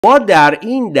ما در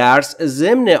این درس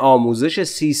ضمن آموزش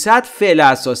 300 فعل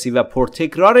اساسی و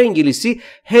پرتکرار انگلیسی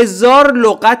 1000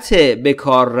 لغت به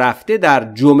کار رفته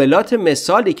در جملات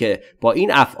مثالی که با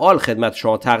این افعال خدمت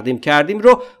شما تقدیم کردیم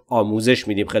رو آموزش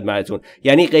میدیم خدمتتون.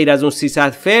 یعنی غیر از اون 300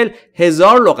 فعل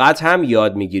 1000 لغت هم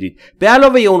یاد میگیرید. به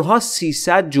علاوه اونها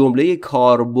 300 جمله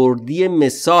کاربردی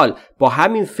مثال با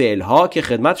همین فعلها که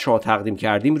خدمت شما تقدیم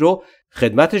کردیم رو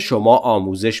خدمت شما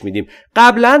آموزش میدیم.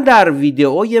 قبلا در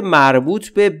ویدئوی مربوط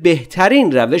به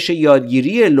بهترین روش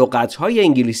یادگیری لغت‌های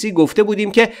انگلیسی گفته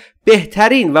بودیم که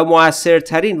بهترین و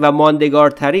مؤثرترین و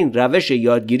ماندگارترین روش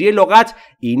یادگیری لغت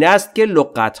این است که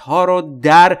لغت‌ها رو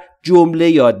در جمله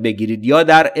یاد بگیرید یا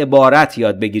در عبارت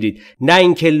یاد بگیرید، نه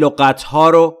اینکه لغت‌ها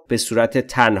رو به صورت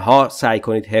تنها سعی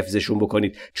کنید حفظشون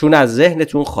بکنید، چون از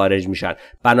ذهنتون خارج میشن.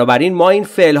 بنابراین ما این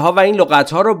فعل‌ها و این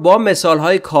لغت‌ها رو با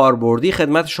مثال‌های کاربردی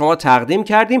خدمت شما تقدیم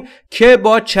کردیم که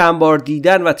با چند بار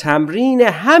دیدن و تمرین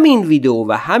همین ویدیو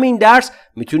و همین درس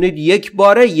میتونید یک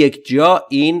باره یکجا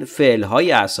این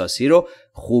فعل‌های اساسی رو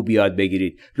خوب یاد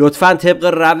بگیرید. لطفاً طبق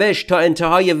روش تا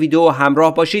انتهای ویدیو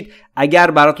همراه باشید.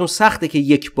 اگر براتون سخته که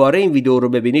یک باره این ویدیو رو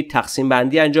ببینید، تقسیم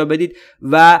بندی انجام بدید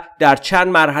و در چند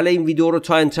مرحله این ویدیو رو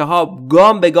تا انتها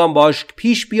گام به گام باش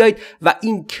پیش بیایید و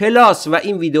این کلاس و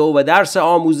این ویدیو و درس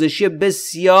آموزشی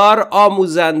بسیار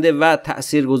آموزنده و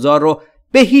تاثیرگذار رو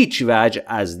به هیچ وجه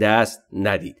از دست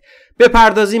ندید.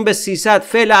 بپردازیم به 300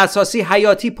 فعل اساسی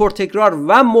حیاتی پرتکرار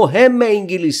و مهم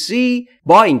انگلیسی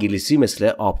با انگلیسی مثل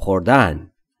آب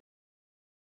خوردن.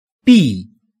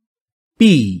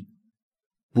 بی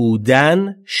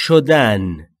بودن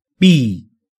شدن.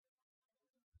 بی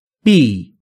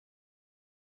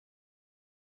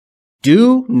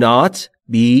Do not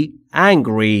be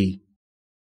angry.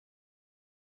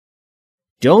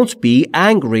 Don't be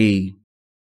angry.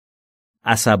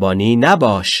 عصبانی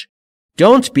نباش.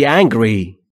 Don't be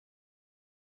angry.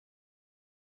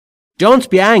 Don't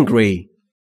be angry.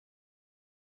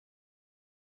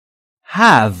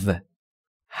 Have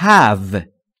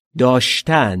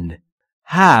داشتن.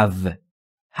 Have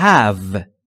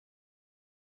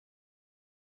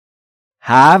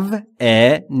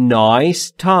a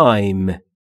nice time.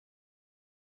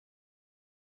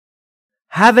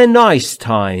 Have a nice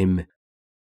time.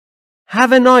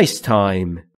 Have a nice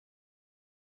time.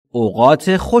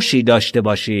 اوقات خوشی داشته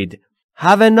باشید.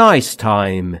 Have a nice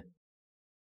time.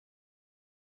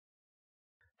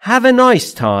 Have a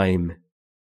nice time.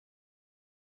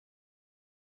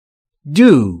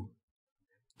 Do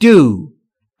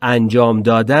انجام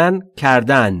دادن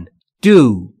کردن.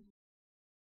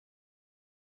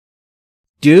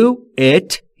 Do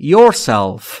it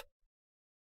yourself.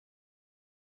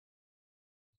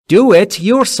 Do it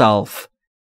yourself.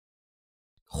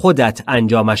 خودت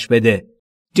انجامش بده.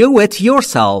 Do it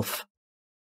yourself.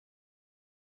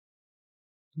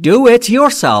 Do it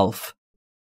yourself.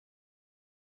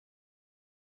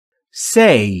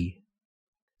 Say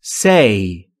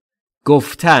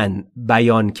گفتن،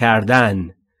 بیان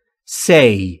کردن.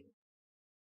 Say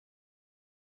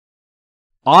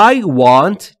I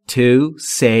want to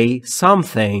say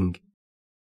something.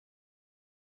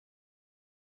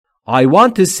 I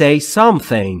want to say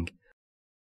something.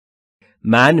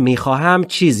 من میخواهم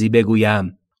چیزی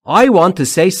بگویم. I want to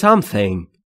say something.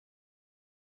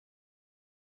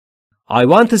 I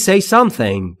want to say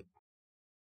something.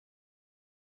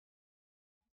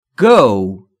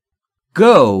 Go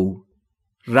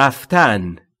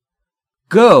رفتن.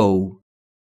 Go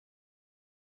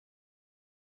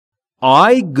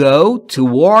I go to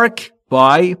work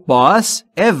by bus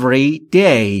every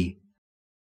day.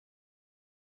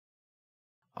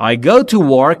 I go to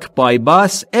work by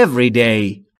bus every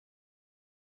day.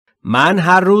 من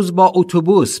هر روز با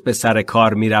اتوبوس به سر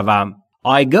کار می روم.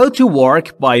 I go to work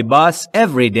by bus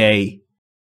every day.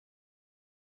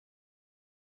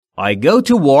 I go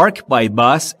to work by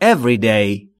bus every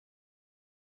day.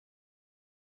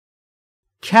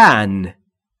 Can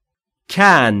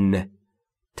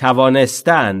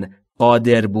توانستن،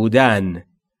 قادر بودن.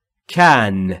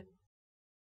 Can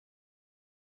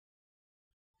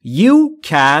You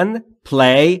can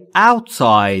play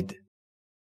outside.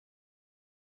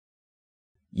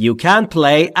 You can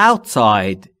play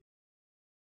outside.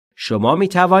 شما می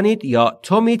توانید یا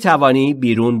تو می توانی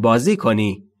بیرون بازی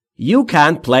کنی. You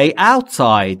can play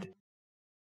outside.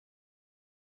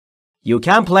 You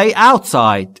can play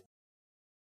outside.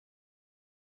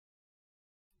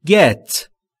 Get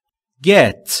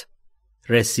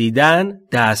رسیدن،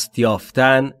 دست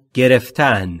یافتن،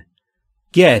 گرفتن.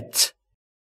 Get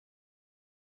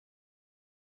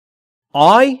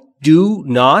I do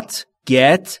not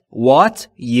get what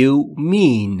you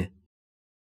mean.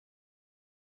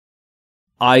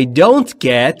 I don't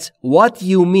get what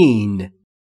you mean.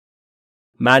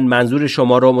 من منظور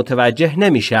شما رو متوجه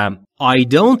نمیشم. I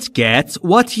don't get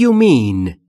what you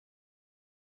mean.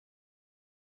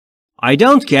 I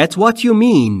don't get what you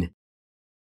mean.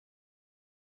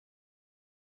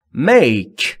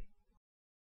 Make.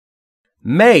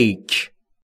 Make.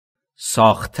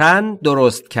 ساختن،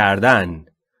 درست کردن.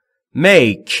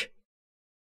 Make.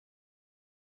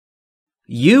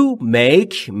 You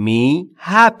make me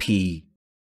happy.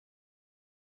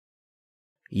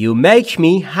 You make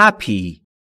me happy.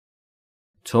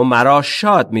 تو مرا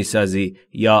شاد می‌سازی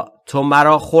یا تو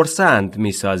مرا خرسند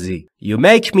می‌سازی. You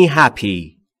make me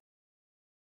happy.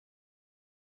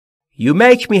 You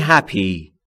make me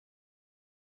happy.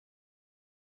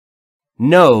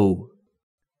 Know.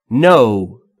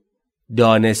 Know.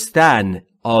 دانستن،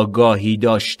 آگاهی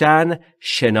داشتن،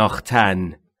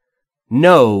 شناختن.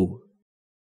 Know.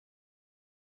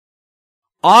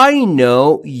 I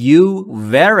know you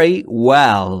very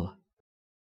well.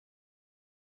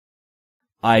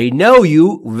 I know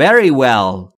you very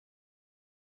well.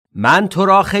 من تو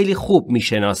را خیلی خوب می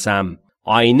شناسم.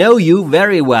 I know you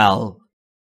very well.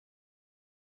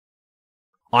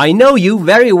 I know you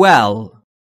very well.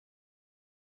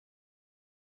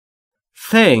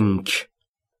 Think.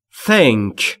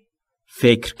 Think.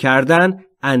 فکر کردن،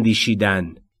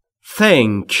 اندیشیدن.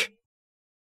 Think.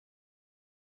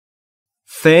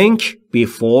 Think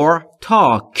before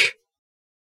talk.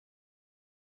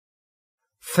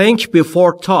 Think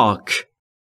before talk.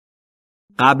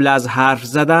 قبل از حرف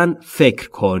زدن فکر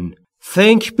کن.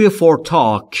 Think before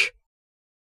talk.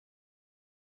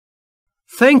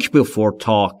 Think before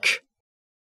talk.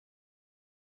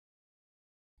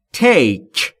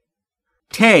 Take.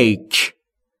 Take.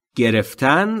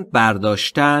 گرفتن،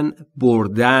 برداشتن،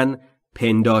 بردن،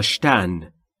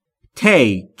 پنداشتن.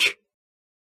 Take.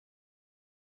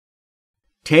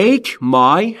 Take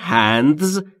my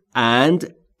hands and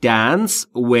dance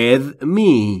with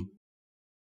me.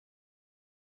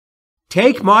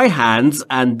 Take my hands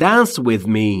and dance with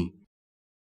me.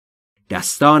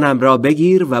 دستانم را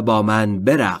بگیر و با من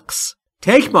برقص.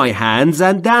 Take my hands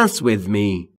and dance with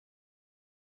me.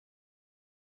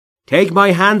 Take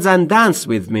my hands and dance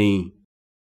with me.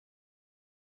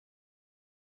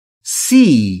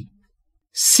 See.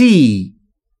 See.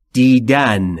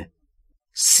 دیدن.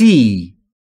 See.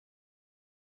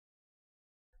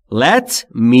 Let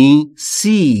me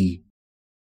see.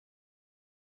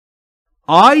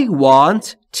 I want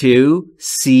to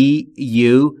see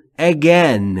you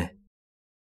again.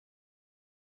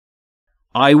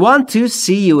 I want to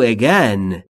see you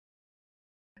again.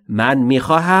 من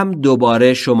میخواهم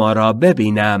دوباره شما را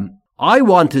ببینم. I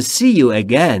want to see you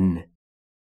again.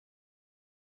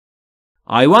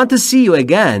 I want to see you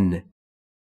again.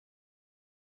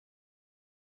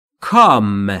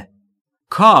 Come.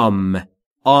 Come.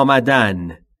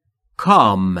 آمدن.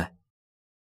 Come.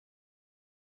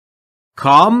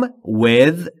 Come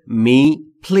with me,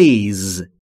 please.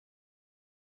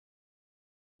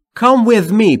 Come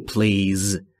with me,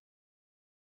 please.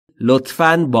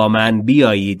 لطفاً با من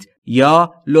بیایید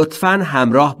یا لطفاً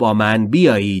همراه با من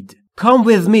بیایید. Come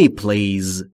with me,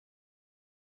 please.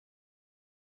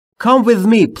 Come with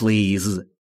me, please.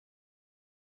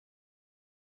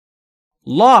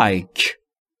 Like.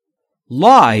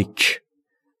 Like.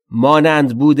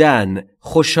 مانند بودن،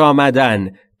 خوش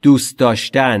آمدن، دوست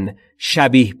داشتن،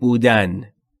 شبیه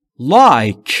بودن.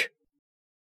 Like.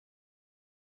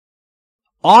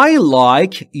 I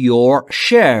like your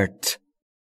shirt.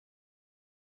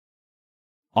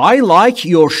 I like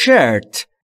your shirt.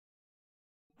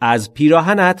 از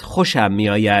پیراهنت خوشم می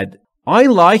آید. I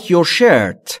like your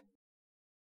shirt.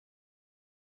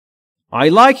 I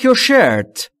like your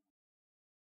shirt.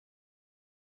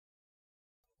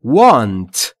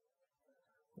 Want.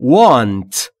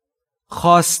 Want.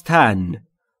 خواستن.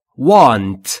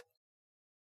 Want.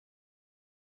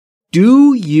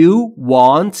 Do you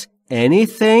want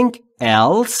anything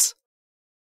else?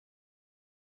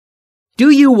 Do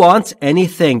you want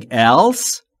anything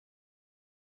else?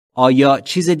 آیا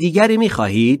چیز دیگری می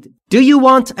خواهید؟ Do you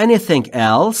want anything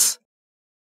else?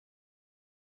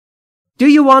 Do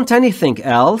you want anything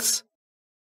else?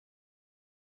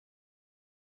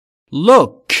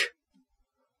 Look.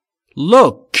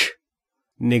 Look.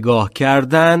 نگاه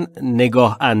کردن،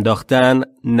 نگاه انداختن،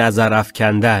 نظر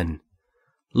افکندن.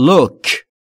 Look.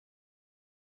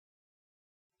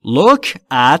 Look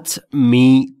at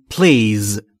me,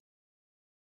 please.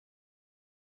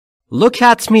 Look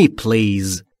at me,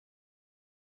 please.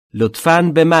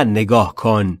 لطفاً به من نگاه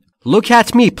کن. Look at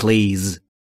me, please.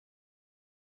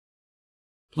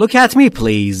 Look at me,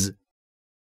 please.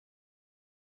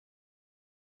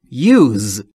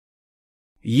 use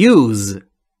use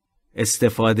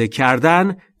استفاده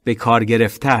کردن، به کار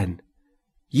گرفتن.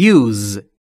 use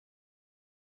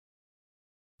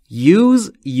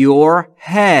use your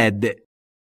head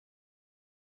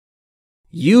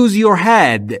use your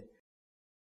head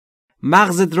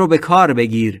مغزت رو به کار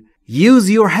بگیر. use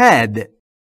your head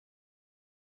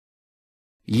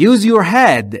use your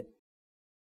head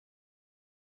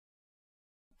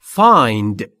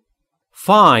find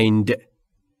find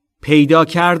پیدا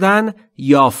کردن،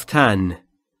 یافتن.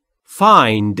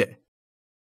 find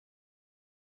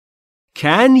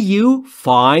can you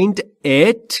find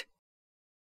it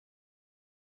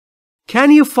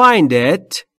can you find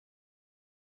it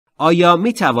آیا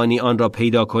می توانی آن را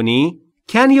پیدا کنی؟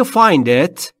 can you find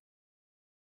it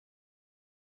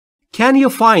can you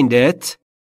find it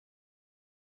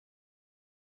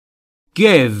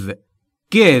give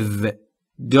give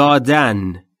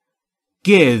دادن.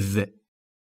 give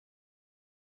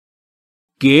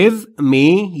give me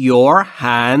your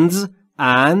hands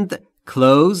and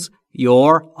close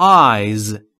your eyes.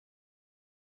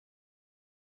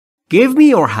 Give me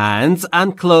your hands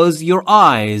and close your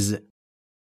eyes.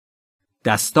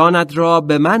 دستانت را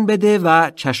به من بده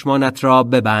و چشمانت را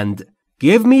ببند.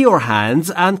 Give me your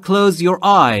hands and close your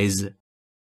eyes.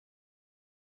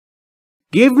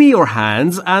 Give me your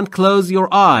hands and close your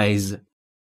eyes.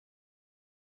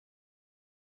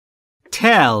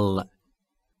 Tell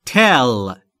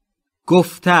tell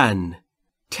گفتن.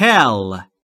 tell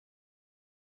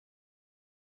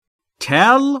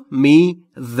tell me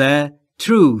the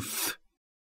truth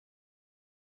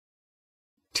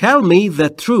tell me the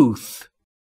truth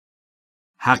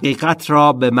حقیقت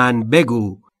را به من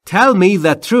بگو. tell me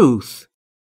the truth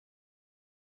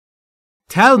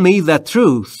tell me the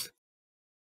truth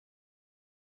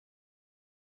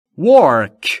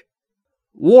work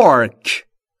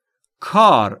work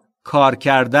کار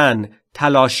کردن،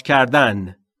 تلاش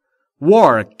کردن.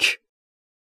 work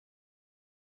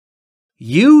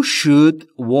you should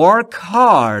work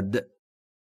hard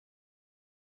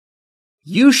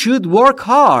you should work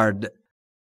hard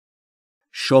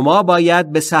شما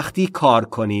باید به سختی کار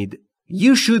کنید.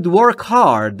 you should work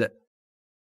hard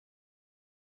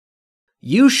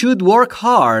you should work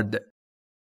hard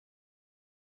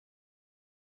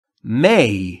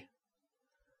may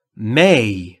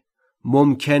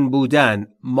ممکن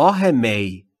بودن، ماه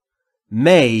می.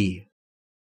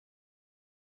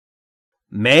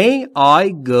 may I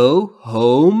go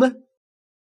home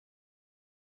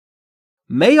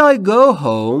may I go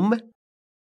home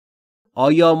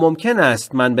آیا ممکن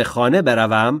است من به خانه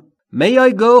بروم؟ may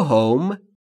I go home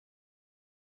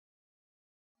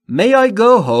may I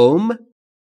go home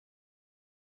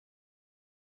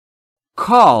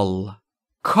call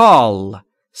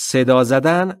صدا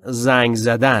زدن، زنگ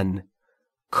زدن.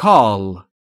 call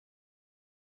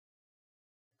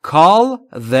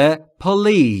the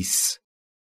police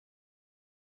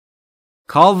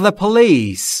call the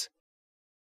police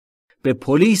به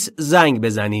پلیس زنگ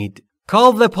بزنید.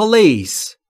 call the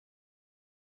police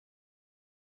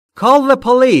call the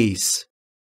police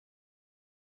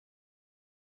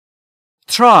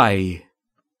try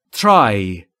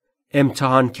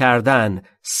امتحان کردن،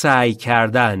 سعی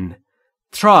کردن.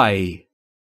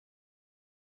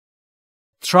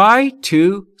 try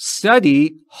to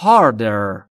study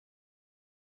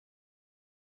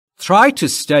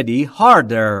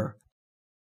harder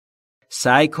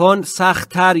سعی کن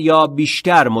سخت‌تر یا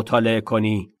بیشتر مطالعه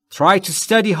کنی. try to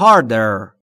study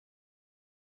harder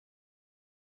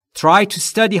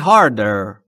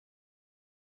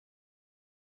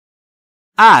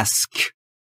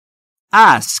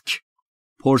ask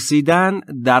پرسیدن،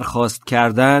 درخواست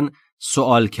کردن،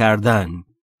 سوال کردن.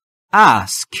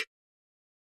 ask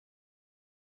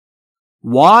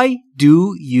why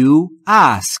do you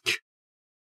ask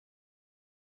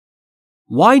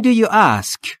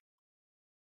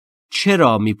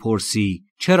چرا میپرسی؟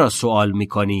 چرا سوال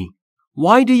میکنی؟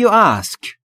 why do you ask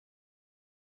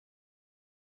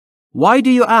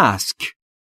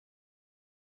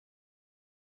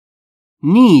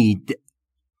need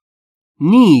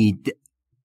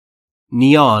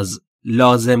نیاز،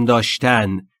 لازم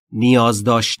داشتن، نیاز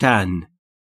داشتن.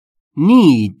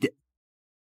 need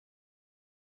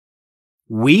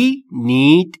we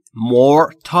need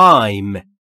more time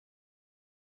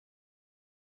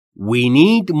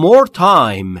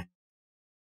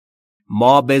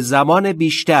ما به زمان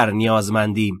بیشتر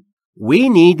نیازمندیم. we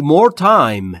need more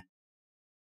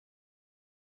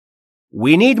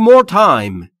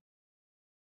time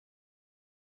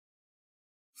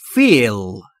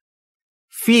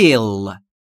feel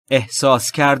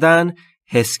احساس کردن،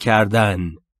 حس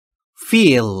کردن.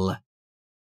 feel.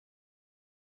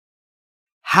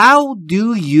 How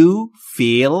do you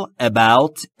feel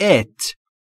about it?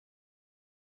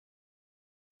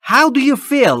 How do you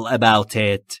feel about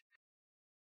it?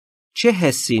 چه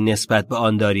حسی نسبت به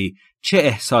آن داری؟ چه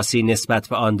احساسی نسبت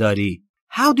به آن داری؟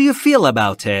 How do you feel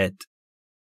about it?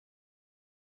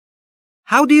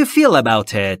 How do you feel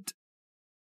about it?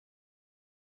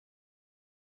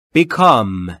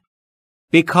 become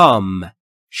become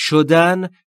شدن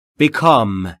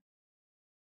become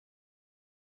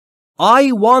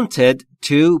I wanted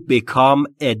to become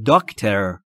a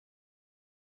doctor.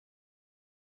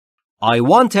 I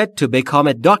wanted to become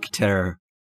a doctor.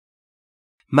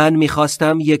 من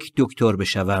میخواستم یک دکتر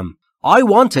بشوم. I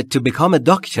wanted to become a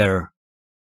doctor.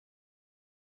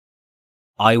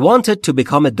 I wanted to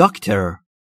become a doctor.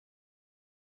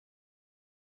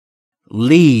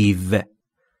 leave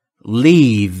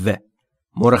leave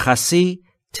مرخصی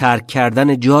ترک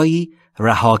کردن جایی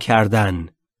رها کردن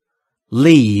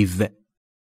leave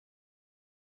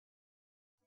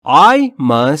I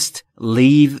must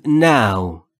leave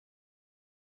now.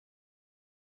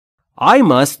 I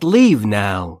must leave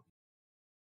now.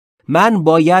 من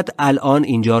باید الان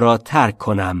اینجا را ترک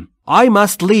کنم. I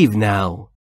must leave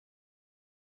now.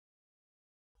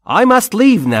 I must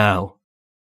leave now.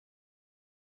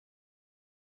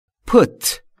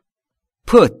 put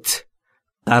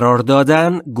قرار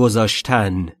دادن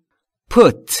گذاشتن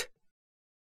put.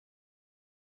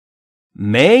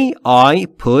 May I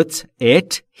put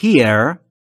it here?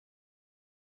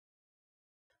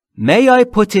 May I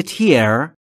put it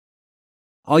here?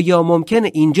 آیا ممکن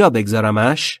اینجا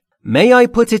بگذارمش؟ May I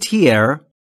put it here?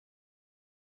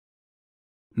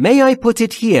 May I put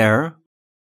it here?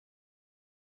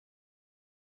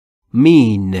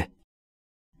 mean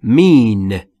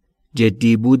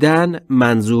جدی بودن،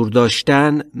 منظور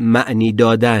داشتن، معنی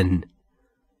دادن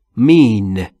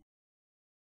mean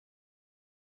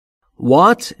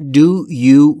What do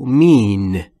you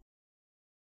mean?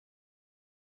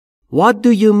 What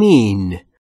do you mean?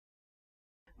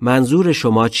 منظور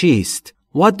شما چیست؟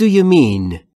 What do you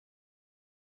mean?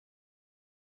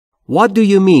 What do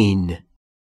you mean?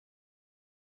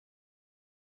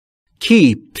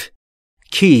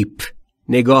 keep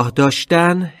نگاه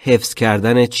داشتن، حفظ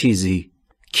کردن چیزی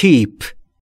keep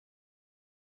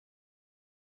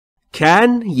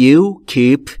Can you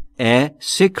keep a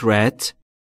secret?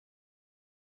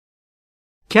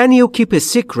 Can you keep a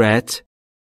secret?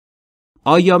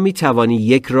 آیا می توانی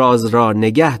یک راز را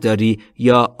نگه داری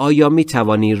یا آیا می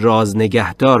توانی راز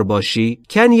نگهدار باشی؟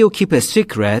 Can you keep a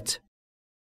secret?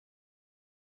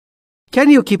 Can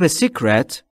you keep a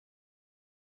secret?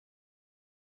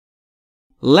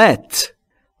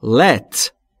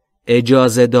 let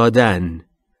اجازه دادن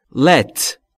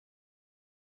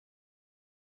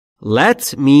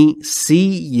Let me see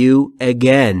you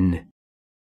again.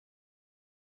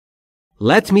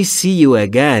 Let me see you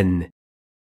again.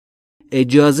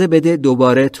 اجازه بده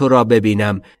دوباره تو را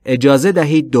ببینم. اجازه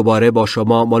دهید دوباره با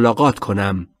شما ملاقات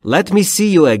کنم. Let me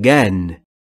see you again.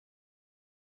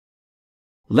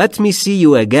 Let me see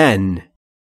you again.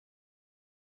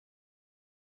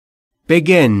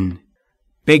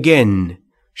 begin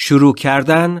شروع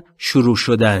کردن، شروع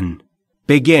شدن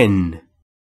begin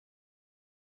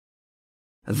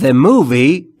The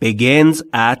movie begins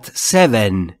at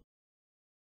 7.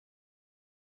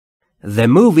 The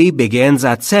movie begins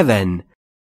at 7.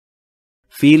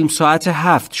 فیلم ساعت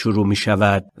 7 شروع می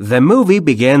شود. The movie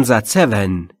begins at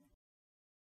 7.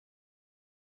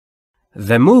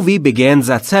 The movie begins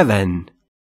at 7.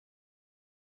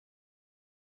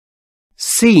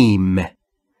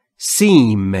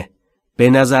 seem به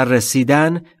نظر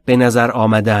رسیدن، به نظر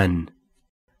آمدن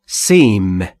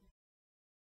seem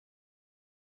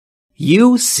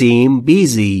You seem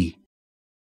busy.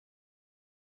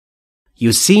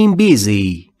 You seem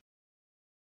busy.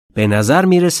 به نظر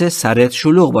میرسه سرت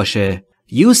شلوغ باشه.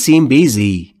 You seem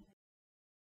busy.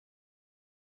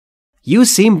 You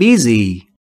seem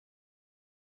busy.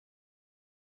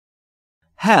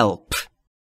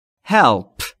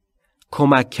 help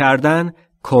کمک کردن،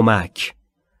 کمک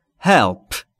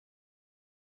Help.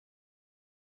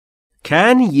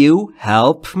 Can you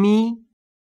help me?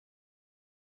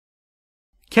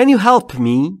 Can you help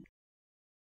me?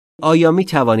 آیا می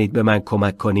توانید به من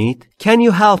کمک کنید؟ Can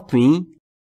you help me?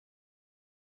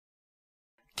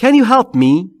 Can you help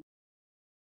me?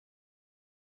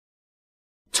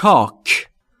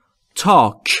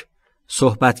 talk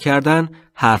صحبت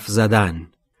کردن، حرف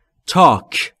زدن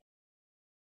talk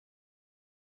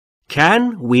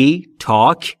Can we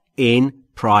talk in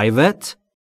private?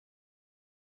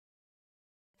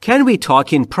 Can we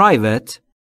talk in private?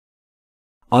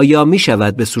 آیا می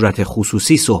شود به صورت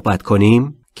خصوصی صحبت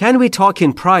کنیم؟ Can we talk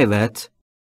in private?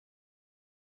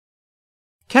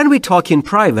 Can we talk in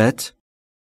private?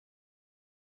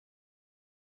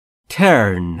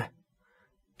 Turn.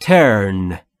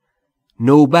 Turn.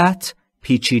 نوبت،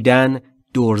 پیچیدن،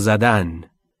 دور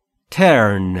زدن.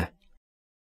 Turn.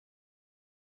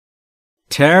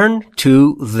 Turn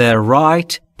to the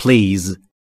right, please.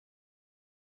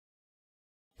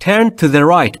 Turn to the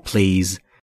right, please.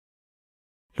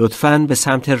 لطفاً به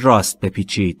سمت راست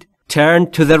بپیچید.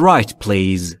 Turn to the right,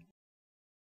 please.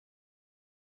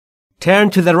 Turn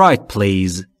to the right,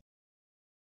 please.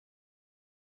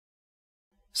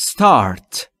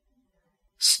 Start.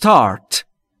 Start.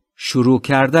 شروع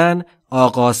کردن،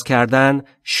 آغاز کردن،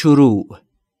 شروع.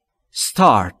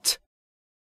 Start.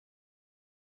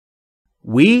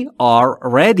 We are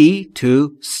ready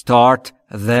to start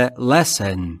the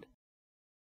lesson.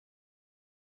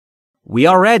 We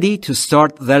are ready to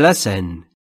start the lesson.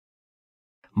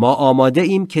 ما آماده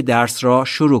ایم که درس را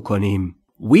شروع کنیم.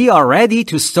 We are ready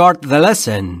to start the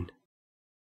lesson.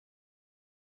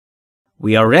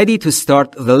 We are ready to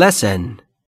start the lesson.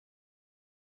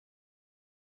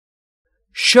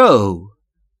 Show.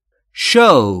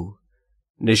 Show.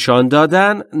 نشان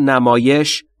دادن،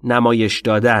 نمایش، نمایش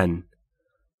دادن.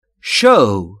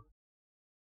 Show.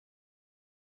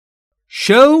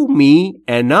 Show me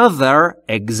another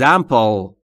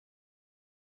example.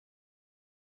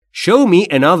 Show me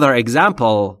another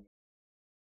example.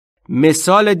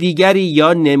 مثال دیگری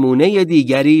یا نمونه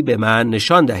دیگری به من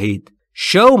نشان دهید.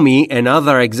 Show me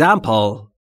another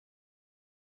example.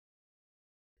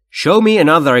 Show me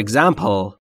another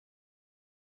example.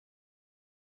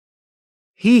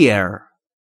 Hear.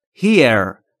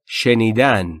 Hear.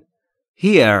 شنیدن.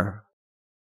 Hear.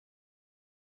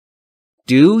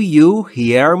 Do you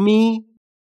hear me?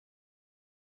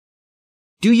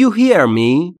 Do you hear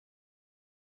me?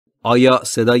 آیا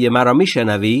صدای مرا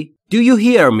میشنوی؟ Do you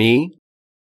hear me?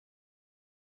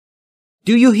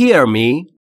 Do you hear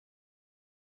me?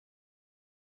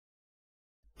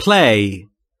 Play.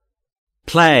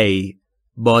 Play.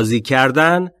 بازی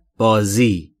کردن،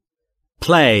 بازی.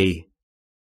 Play.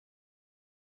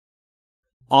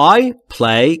 I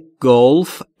play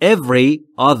golf every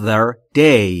other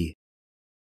day.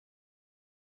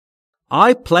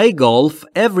 I play golf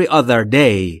every other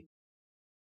day.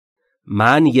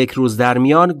 من یک روز در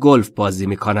میان گلف بازی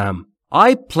می کنم.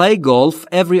 I play golf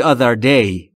every other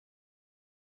day.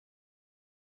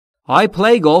 I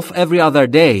play golf every other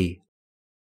day.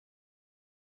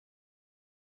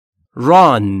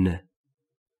 Run.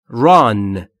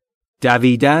 Run.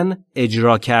 دویدن،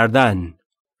 اجرا کردن.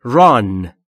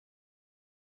 Run.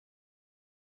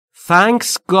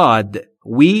 Thanks God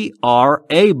we are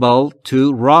able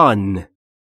to run.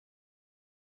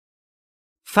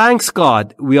 Thanks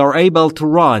God we are able to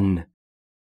run.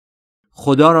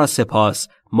 خدا را سپاس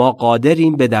ما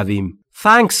قادریم بدویم.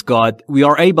 Thanks God we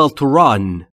are able to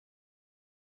run.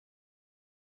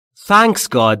 Thanks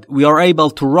God we are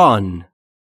able to run.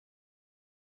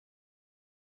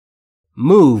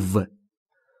 Move.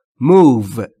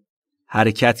 Move.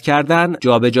 حرکت کردن،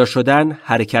 جابجا شدن،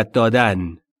 حرکت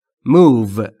دادن.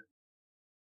 Move.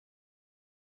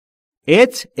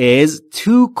 It is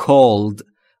too cold.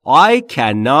 I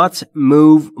cannot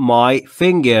move my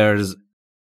fingers.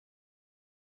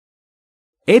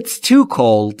 It's too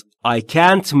cold. I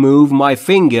can't move my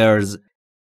fingers.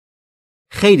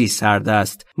 خیلی سرد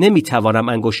است. نمیتوانم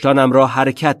انگشتانم را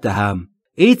حرکت دهم.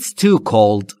 It's too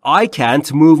cold. I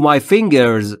can't move my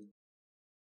fingers.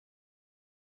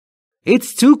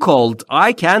 It's too cold.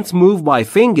 I can't move my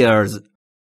fingers.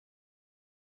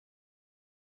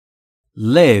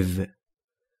 Live.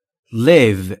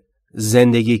 Live.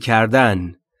 زندگی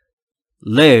کردن.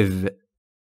 Live.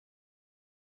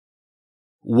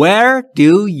 Where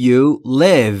do you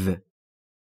live?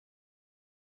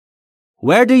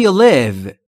 Where do you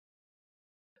live?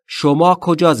 شما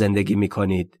کجا زندگی می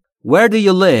کنید؟ Where do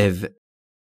you live?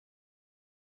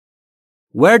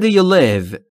 Where do you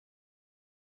live?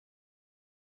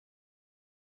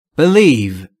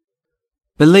 Believe.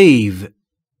 Believe.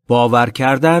 باور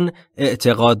کردن،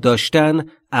 اعتقاد داشتن،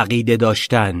 عقیده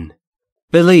داشتن.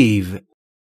 Believe.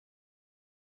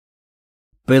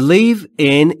 Believe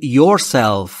in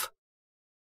yourself.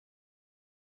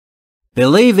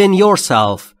 Believe in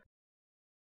yourself.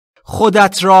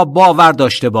 خودت را باور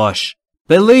داشته باش.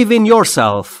 Believe in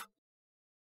yourself.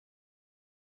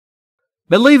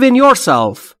 Believe in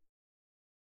yourself.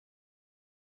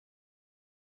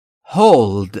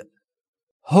 Hold.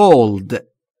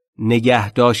 Hold.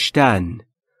 نگه داشتن.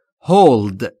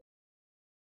 Hold.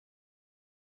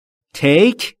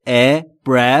 Take a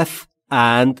breath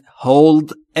and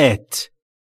hold it.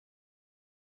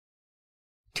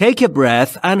 Take a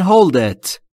breath and hold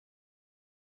it.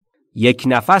 یک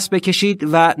نفس بکشید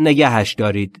و نگهش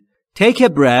دارید. Take a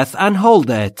breath and hold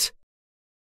it.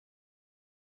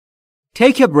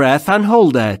 Take a breath and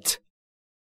hold it.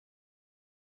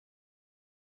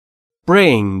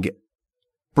 Bring.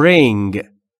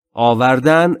 Bring.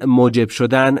 آوردن، موجب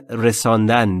شدن،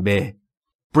 رساندن به.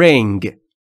 Bring.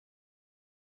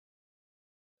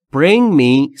 Bring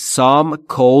me some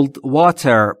cold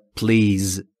water,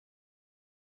 please.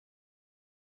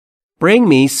 Bring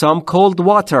me some cold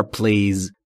water,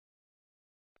 please.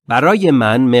 برای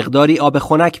من مقداری آب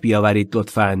خنک بیاورید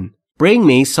لطفاً. Bring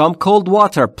me some cold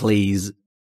water, please.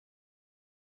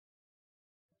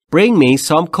 Bring me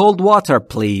some cold water,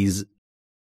 please.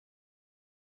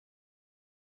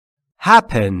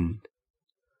 Happen.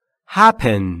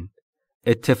 Happen.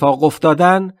 اتفاق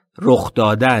افتادن، رخ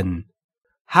دادن.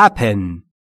 Happen.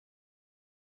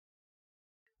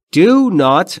 Do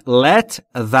not let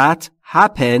that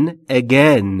happen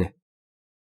again.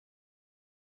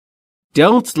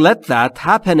 Don't let that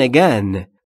happen again.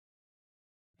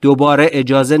 دوباره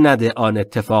اجازه نده آن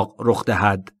اتفاق رخ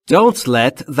دهد. Don't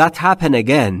let that happen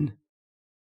again.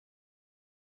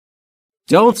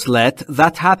 Don't let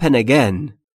that happen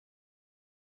again.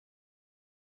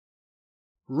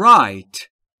 Write.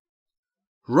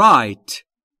 Write.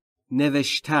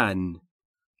 نوشتن.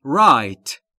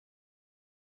 Write.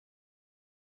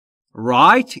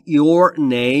 Write your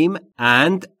name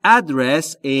and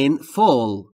address in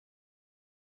full.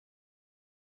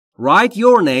 Write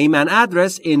your name and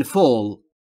address in full.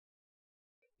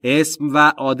 اسم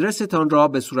و آدرستان را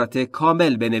به صورت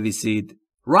کامل بنویسید.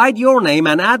 Write your name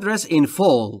and address in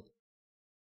full.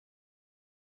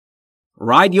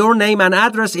 Write your name and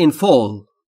address in full.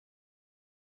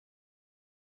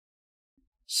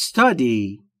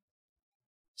 Study.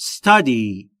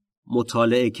 Study.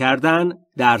 مطالعه کردن،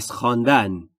 درس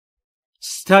خواندن.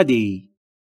 Study.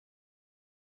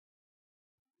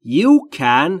 You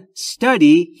can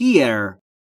study here.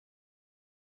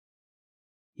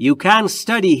 You can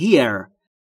study here.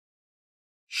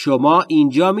 شما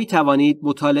اینجا می توانید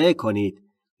مطالعه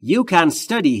کنید. You can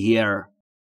study here.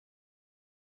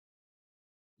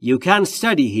 You can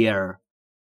study here.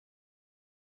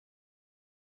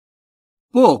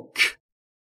 Book.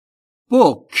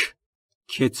 Book.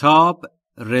 کتاب،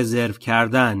 رزرو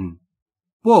کردن.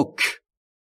 Book.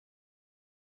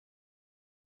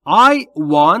 I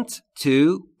want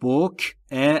to book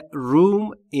a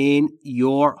room in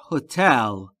your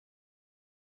hotel.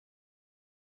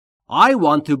 I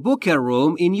want to book a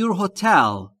room in your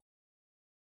hotel.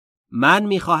 من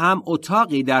می‌خواهم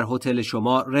اتاقی در هتل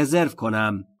شما رزرو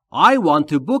کنم. I want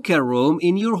to book a room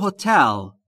in your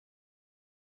hotel.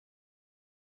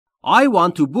 I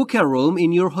want to book a room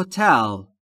in your hotel.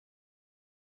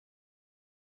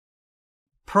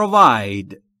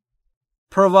 Provide.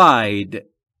 Provide.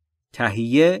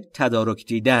 تهیه، تدارک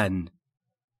دیدن.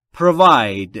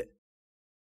 Provide.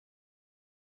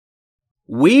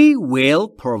 We will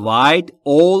provide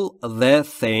all the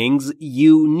things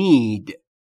you need.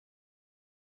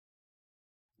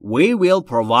 We will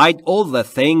provide all the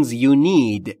things you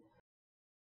need.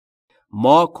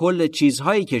 ما کل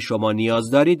چیزهایی که شما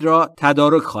نیاز دارید را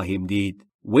تدارک خواهیم دید.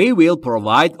 We will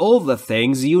provide all the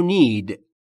things you need.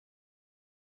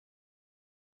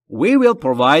 We will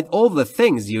provide all the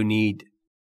things you need.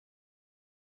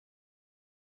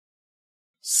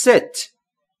 Sit.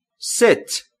 Sit.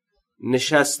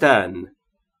 نشستن.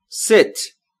 Sit.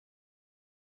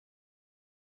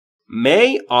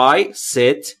 May I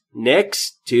sit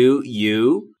next to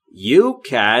you? You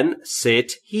can sit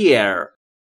here.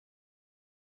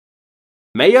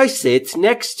 May I sit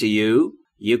next to you?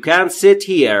 You can sit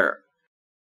here.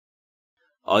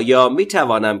 آیا می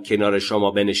توانم کنار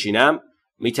شما بنشینم؟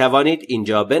 می توانید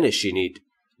اینجا بنشینید.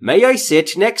 May I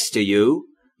sit next to you?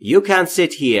 You can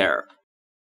sit here.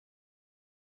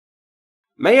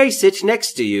 May I sit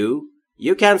next to you?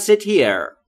 You can sit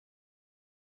here.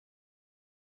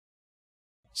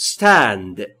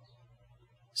 Stand.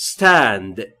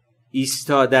 Stand.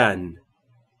 ایستادن.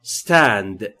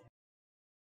 Stand.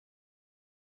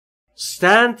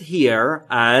 Stand here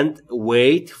and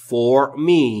wait for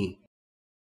me.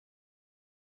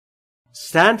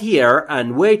 Stand here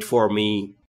and wait for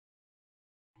me.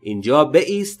 اینجا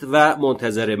بایست و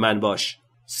منتظر من باش.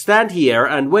 Stand here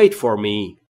and wait for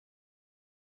me.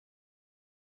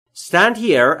 Stand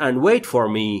here and wait for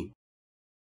me.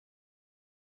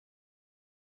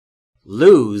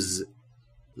 Lose.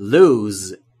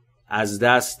 Lose. از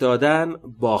دست دادن،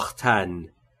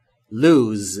 باختن.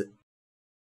 Lose.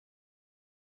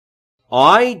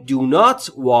 I do not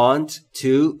want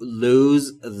to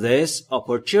lose this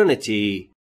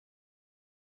opportunity.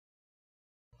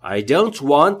 I don't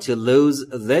want to lose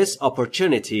this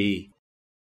opportunity.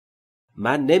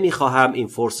 من نمیخواهم این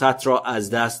فرصت را از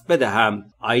دست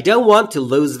بدهم. I don't want to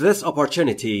lose this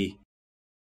opportunity.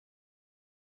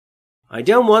 I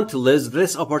don't want to lose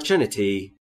this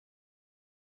opportunity.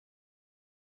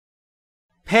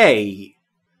 Pay.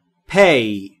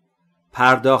 Pay.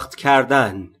 پرداخت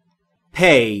کردن.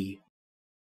 Pay.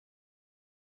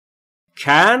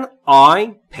 Can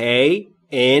I pay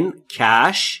in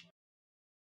cash?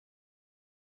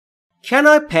 Can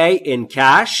I pay in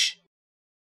cash?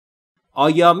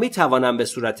 آیا می توانم به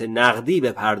صورت نقدی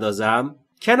بپردازم؟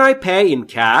 Can I pay in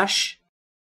cash?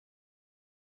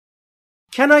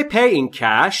 Can I pay in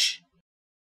cash?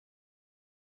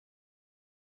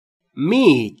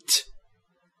 Meet.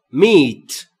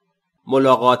 Meet.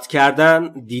 ملاقات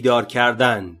کردن، دیدار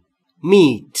کردن.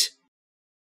 Meet.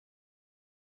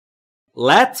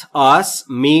 Let us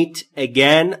meet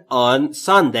again on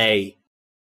Sunday.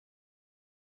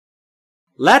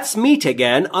 Let's meet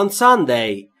again on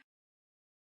Sunday.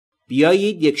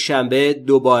 بیایید یک شنبه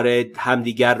دوباره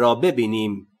همدیگر را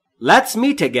ببینیم. Let's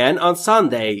meet again on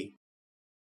Sunday.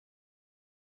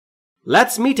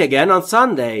 Let's meet again on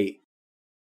Sunday.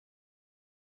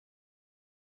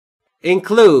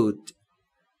 Include.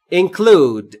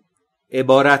 Include.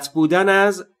 عبارت بودن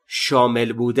از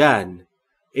شامل بودن.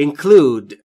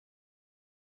 Include.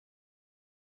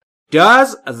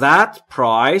 Does that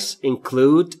price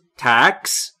include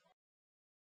tax?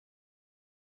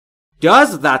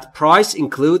 Does that price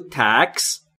include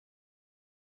tax?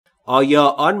 آیا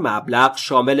آن مبلغ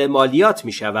شامل مالیات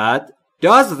می شود؟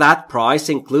 Does that price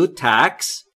include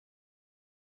tax?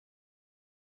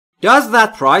 Does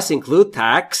that price include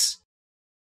tax?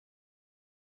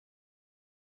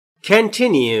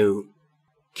 Continue.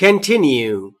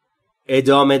 Continue.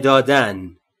 ادامه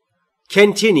دادن.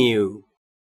 Continue.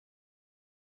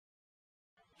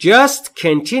 Just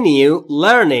continue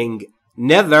learning.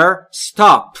 Never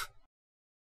stop.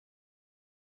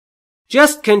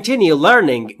 Just continue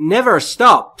learning. Never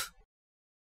stop.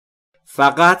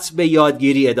 فقط به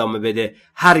یادگیری ادامه بده.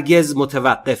 هرگز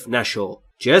متوقف نشو.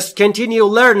 Just continue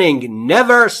learning.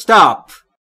 Never stop.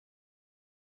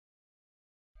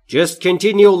 Just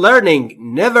continue learning.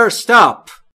 Never stop.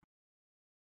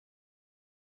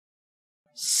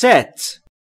 Set.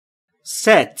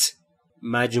 Set.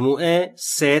 مجموعه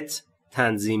set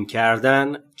تنظیم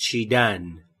کردن، چیدن.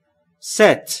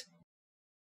 Set.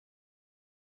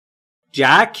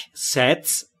 Jack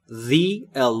sets the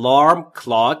alarm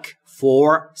clock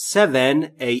for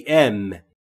 7 a.m.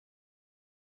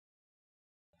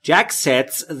 Jack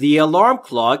sets the alarm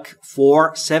clock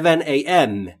for 7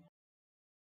 a.m.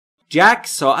 جک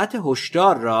ساعت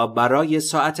هشدار را برای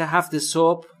ساعت 7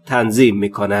 صبح تنظیم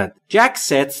می کند. Jack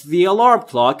sets the alarm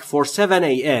clock for 7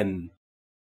 a.m.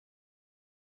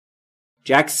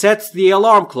 Jack sets the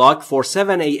alarm clock for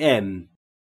 7 a.m.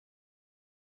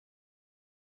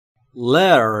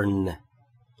 Learn.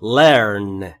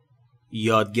 Learn.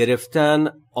 یاد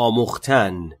گرفتن،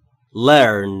 آموختن.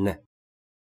 Learn.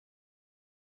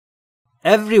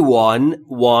 Everyone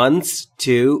wants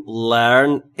to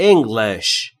learn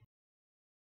English.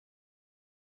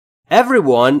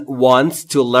 Everyone wants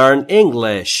to learn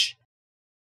English.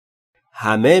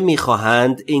 همه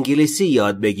می‌خواهند انگلیسی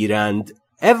یاد بگیرند.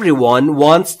 Everyone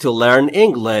wants to learn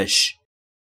English.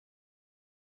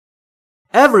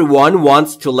 Everyone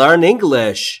wants to learn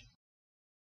English.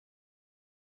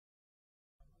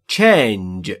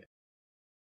 Change.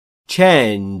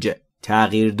 Change.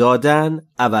 تغییر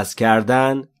دادن، عوض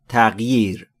کردن،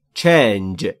 تغییر.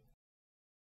 Change.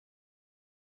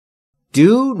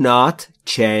 Do not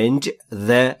change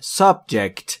the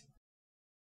subject.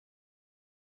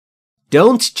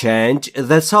 Don't change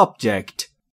the subject.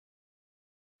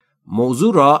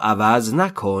 موضوع را عوض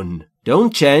نکن.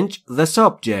 Don't change the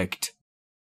subject.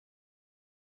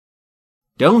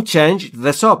 Don't change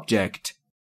the subject.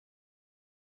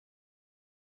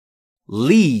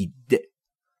 Lead.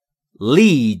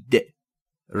 Lead.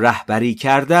 رهبری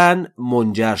کردن،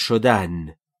 منجر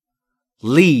شدن.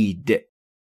 Lead.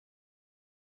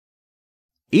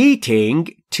 Eating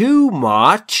too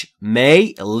much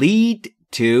may lead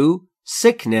to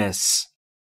sickness.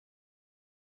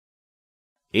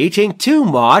 Eating too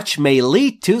much may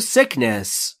lead to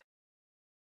sickness.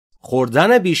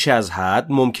 خوردن بیش از حد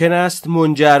ممکن است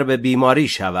منجر به بیماری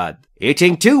شود.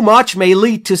 Eating too much may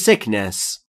lead to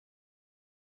sickness.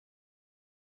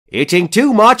 Eating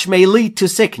too much may lead to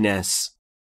sickness.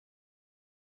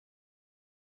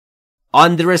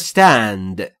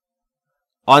 Understand.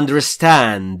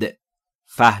 Understand.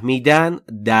 فهمیدن،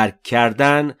 درک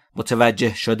کردن،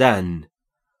 متوجه شدن.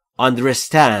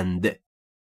 Understand.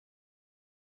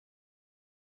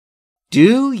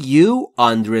 Do you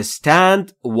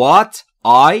understand what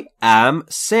I am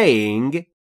saying?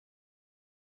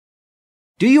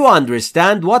 Do you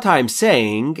understand what I'm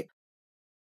saying?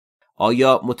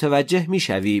 آیا متوجه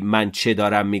میشوی من چه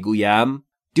دارم میگویم؟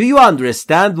 Do you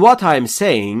understand what I'm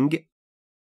saying?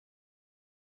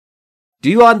 Do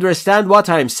you understand what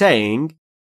I'm saying?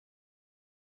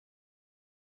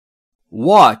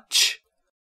 Watch.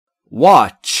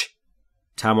 Watch.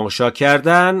 تماشا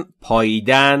کردن،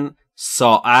 پاییدن،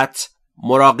 ساعت،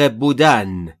 مراقب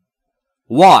بودن.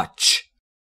 Watch.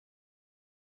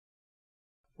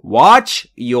 Watch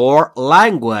your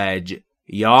language,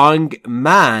 young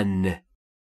man.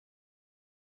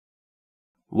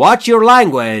 Watch your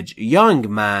language, young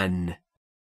man.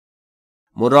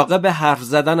 مراقب حرف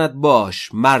زدنت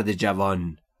باش، مرد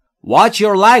جوان. Watch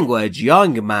your language,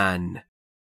 young man.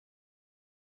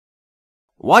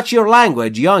 Watch your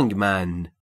language, young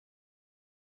man.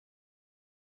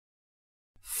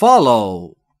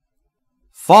 Follow.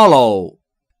 Follow.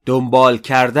 دنبال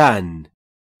کردن.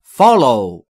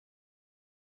 Follow.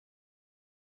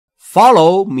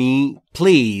 Follow me,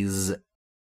 please.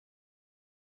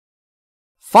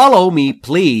 Follow me,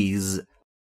 please.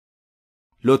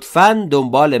 لطفاً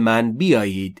دنبال من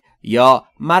بیایید یا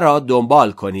مرا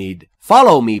دنبال کنید.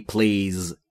 Follow me,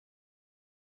 please.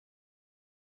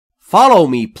 Follow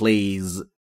me, please.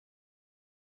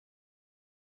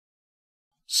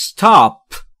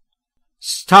 Stop.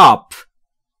 Stop.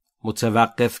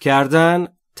 متوقف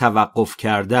کردن، توقف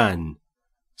کردن.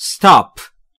 Stop.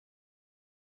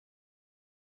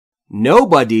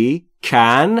 Nobody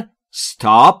can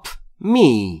stop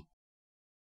me.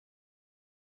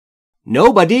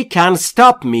 Nobody can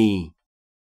stop me.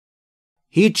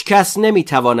 هیچ کس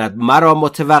نمیتواند مرا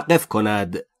متوقف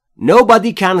کند.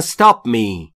 Nobody can stop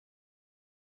me.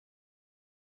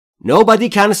 Nobody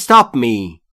can stop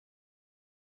me.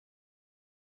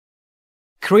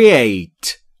 Create.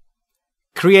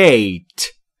 Create.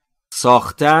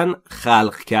 ساختن،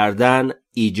 خلق کردن،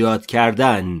 ایجاد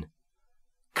کردن.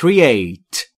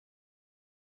 Create.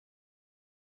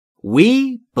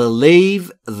 We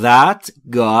believe that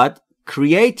God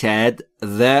created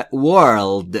the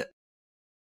world.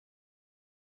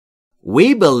 We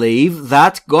believe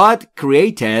that God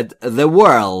created the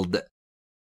world.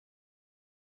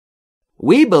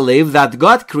 We believe that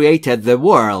God created the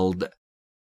world.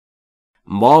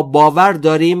 ما باور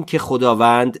داریم که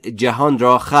خداوند جهان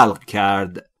را خلق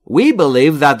کرد. We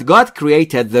believe that God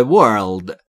created the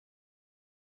world.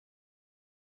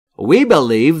 We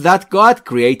believe that God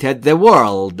created the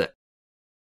world.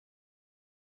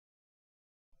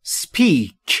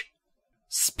 Speak.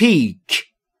 Speak.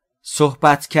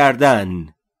 صحبت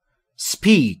کردن.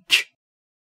 Speak.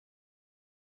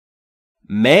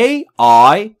 May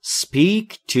I speak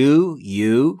to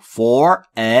you for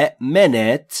a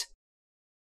minute?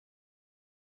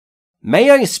 May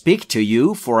I speak to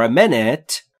you for a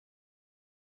minute?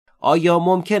 آیا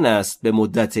ممکن است به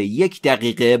مدت 1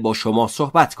 دقیقه با شما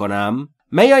صحبت کنم؟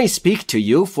 May I speak to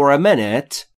you for a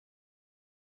minute?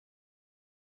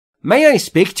 May I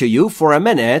speak to you for a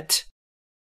minute?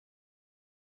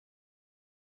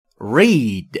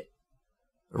 Read.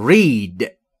 Read.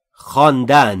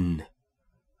 خواندن.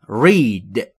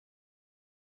 Read.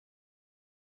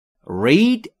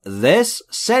 Read this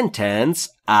sentence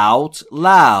out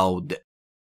loud.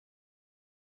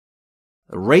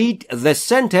 Read the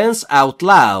sentence out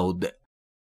loud.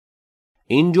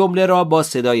 این جمله را با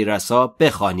صدای رسا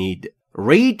بخوانید.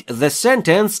 Read the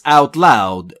sentence out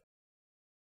loud.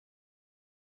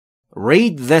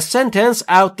 Read the sentence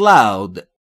out loud.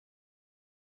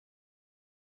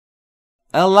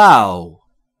 Allow.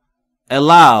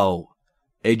 Allow.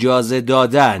 اجازه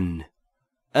دادن.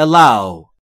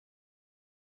 Allow.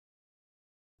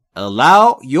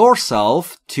 Allow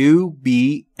yourself to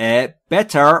be a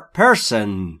better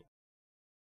person.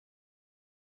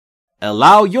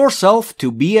 Allow yourself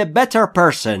to be a better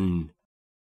person.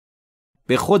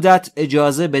 به خودت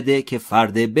اجازه بده که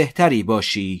فرد بهتری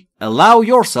باشی. Allow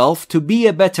yourself to be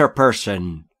a better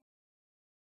person.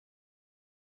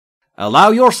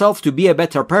 Allow yourself to be a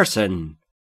better person.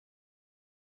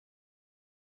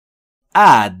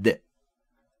 Add.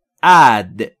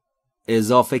 Add.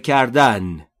 اضافه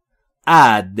کردن.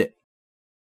 Add.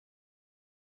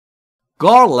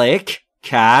 Garlic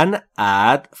can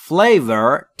add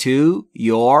flavor to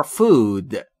your food.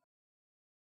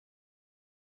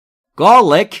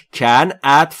 Garlic can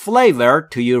add flavor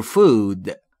to your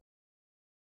food.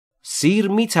 سیر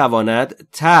می تواند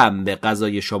طعم به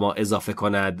غذای شما اضافه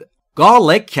کند.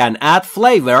 Garlic can add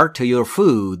flavor to your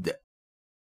food.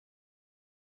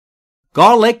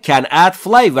 Garlic can add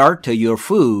flavor to your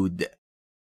food.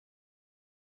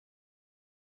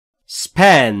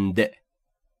 Spend.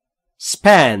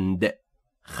 Spend.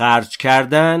 خرج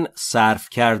کردن، صرف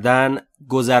کردن،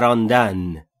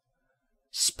 گذراندن.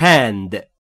 Spend.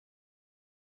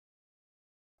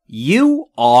 You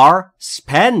are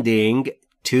spending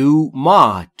too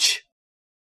much.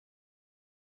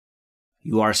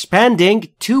 You are spending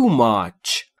too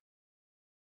much.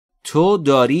 تو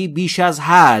داری بیش از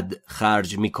حد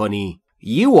خرج می‌کنی.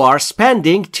 You are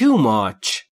spending too much.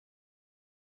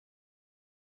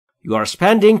 You are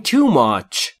spending too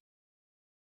much.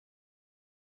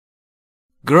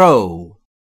 Grow.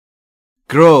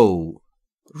 Grow.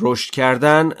 رشد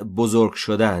کردن، بزرگ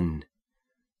شدن.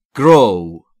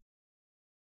 Grow.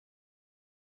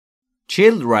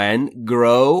 Children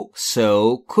grow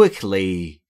so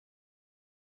quickly.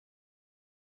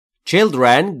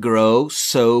 Children grow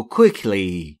so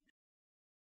quickly.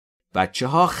 بچه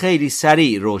ها خیلی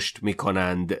سریع رشد می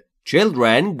کنند.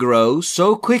 Children grow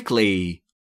so quickly.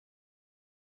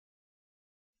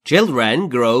 Children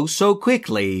grow so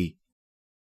quickly.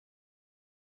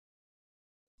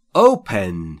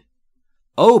 Open.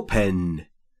 Open.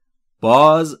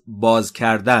 باز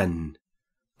کردن.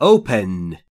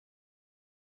 Open.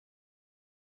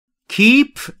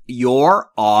 Keep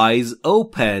your eyes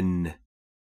open.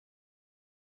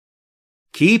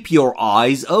 Keep your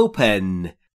eyes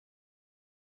open.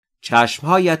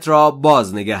 چشمهایت را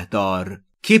باز نگه دار.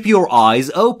 Keep your eyes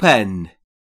open.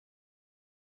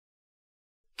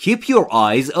 Keep your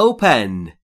eyes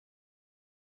open.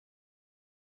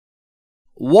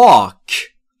 Walk.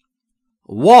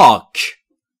 Walk.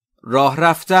 راه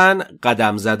رفتن،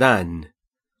 قدم زدن.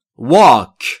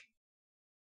 Walk.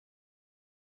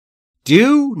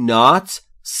 Do not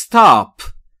stop.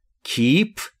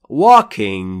 Keep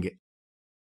walking.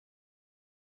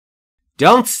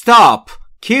 Don't stop.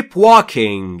 Keep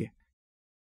walking.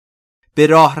 به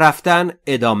راه رفتن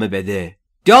ادامه بده.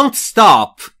 Don't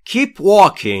stop. Keep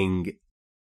walking.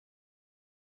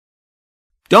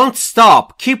 Don't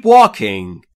stop. Keep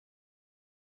walking.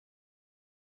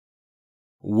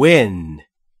 Win.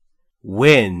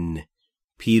 Win.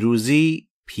 پیروزی،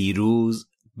 پیروز،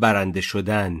 برنده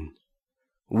شدن.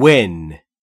 Win.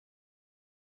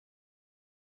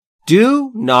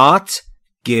 Do not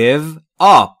give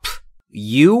up.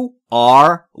 You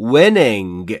are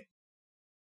winning.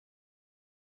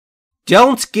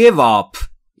 Don't give up.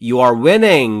 You are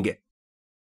winning.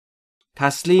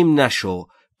 تسلیم نشو.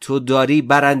 تو داری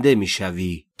برنده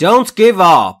میشوی. Don't give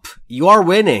up. You are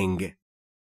winning.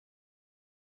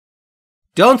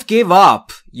 Don't give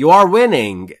up. You are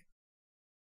winning.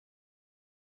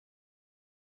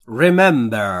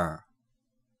 Remember.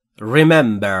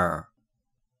 Remember.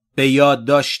 به یاد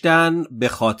داشتن، به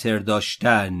خاطر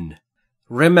داشتن.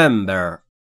 Remember.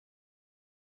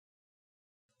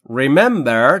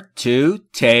 Remember to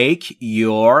take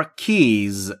your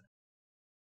keys.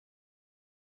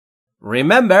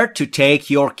 Remember to take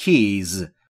your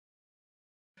keys.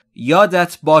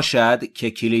 یادت باشد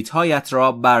که کلیدهایت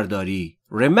را برداری.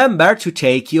 Remember to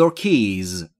take your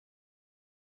keys.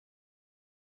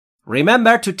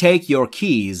 Remember to take your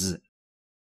keys.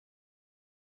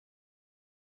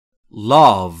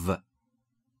 Love.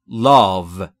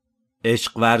 Love.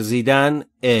 عشق ورزیدن،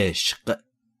 عشق.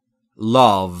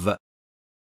 Love.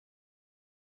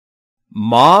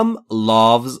 Mom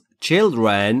loves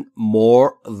children more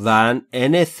than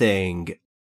anything.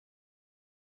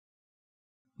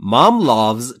 Mom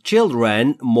loves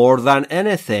children more than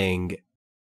anything.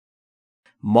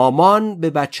 مامان به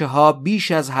بچه ها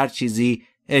بیش از هر چیزی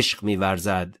عشق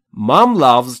می‌ورزد. Mom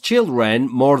loves children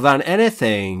more than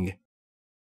anything.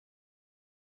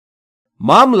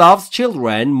 Mom loves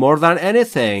children more than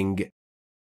anything.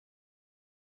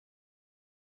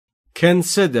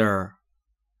 Consider.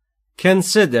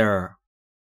 Consider.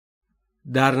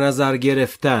 در نظر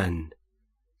گرفتن.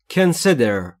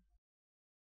 Consider.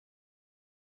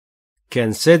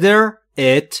 Consider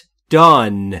it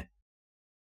done.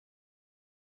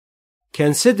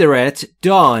 Consider it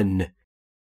done.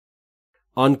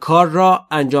 آن کار را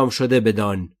انجام شده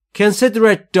بدان.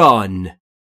 Consider it done.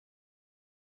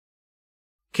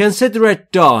 Consider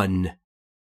it done.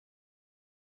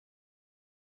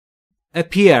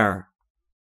 Appear.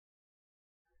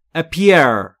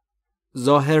 Appear.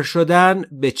 ظاهر شدن،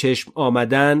 به چشم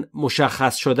آمدن،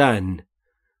 مشخص شدن.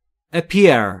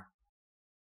 Appear.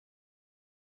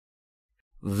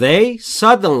 They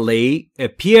suddenly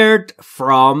appeared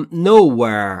from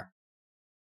nowhere.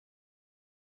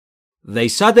 They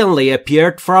suddenly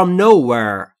appeared from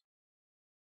nowhere.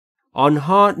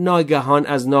 آنها ناگهان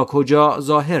از ناکجا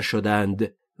ظاهر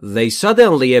شدند. They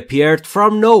suddenly appeared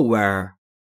from nowhere.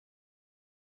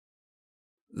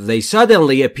 They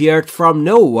suddenly appeared from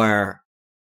nowhere.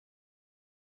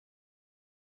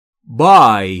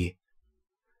 Buy.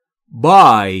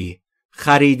 Buy.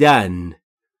 خریدن.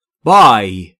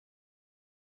 Buy.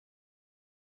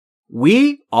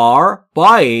 We are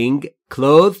buying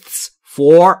clothes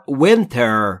for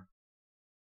winter.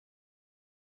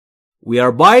 We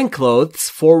are buying clothes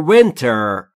for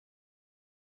winter.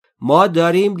 ما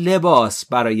داریم لباس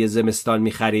برای زمستان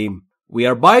می‌خریم. We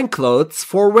are buying clothes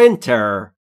for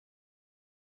winter.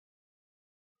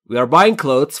 We are buying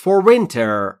clothes for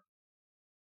winter.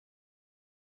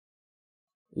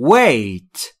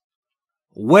 Wait.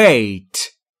 Wait.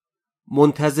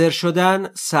 منتظر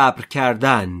شدن، صبر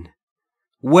کردن.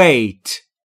 Wait.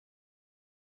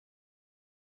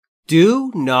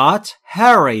 Do not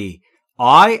hurry.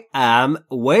 I am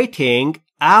waiting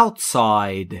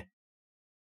outside.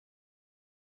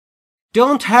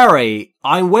 Don't hurry.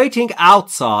 I'm waiting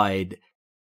outside.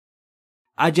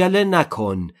 عجله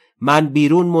نکن. من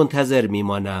بیرون منتظر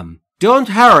میمانم. Don't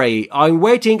hurry. I'm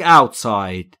waiting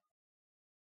outside.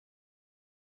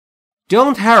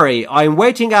 Don't hurry. I'm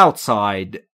waiting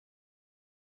outside.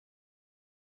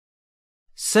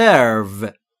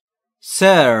 Serve.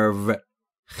 Serve.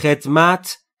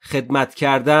 خدمت. خدمت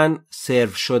کردن.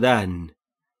 سرو شدن.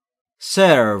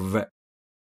 Serve.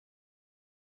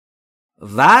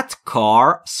 That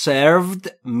car served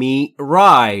me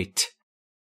right.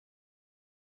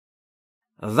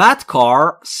 That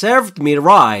car served me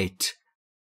right.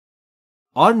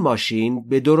 آن ماشین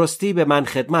به درستی به من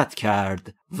خدمت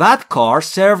کرد. That car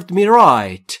served me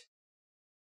right.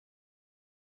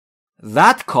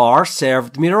 That car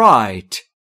served me right.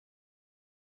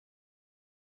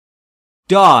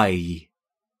 Die.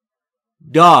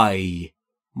 Die.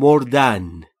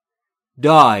 مردن.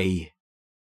 Die.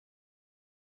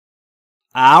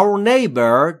 Our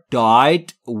neighbor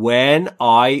died when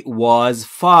I was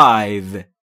 5.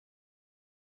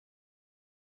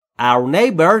 Our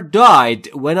neighbor died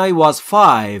when I was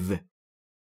 5.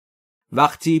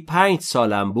 وقتی 5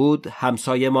 سالم بود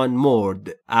همسایمان مرد.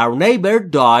 Our neighbor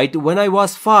died when I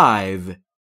was 5.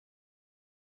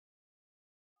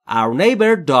 Our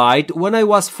neighbor died when I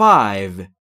was 5.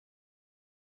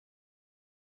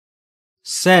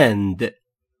 Send.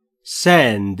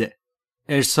 Send.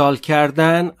 ارسال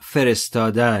کردن،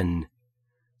 فرستادن.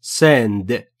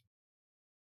 Send.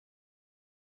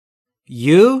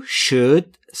 You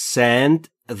should send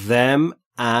them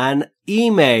an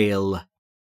email.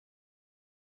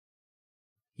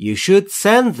 You should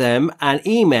send them an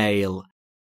email.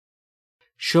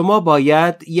 شما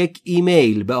باید یک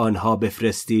ایمیل به آنها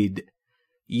بفرستید.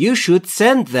 You should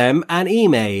send them an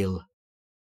email.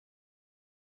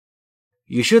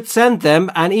 You should send them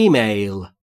an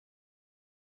email.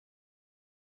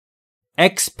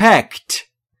 Expect.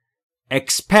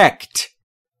 Expect.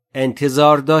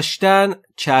 انتظار داشتن،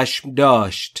 چشم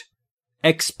داشت.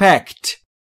 Expect.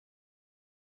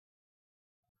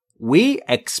 We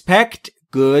expect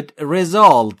good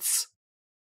results.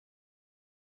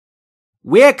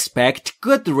 We expect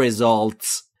good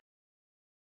results.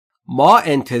 ما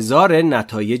انتظار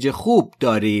نتایج خوب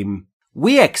داریم.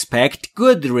 We expect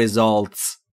good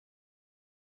results.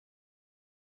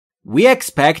 We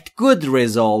expect good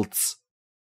results.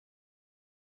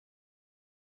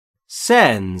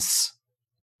 Sense.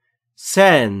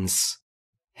 Sense.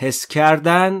 حس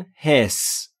کردن،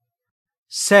 حس.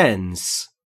 Sense.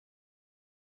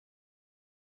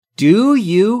 Do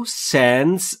you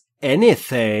sense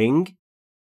anything?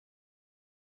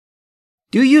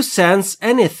 Do you sense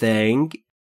anything?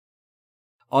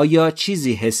 آیا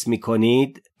چیزی حس می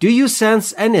کنید؟ Do you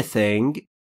sense anything?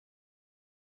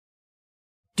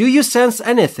 Do you sense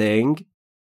anything?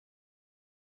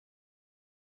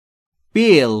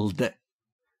 Build.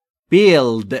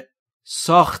 Build.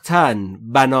 ساختن،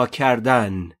 بنا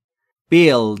کردن.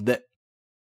 Build.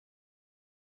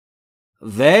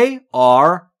 They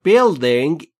are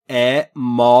building a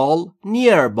mall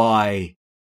nearby.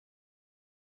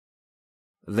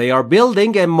 They are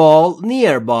building a mall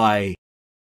nearby.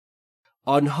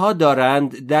 آنها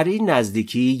دارند در این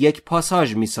نزدیکی یک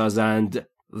پاساژ می سازند.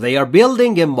 They are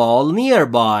building a mall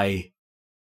nearby.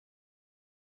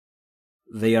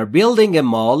 They are building a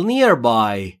mall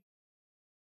nearby.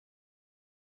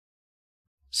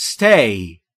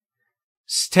 Stay.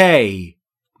 Stay.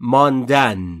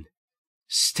 ماندن.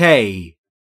 Stay.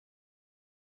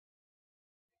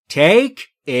 Take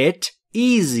it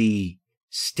easy.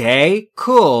 Stay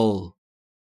cool.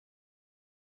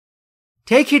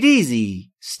 Take it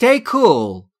easy. Stay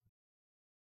cool.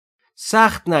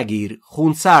 سخت نگیر،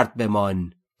 خونسرد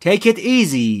بمان. Take it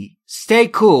easy. Stay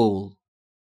cool.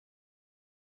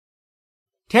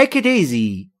 Take it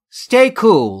easy. Stay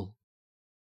cool.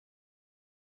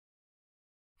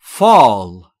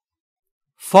 Fall.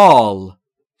 Fall.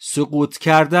 سقوط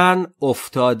کردن،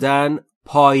 افتادن،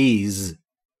 پاییز.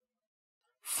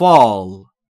 Fall.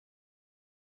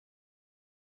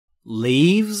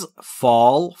 Leaves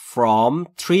fall from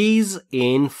trees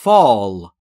in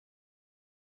fall.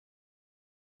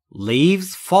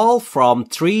 Leaves fall from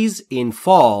trees in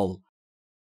fall.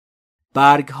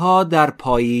 برگها در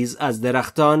پاییز از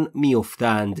درختان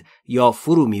میافتند یا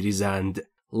فرو میریزند.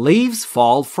 Leaves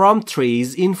fall from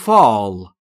trees in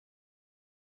fall.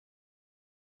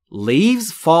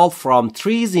 Leaves fall from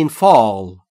trees in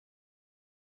fall.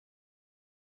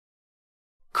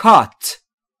 Cut.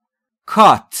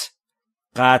 Cut.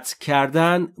 قطع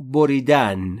کردن،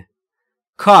 بریدن.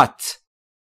 Cut.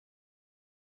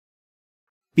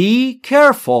 Be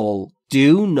careful.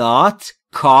 Do not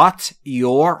cut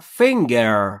your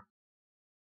finger.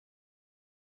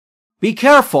 Be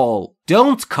careful.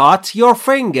 Don't cut your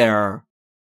finger.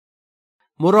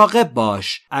 مراقب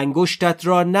باش. انگشتت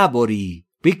را نبری.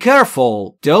 Be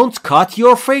careful. Don't cut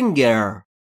your finger.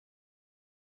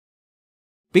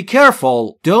 Be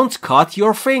careful. Don't cut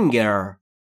your finger.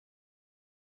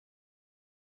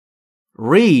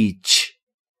 Reach.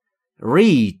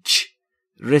 Reach.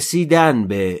 رسیدن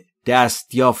به،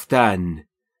 دست یافتن.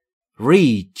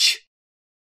 Reach.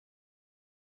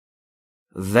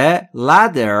 The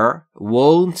ladder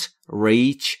won't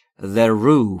reach the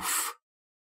roof.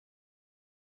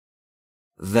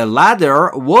 The ladder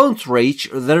won't reach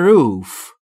the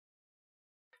roof.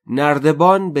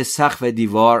 نردبان به سقف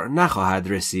دیوار نخواهد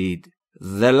رسید.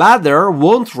 The ladder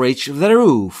won't reach the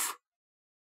roof.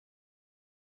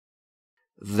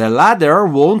 The ladder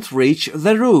won't reach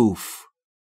the roof.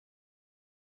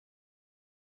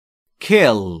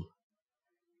 Kill.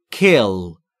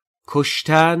 Kill.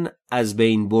 کشتن، از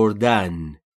بین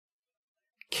بردن.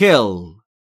 Kill.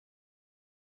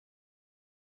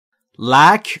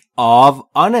 Lack of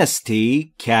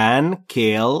honesty can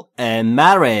kill a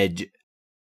marriage.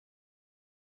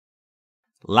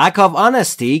 Lack of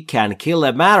honesty can kill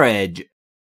a marriage.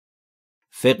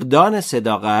 فقدان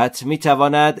صداقت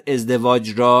میتواند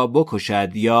ازدواج را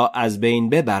بکشد یا از بین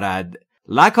ببرد.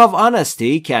 Lack of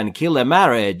honesty can kill a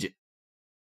marriage.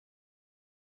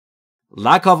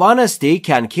 Lack of honesty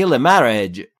can kill a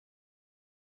marriage.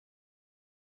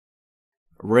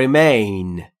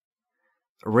 Remain.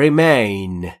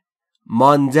 Remain.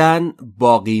 ماندن،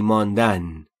 باقی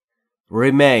ماندن.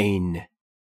 Remain.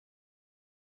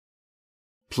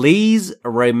 Please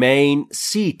remain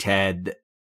seated.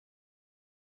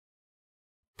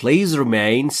 Please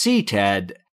remain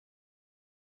seated.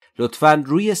 لطفاً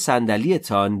روی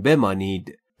صندلیتان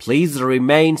بمانید. Please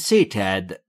remain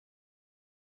seated.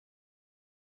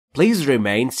 Please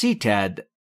remain seated.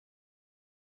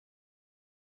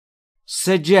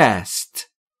 Suggest.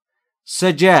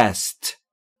 Suggest.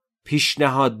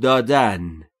 پیشنهاد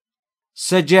دادن.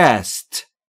 Suggest.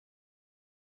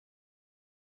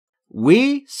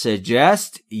 We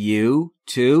suggest you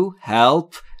to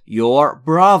help your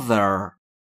brother.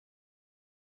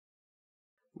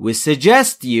 We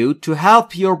suggest you to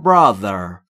help your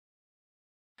brother.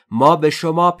 ما به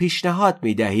شما پیشنهاد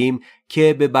می دهیم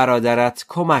که به برادرت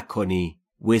کمک کنی.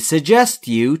 We suggest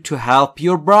you to help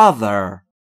your brother.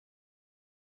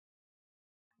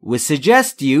 We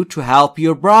suggest you to help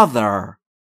your brother.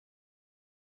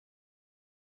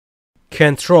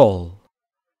 Control.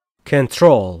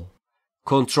 Control.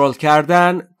 کنترل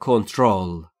کردن،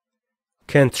 کنترل.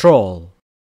 Control.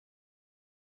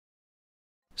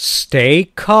 Stay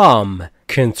calm.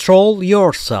 Control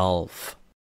yourself.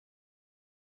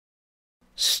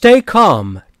 Stay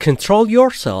calm. Control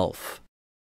yourself.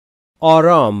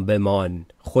 آرام بمان.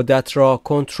 خودت را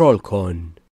کنترل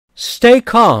کن. Stay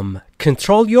calm.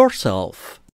 Control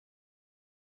yourself.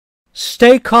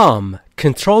 Stay calm.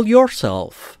 Control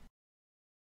yourself.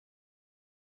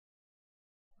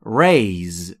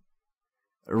 Raise.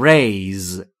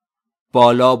 Raise.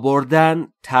 بالا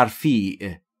بردن،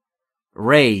 ترفیع.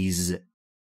 Raise.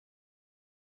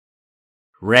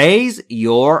 Raise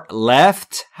your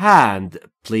left hand,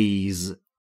 please.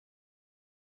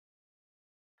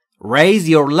 Raise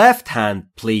your left hand,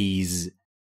 please.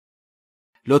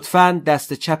 لطفاً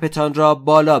دست چپتان را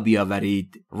بالا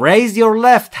بیاورید. Raise your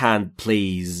left hand,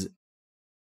 please.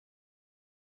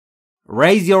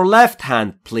 Raise your left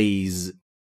hand, please.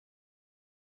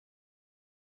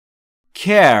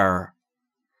 Care.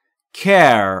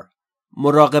 Care.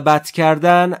 مراقبت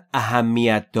کردن،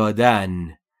 اهمیت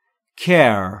دادن.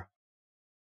 Care.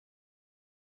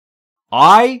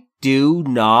 I do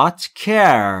not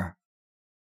care.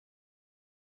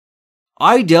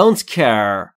 I don't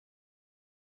care.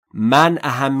 من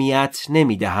اهمیت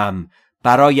نمی دهم.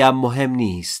 برایم مهم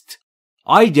نیست.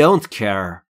 I don't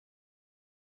care.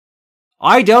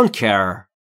 I don't care.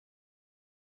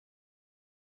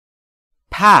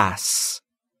 pass.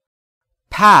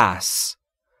 pass.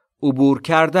 عبور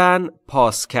کردن،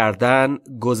 پاس کردن،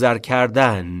 گذر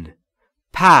کردن.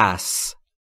 pass.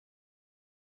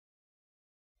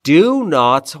 Do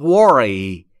not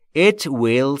worry. It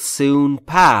will soon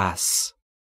pass.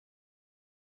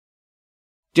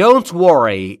 Don't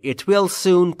worry. It will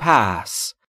soon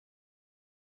pass.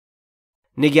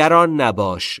 نگران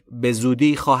نباش. به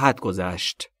زودی خواهد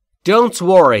گذشت. Don't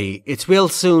worry. It will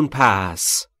soon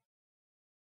pass.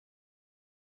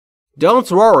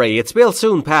 Don't worry. It will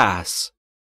soon pass.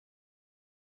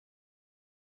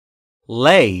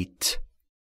 Late.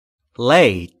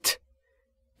 late.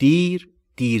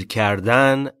 دیر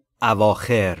کردن،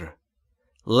 اواخر.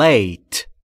 late.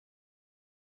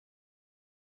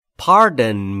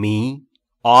 Pardon me.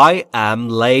 I am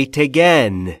late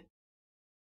again.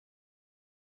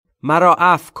 مرا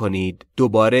عفو کنید.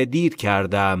 دوباره دیر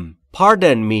کردم.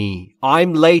 Pardon me.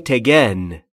 I'm late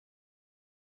again.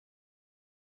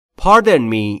 Pardon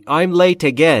me. I'm late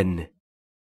again.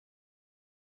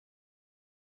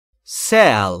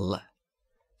 Sell.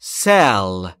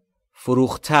 sell.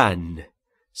 فروختن.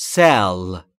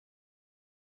 sell.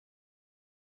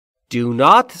 Do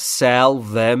not sell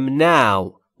them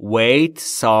now. Wait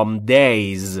some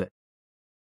days.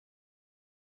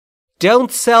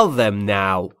 Don't sell them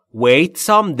now. Wait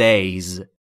some days.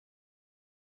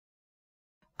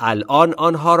 الان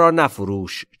آنها را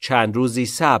نفروش. چند روزی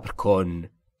صبر کن.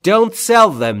 Don't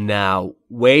sell them now.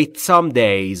 Wait some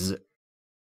days.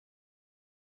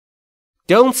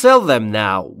 Don't sell them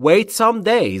now. Wait some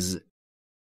days.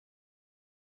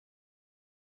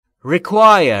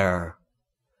 Require.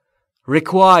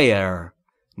 require.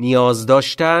 نیاز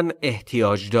داشتن،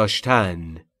 احتیاج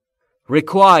داشتن.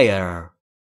 require.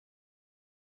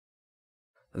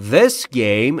 This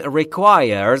game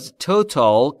requires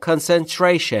total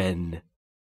concentration.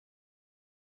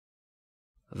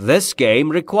 This game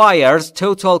requires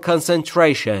total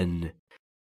concentration.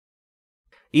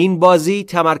 این بازی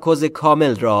تمرکز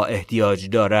کامل را احتیاج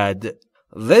دارد.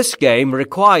 This game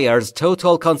requires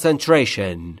total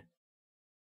concentration.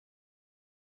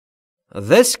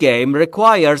 This game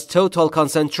requires total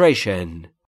concentration.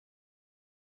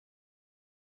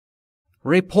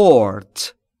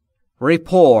 Report.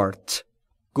 report.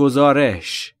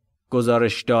 گزارش.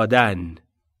 گزارش دادن.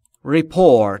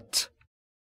 report.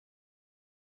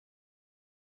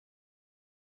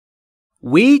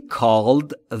 We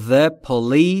called the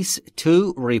police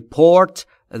to report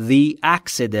the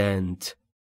accident.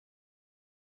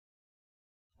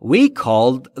 We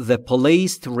called the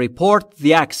police to report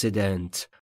the accident.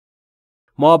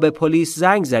 ما به پلیس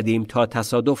زنگ زدیم تا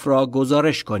تصادف را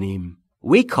گزارش کنیم.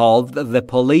 We called the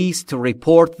police to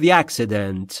report the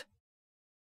accident.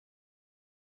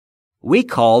 We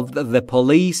called the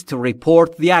police to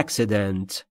report the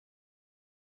accident.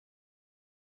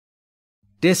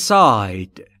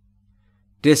 Decide.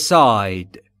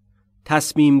 decide.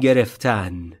 تصمیم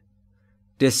گرفتن.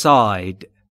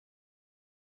 decide.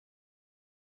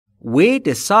 We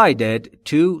decided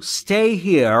to stay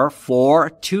here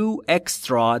for 2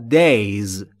 extra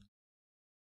days.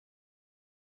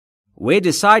 We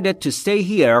decided to stay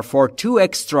here for 2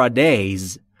 extra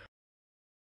days.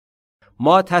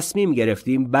 ما تصمیم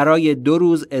گرفتیم برای 2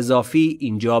 روز اضافی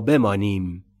اینجا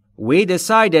بمانیم. We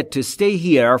decided to stay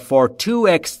here for 2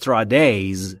 extra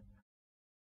days.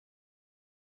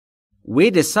 We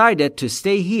decided to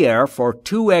stay here for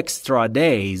 2 extra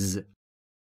days.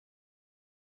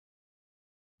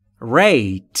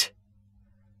 Rate.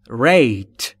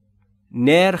 rate.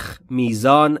 نرخ،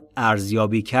 میزان،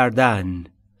 ارزیابی کردن.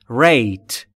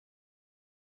 Rate.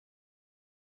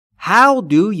 How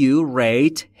do you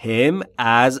rate him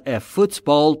as a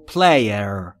football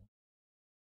player?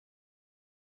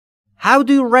 How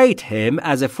do you rate him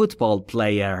as a football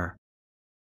player?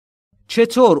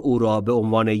 چطور او را به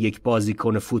عنوان یک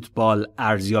بازیکن فوتبال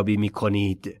ارزیابی می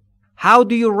کنید؟ How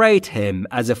do you rate him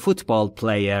as a football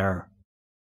player?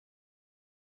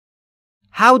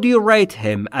 How do you rate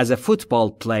him as a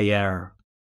football player?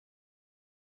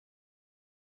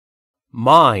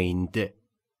 Mind.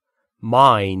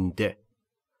 mind.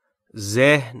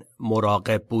 ذهن،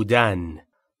 مراقب بودن.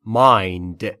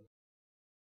 Mind.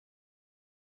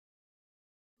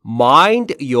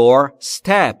 Mind your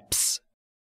steps.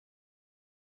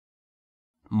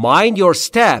 Mind your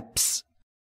steps.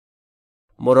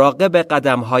 مراقب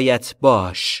قدمهایت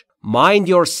باش. Mind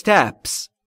your steps.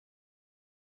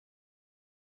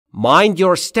 Mind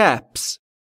your steps.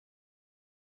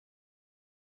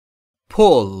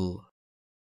 Pull.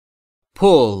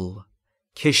 Pull.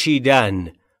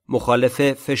 کشیدن. مخالف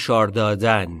فشار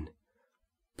دادن.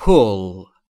 Pull.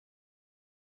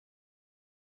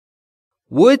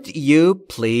 Would you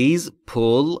please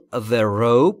pull the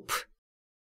rope?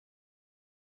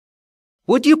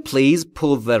 Would you please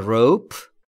pull the rope?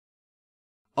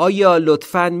 آیا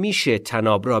لطفاً میشه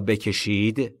طناب را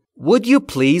بکشید؟ Would you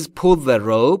please pull the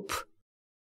rope?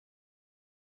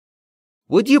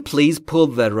 Would you please pull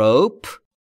the rope?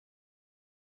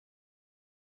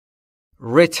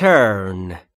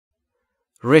 Return.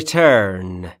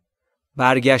 Return.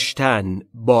 برگشتن،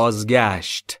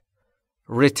 بازگشت.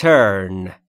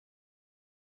 Return.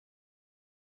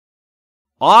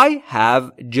 I have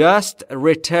just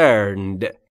returned.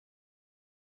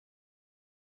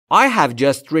 I have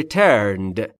just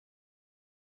returned.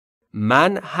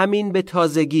 من همین به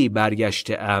تازگی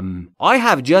برگشته ام. I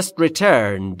have just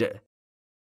returned.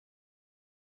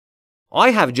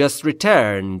 I have just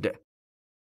returned.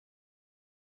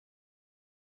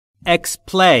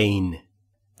 Explain.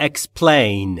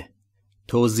 Explain.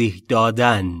 توضیح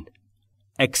دادن.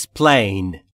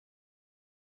 Explain.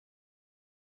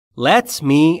 Let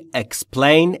me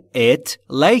explain it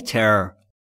later.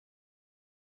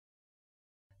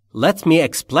 Let me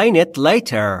explain it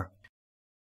later.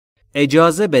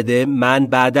 اجازه بده من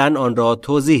بعداً آن را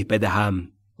توضیح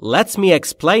بدهم. Let me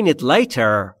explain it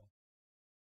later.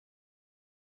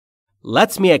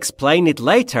 Let me explain it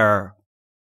later.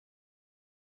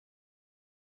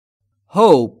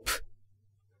 Hope.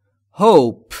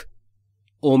 Hope.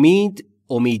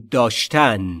 امید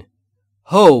داشتن.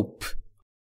 Hope.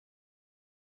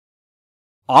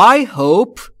 I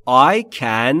hope I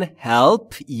can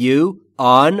help you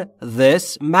on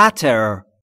this matter.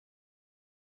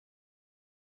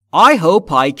 I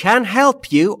hope I can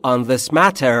help you on this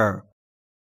matter.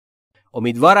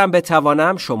 امیدوارم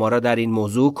بتوانم شما را در این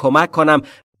موضوع کمک کنم.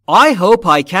 I hope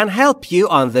I can help you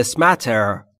on this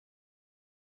matter.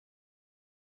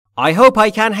 I hope I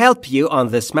can help you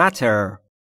on this matter.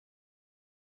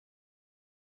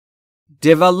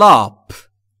 Develop.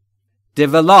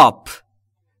 Develop.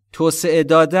 توسعه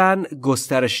دادن،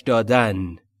 گسترش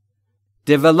دادن.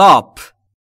 Develop.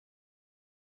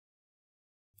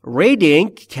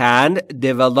 Reading can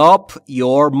develop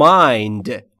your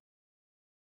mind.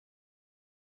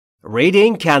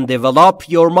 Reading can develop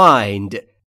your mind.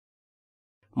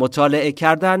 مطالعه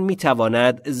کردن می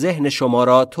تواند ذهن شما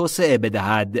را توسعه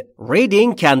بدهد.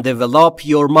 Reading can develop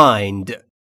your mind.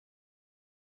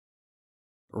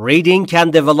 Reading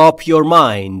can develop your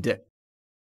mind.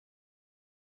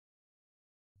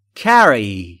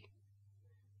 Carry.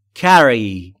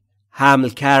 Carry. حمل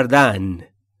کردن.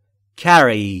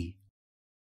 Carry.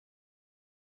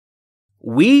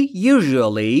 We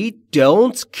usually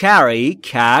don't carry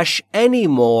cash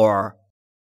anymore.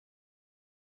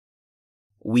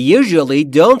 We usually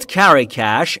don't carry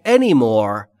cash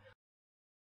anymore.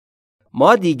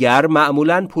 ما دیگر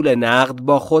معمولاً پول نقد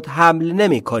با خود حمل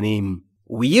نمی کنیم.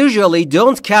 We usually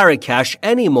don't carry cash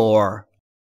anymore.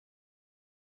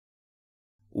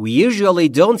 We usually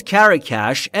don't carry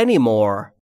cash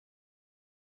anymore.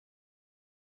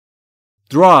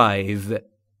 Drive.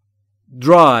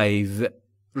 Drive.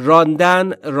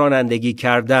 راندن، رانندگی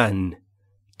کردن.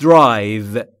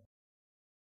 Drive.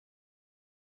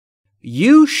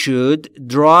 You should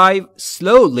drive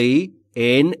slowly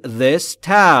in this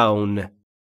town.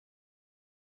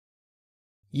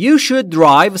 You should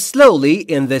drive slowly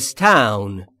in this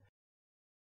town.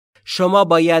 شما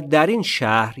باید در این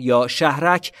شهر یا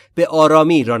شهرک به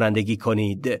آرامی رانندگی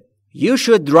کنید. You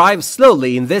should drive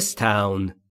slowly in this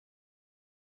town.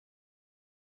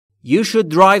 You should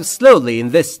drive slowly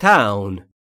in this town.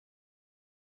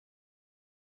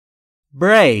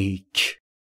 Break.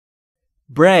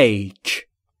 Break.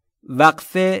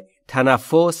 وقفه،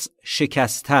 تنفس،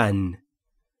 شکستن.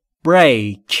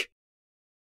 Break.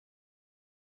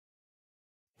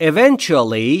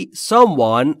 Eventually,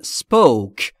 someone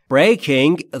spoke,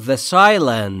 breaking the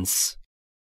silence.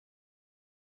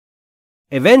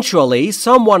 Eventually,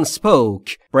 someone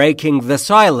spoke, breaking the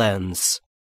silence.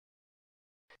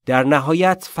 در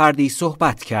نهایت فردی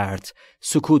صحبت کرد،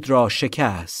 سکوت را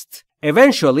شکست.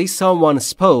 Eventually, someone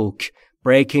spoke,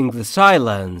 breaking the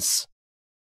silence.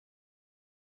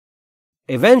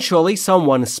 Eventually,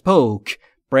 someone spoke,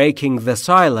 breaking the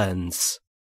silence.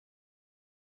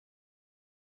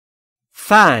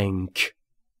 Thank.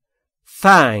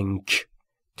 Thank.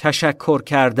 تشکر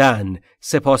کردن،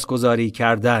 سپاسگزاری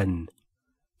کردن.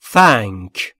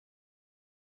 Thank.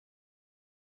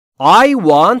 I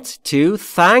want to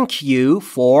thank you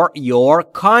for your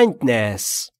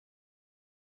kindness.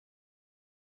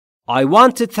 I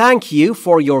want to thank you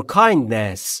for your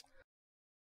kindness.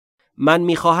 من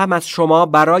می‌خواهم از شما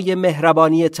برای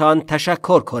مهربانیتان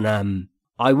تشکر کنم.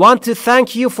 I want to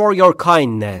thank you for your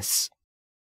kindness.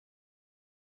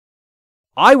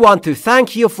 I want to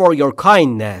thank you for your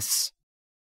kindness.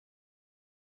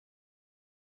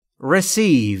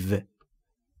 Receive.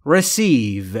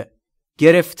 Receive.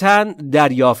 گرفتن،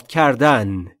 دریافت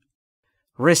کردن.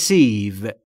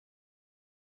 Receive.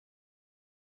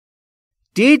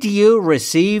 Did you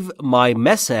receive my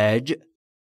message?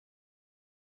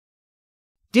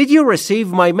 Did you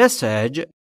receive my message?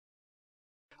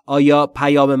 آیا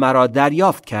پیام مرا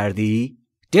دریافت کردی؟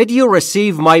 Did you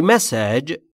receive my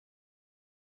message?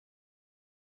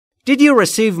 Did you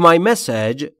receive my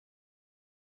message?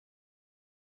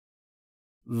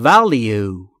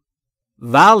 Value.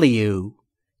 Value.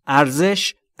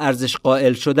 ارزش، ارزش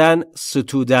قائل شدن،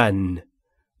 ستودن.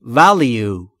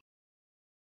 Value.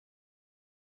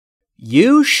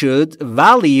 You should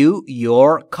value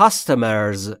your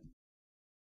customers.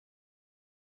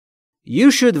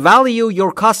 You should value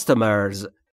your customers.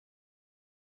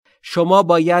 شما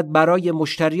باید برای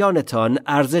مشتریانتان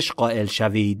ارزش قائل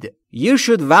شوید. You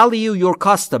should value your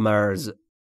customers.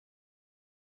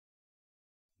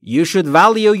 You should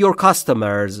value your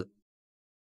customers.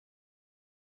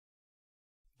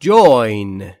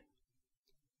 Join.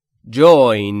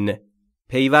 Join.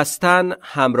 پیوستن،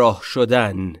 همراه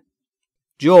شدن.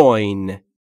 Join.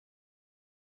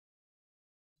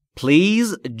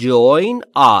 Please join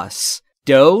us.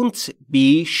 Don't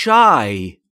be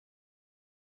shy.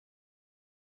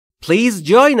 Please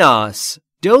join us.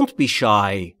 Don't be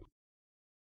shy.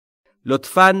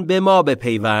 لطفاً به ما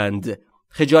بپیوند.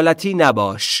 خجالتی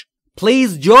نباش.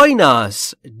 Please join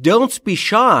us. Don't be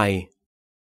shy.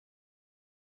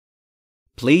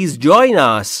 Please join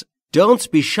us.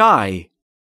 Don't be shy.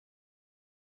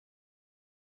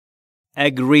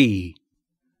 Agree.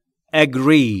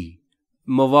 Agree.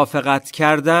 موافقت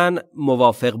کردن،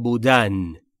 موافق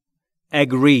بودن.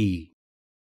 Agree.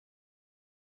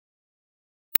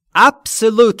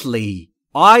 Absolutely.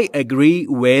 I agree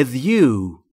with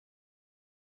you.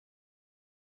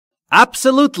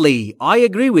 Absolutely. I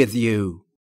agree with you.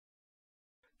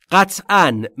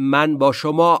 قطعاً من با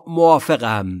شما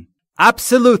موافقم.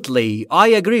 Absolutely. I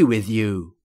agree with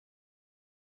you.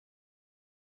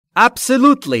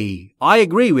 Absolutely. I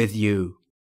agree with you.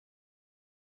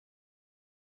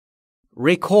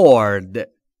 Record.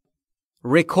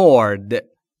 Record.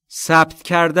 ثبت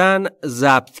کردن،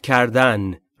 ضبط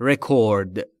کردن.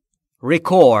 Record.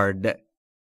 Record.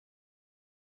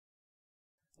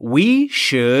 We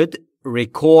should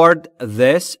record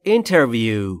this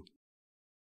interview.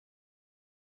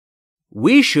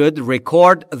 We should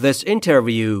record this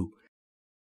interview.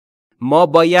 ما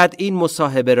باید این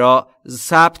مصاحبه را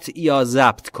ثبت یا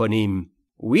ضبط کنیم.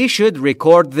 We should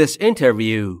record this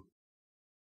interview.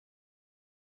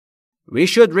 We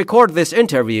should record this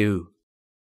interview.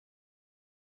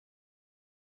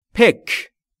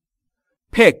 Pick.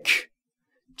 Pick.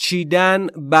 چیدن،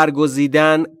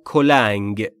 برگزیدن،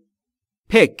 کلنگ.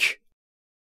 Pick.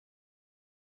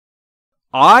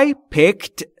 I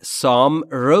picked some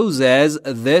roses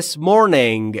this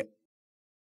morning.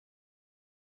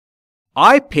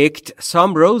 I picked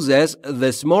some roses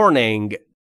this morning.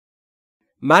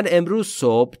 من امروز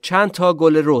صبح چند تا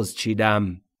گل رز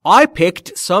چیدم. I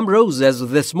picked some roses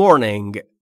this morning.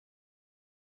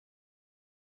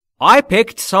 I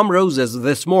picked some roses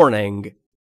this morning.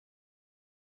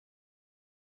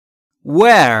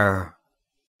 Wear.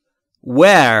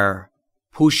 Wear.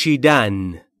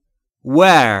 پوشیدن.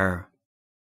 Wear.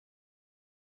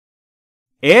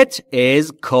 It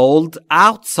is cold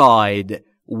outside.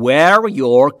 Wear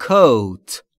your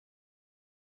coat.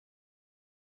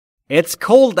 It's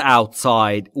cold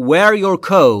outside. Wear your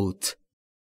coat.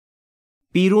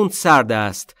 بیرون سرد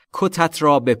است. کتت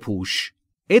را بپوش.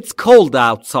 It's cold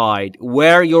outside.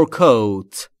 Wear your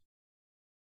coat.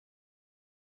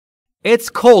 It's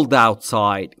cold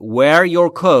outside. Wear your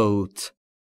coat.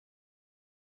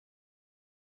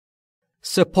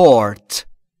 Support.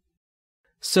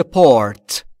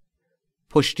 Support.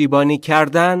 پشتیبانی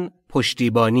کردن،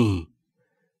 پشتیبانی.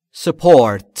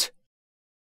 Support.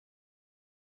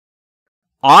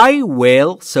 I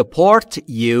will support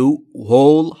you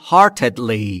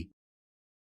wholeheartedly.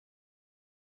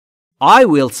 I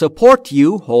will support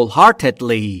you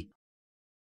wholeheartedly.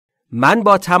 من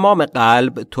با تمام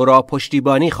قلب تو را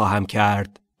پشتیبانی خواهم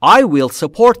کرد. I will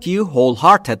support you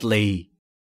wholeheartedly.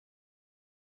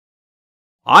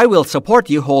 I will support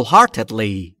you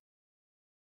wholeheartedly.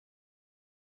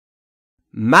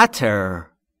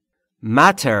 matter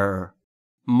matter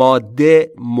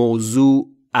ماده موضوع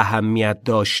اهمیت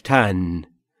داشتن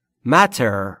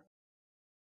matter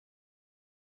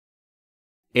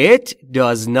It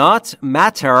does not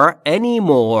matter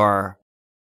anymore.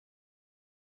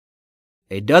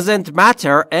 It doesn't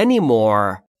matter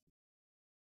anymore.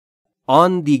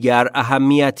 آن دیگر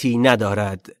اهمیتی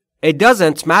ندارد. It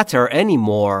doesn't matter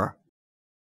anymore.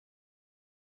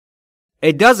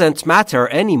 It doesn't matter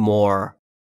anymore.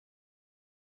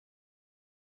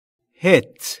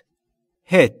 hit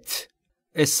hit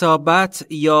اصابت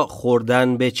یا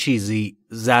خوردن به چیزی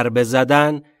ضربه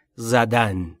زدن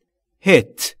زدن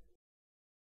hit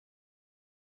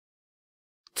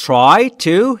Try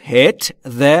to hit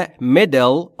the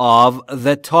middle of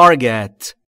the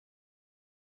target.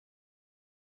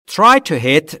 Try to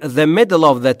hit the middle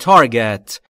of the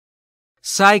target.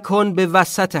 سعی کن به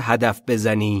وسط هدف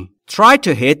بزنی. Try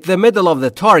to hit the middle of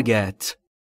the target.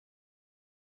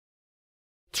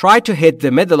 Try to hit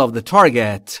the middle of the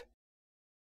target.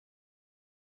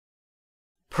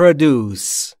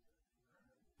 Produce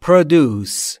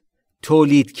Produce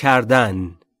تولید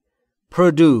کردن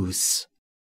Produce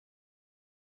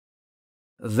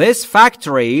This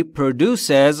factory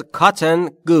produces cotton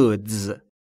goods.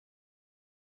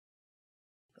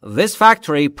 This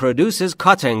factory produces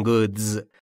cotton goods.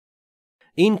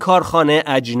 این کارخانه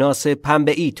اجناس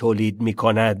پنبه‌ای تولید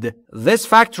می‌کند. This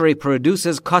factory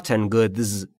produces cotton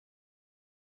goods.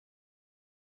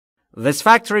 This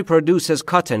factory produces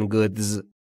cotton goods.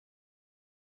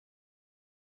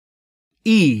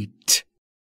 Eat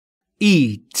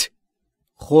Eat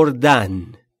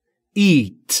خوردن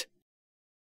Eat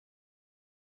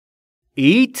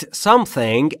Eat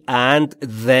something and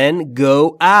then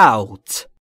go out.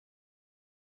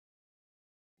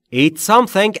 Eat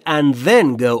something and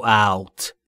then go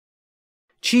out.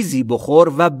 چیزی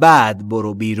بخور و بعد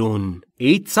برو بیرون.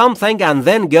 Eat something and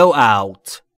then go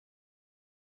out.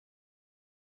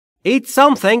 Eat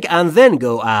something and then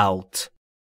go out.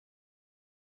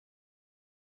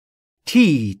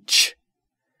 Teach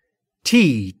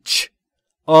Teach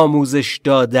آموزش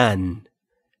دادن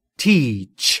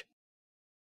Teach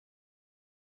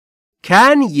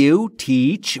Can you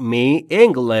teach me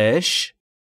English?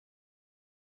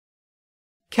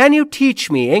 Can you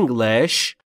teach me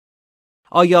English?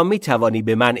 آیا می توانی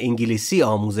به من انگلیسی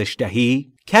آموزش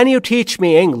دهی؟ Can you teach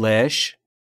me English?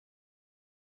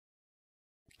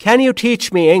 Can you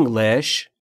teach me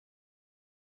English?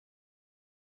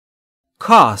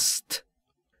 Cost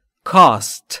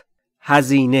Cost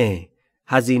هزینه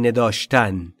هزینه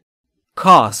داشتن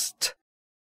Cost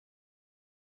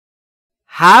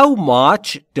How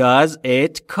much does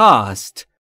it cost?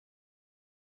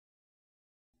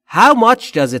 How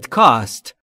much does it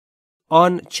cost?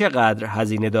 آن چقدر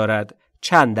هزینه دارد؟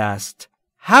 چند است؟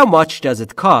 How much does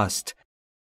it cost?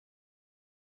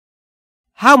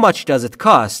 How much does it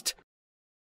cost?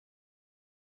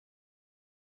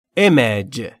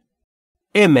 Image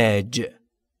Image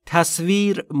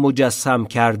تصویر مجسم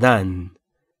کردن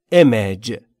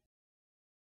Image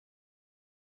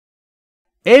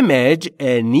Image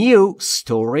a new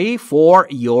story for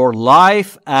your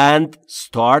life and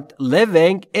start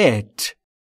living it.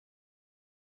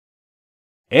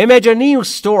 Image a new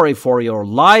story for your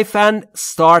life and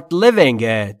start living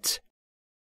it.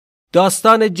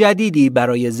 داستان جدیدی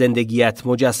برای زندگیت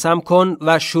مجسم کن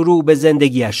و شروع به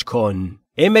زندگیش کن.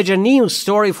 Image a new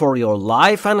story for your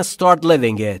life and start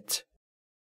living it.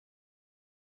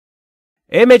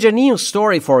 Image a new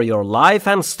story for your life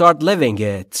and start living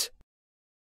it.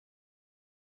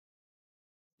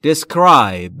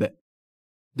 Describe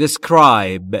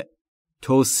Describe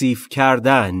توصیف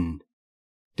کردن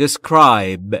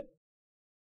Describe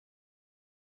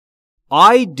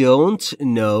I don't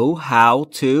know how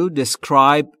to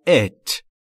describe it.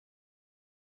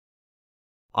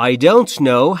 I don't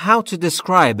know how to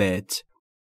describe it.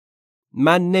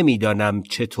 من نمیدانم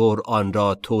چطور آن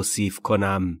را توصیف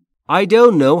کنم. I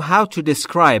don't know how to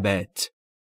describe it.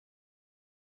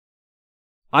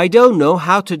 I don't know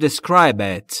how to describe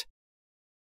it.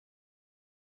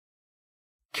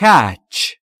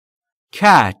 Catch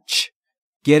Catch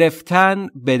گرفتن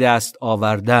به دست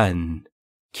آوردن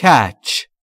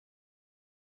Catch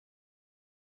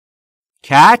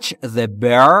Catch the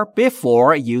bear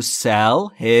before you sell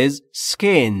his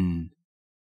skin.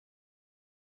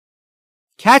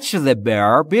 Catch the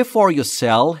bear before you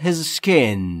sell his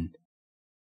skin.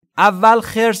 اول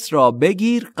خرس را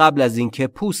بگیر قبل از اینکه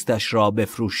پوستش را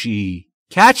بفروشی.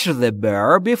 Catch the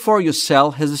bear before you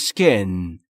sell his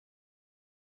skin.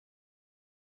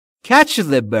 Catch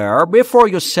the bear before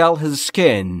you sell his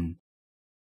skin.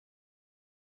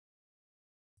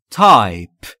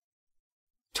 type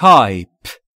type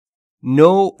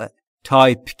نوع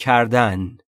تایپ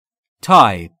کردن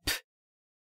type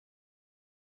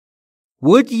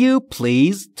Would you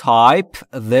please type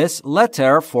this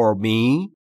letter for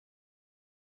me?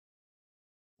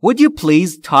 Would you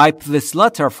please type this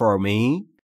letter for me?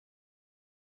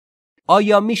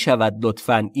 آیا می شود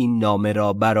لطفاً این نامه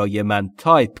را برای من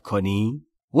تایپ کنی؟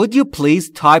 Would you please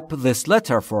type this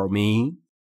letter for me?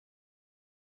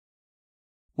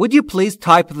 Would you please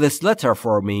type this letter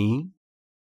for me?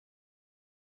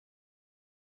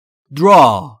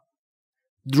 Draw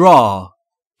draw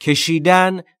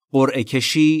کشیدن قرعه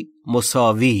کشی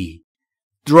مساوی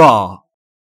draw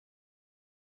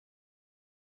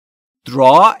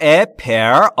Draw a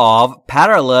pair of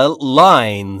parallel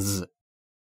lines.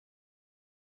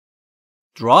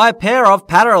 Draw a pair of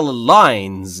parallel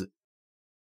lines.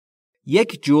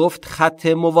 یک جفت خط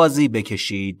موازی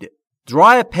بکشید.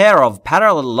 Draw a pair of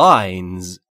parallel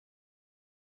lines.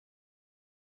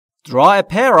 Draw a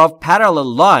pair of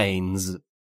parallel lines.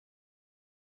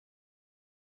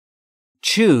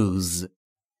 Choose.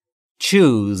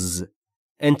 Choose.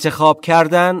 انتخاب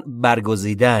کردن،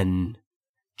 برگزیدن.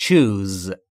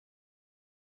 Choose.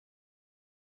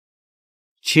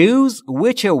 Choose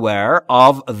whichever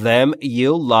of them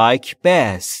you like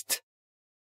best.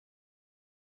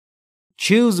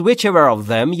 Choose whichever of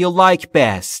them you like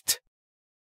best.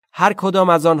 هر کدام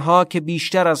از آنها که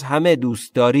بیشتر از همه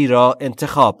دوست داری را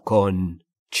انتخاب کن.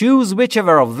 Choose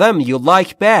whichever of them you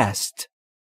like best.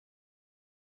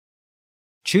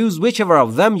 Choose whichever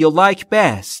of them you like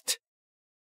best.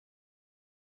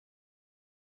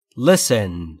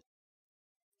 Listen.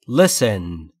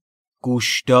 Listen.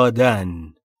 گوش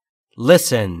دادن.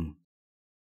 Listen.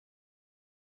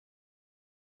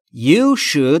 You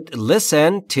should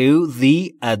listen to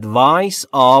the advice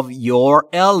of your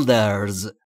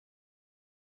elders.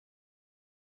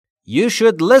 You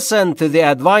should listen to the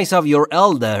advice of your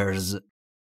elders.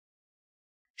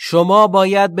 شما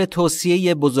باید به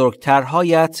توصیه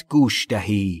بزرگترهایت گوش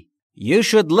دهی. You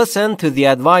should listen to the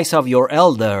advice of your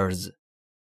elders.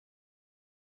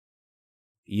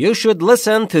 You should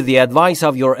listen to the advice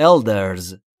of your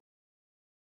elders.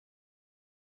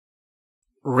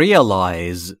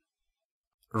 Realize.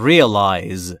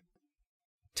 Realize.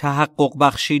 تحقق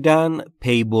بخشیدن،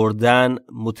 پی بردن،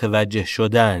 متوجه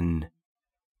شدن.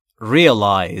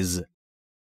 Realize.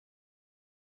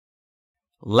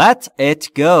 Let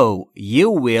it go.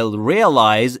 You will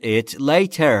realize it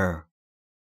later.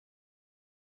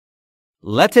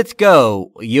 Let it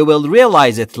go. You will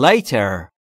realize it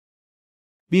later.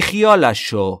 بیخیالش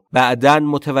شو. بعداً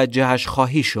متوجهش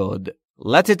خواهی شد.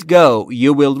 Let it go.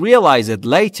 You will realize it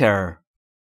later.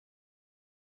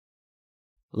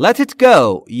 Let it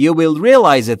go. You will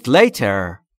realize it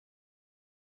later.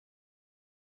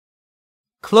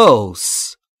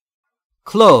 Close.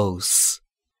 Close.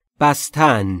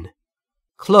 بستن.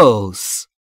 Close.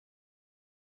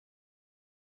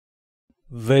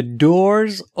 The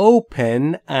doors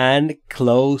open and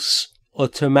close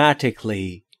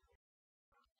automatically.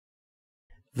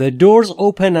 The doors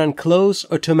open and close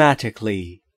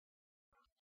automatically.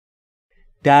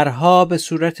 درها به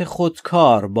صورت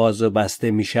خودکار باز و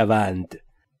بسته می شوند.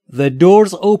 The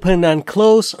doors open and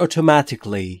close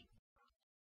automatically.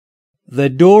 The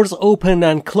doors open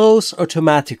and close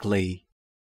automatically.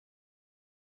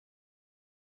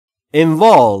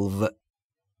 Involve.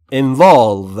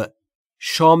 Involve.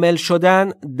 شامل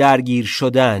شدن، درگیر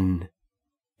شدن.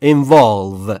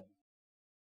 Involve.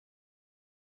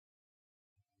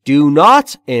 Do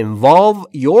not involve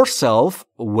yourself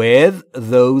with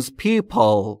those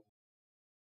people.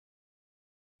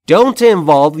 Don't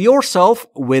involve yourself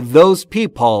with those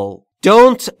people.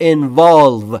 Don't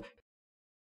involve.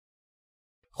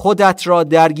 خودت را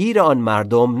درگیر آن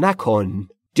مردم نکن.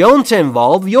 Don't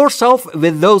involve yourself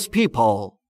with those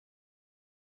people.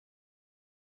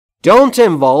 Don't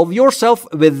involve yourself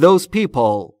with those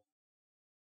people.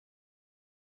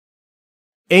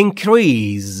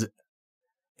 Increase.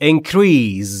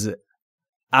 Increase.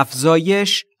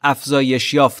 افزایش،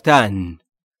 افزایش یافتن.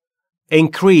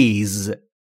 Increase.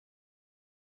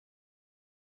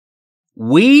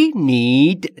 We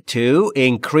need to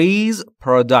increase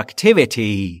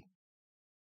productivity.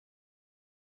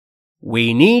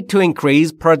 We need to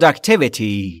increase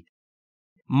productivity.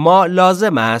 ما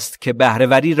لازم است که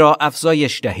بهره‌وری را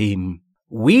افزایش دهیم.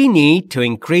 We need to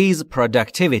increase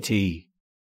productivity.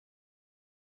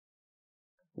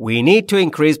 We need to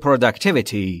increase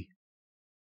productivity.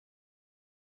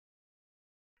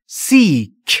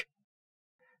 Seek.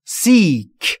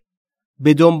 Seek.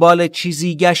 به دنبال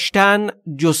چیزی گشتن،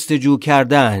 جستجو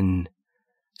کردن.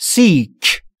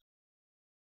 Seek.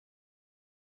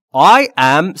 I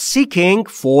am seeking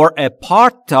for a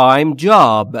part-time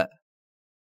job.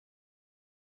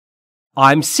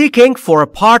 I'm seeking for a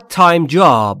part-time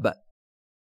job.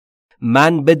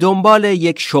 من به دنبال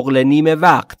یک شغل نیمه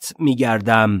وقت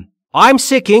می‌گردم. I'm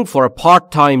seeking for a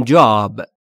part-time job.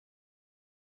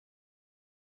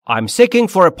 I'm seeking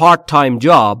for a part-time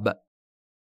job.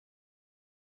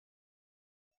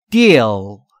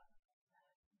 Deal.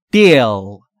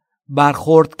 Deal.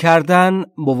 برخورد کردن،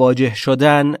 مواجه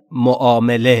شدن،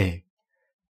 معامله.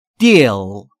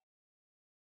 Deal.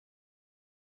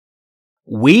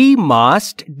 We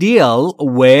must deal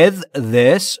with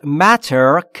this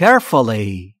matter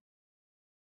carefully.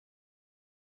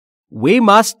 We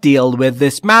must deal with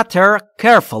this matter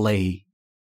carefully.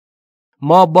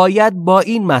 ما باید با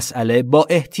این مسئله با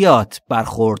احتیاط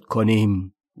برخورد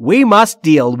کنیم. We must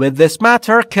deal with this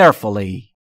matter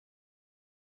carefully.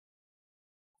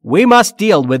 We must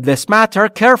deal with this matter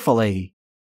carefully.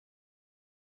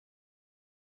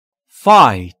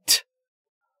 Fight.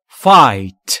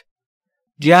 Fight.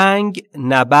 جنگ،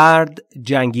 نبرد،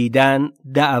 جنگیدن،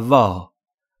 دعوا.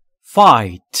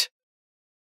 Fight.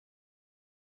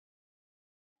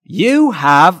 You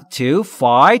have to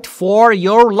fight for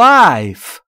your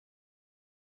life.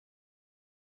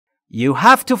 You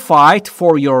have to fight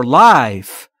for your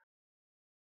life.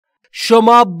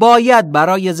 شما باید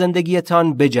برای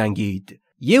زندگیتان بجنگید.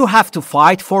 You have to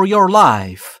fight for your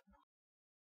life.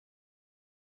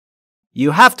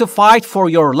 You have to fight for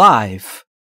your life.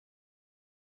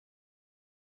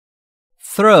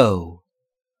 Throw.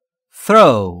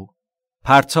 Throw.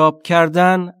 پرتاب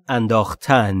کردن،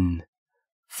 انداختن.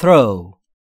 Throw.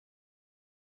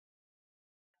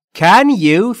 Can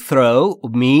you throw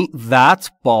me that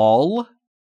ball?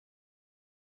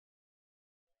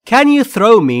 Can you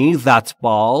throw me that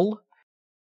ball?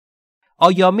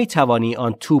 آیا می توانی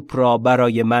آن توپ را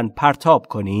برای من پرتاب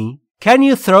کنی؟ Can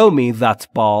you throw me that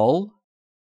ball?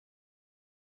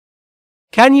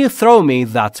 Can you throw me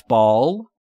that ball?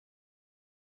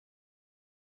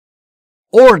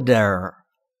 Order.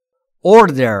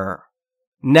 Order.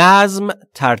 نظم،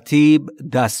 ترتیب،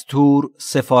 دستور،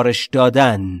 سفارش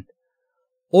دادن.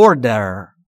 Order.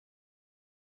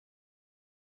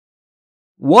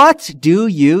 What do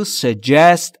you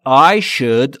suggest I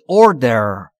should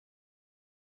order?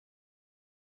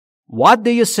 What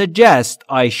do you suggest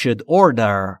I should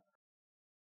order?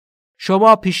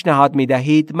 شما پیشنهاد می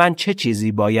دهید من چه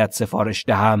چیزی باید سفارش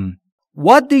دهم؟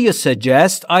 What do you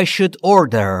suggest I should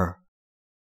order?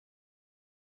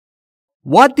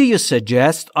 What do you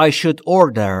suggest I should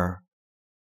order?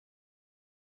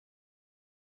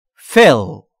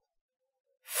 Fill.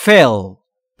 Fill.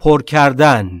 پر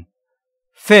کردن.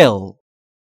 Fill.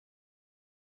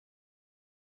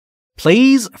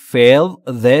 Please fill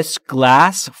this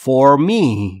glass for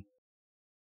me.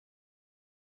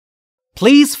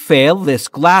 Please fill this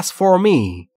glass for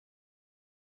me.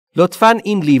 لطفاً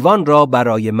این لیوان را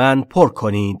برای من پر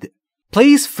کنید.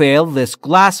 Please fill this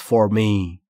glass for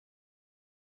me.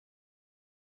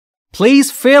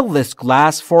 Please fill this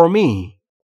glass for me.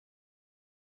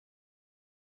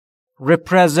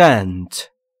 Represent.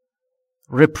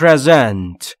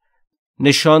 Represent.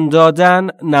 نشان دادن،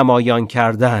 نمایان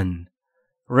کردن.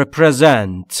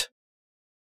 Represent.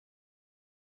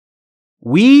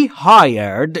 We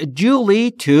hired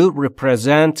Julie to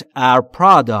represent our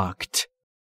product.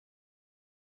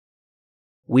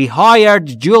 We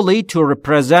hired Julie to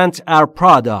represent our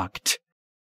product.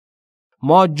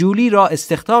 ما جولی را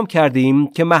استخدام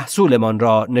کردیم که محصولمان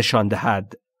را نشان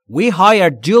دهد. We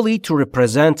hired Julie to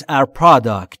represent our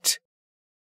product.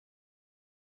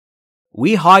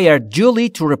 We hired Julie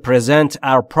to represent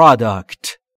our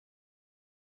product.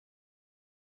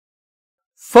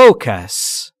 Focus.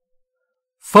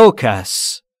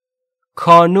 Focus.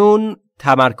 کانون،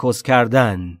 تمرکز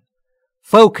کردن.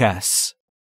 Focus.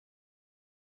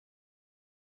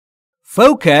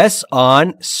 Focus on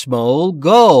small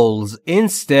goals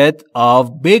instead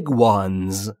of big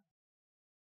ones.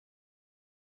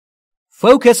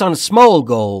 Focus on small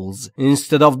goals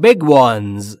instead of big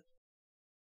ones.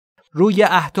 روی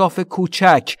اهداف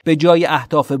کوچک به جای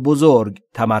اهداف بزرگ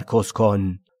تمرکز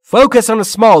کن. Focus on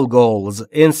small goals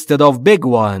instead of big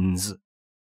ones.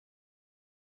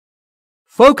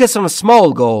 Focus on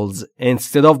small goals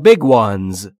instead of big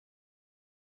ones.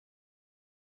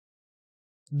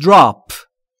 Drop.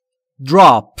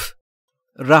 Drop.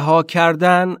 رها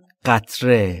کردن،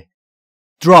 قطره.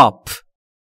 Drop.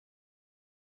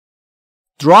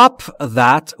 Drop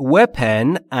that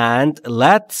weapon and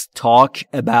let's talk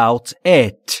about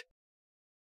it.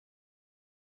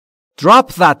 Drop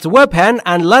that weapon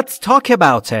and let's talk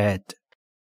about it.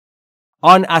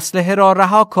 آن اسلحه را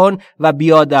رها کن و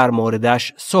بیا در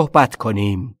موردش صحبت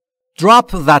کنیم.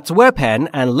 Drop that weapon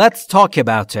and let's talk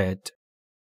about it.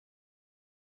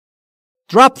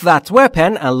 Drop that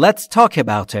weapon and let's talk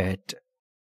about it.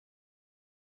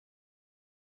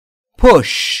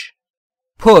 Push.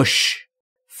 Push.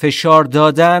 فشار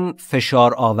دادن،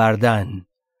 فشار آوردن.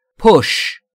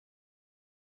 Push.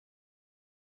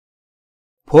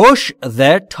 Push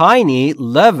the tiny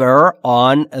lever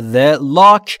on the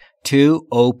lock to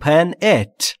open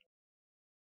it.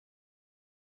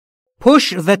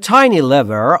 Push the tiny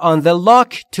lever on the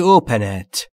lock to open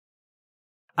it.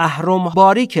 اهرم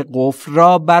باریک قفل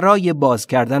را برای باز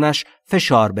کردنش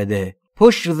فشار بده.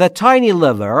 Push the tiny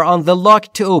lever on the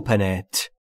lock to open it.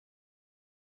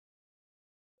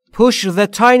 Push the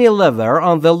tiny lever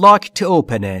on the lock to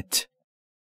open it.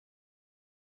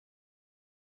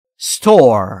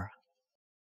 Store.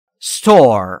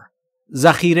 Store.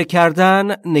 ذخیره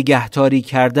کردن، نگهداری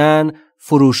کردن،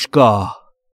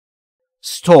 فروشگاه.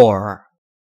 Store.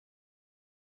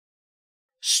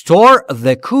 Store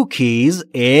the cookies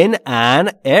in an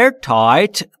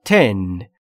airtight tin.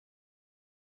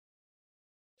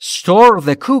 Store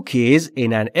the cookies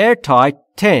in an airtight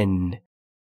tin.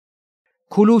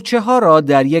 کلوچه ها را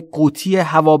در یک قوطی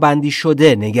هوابندی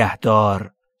شده نگه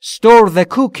دار. Store the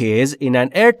cookies in an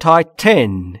airtight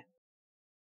tin.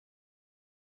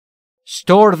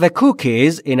 Store the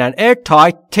cookies in an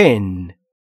airtight tin.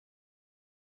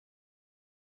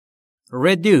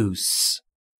 Reduce.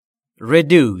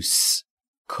 Reduce.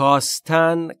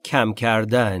 کاستن، کم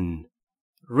کردن.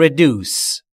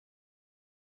 Reduce.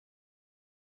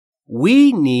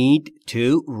 We need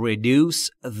to reduce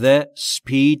the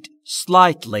speed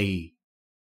slightly.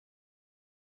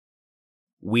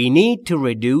 We need to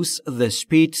reduce the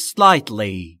speed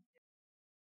slightly.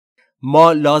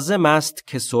 ما لازم است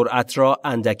که سرعت را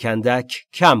اندک اندک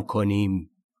کم کنیم.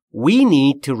 We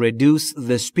need to reduce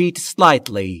the speed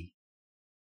slightly.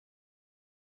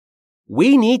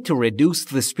 We need to reduce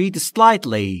the speed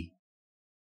slightly.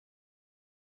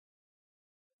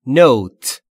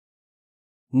 Note.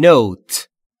 Note.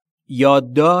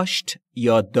 یادداشت،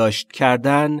 یادداشت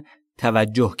کردن،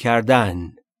 توجه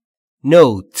کردن.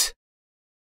 Note.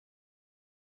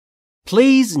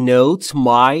 Please note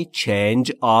my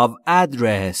change of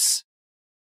address.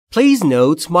 Please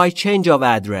note my change of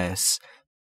address.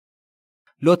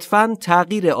 لطفاً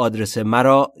تغییر آدرس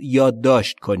مرا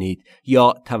یادداشت کنید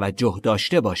یا توجه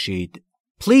داشته باشید.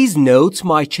 Please note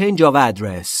my change of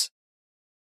address.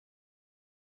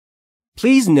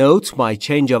 Please note my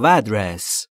change of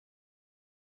address.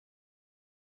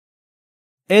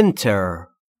 Enter.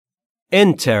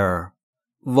 Enter.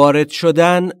 وارد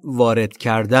شدن، وارد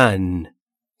کردن.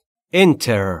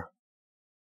 Enter.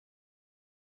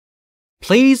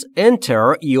 Please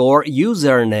enter your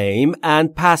username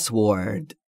and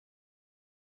password.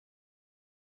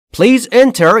 Please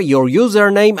enter your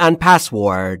username and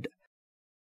password.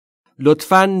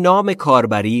 لطفاً نام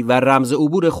کاربری و رمز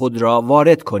عبور خود را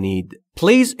وارد کنید.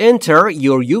 Please enter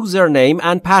your username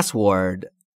and password.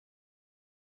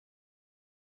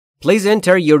 Please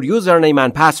enter your username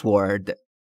and password.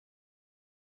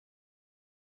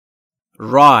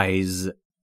 Rise.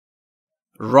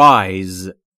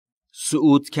 Rise.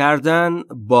 صعود کردن،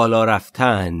 بالا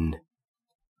رفتن.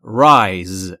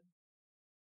 Rise.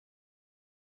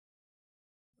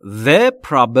 The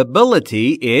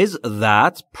probability is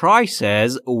that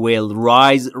prices will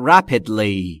rise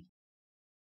rapidly.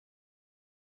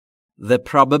 The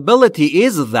probability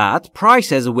is that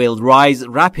prices will rise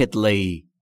rapidly.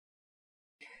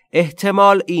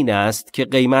 احتمال این است که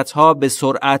قیمتها به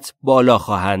سرعت بالا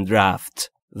خواهند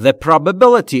رفت. The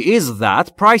probability is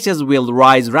that prices will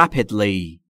rise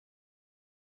rapidly.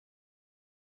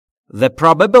 The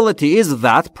probability is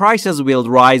that prices will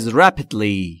rise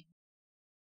rapidly.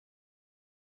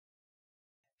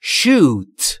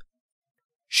 Shoot.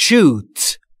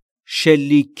 Shoot.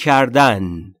 شلیک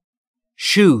کردن.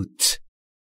 Shoot.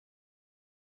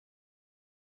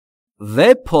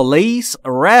 The police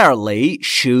rarely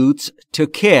shoot to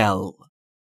kill.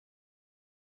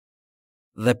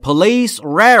 The police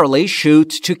rarely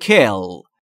shoot to kill.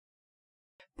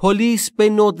 پلیس به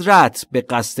ندرت به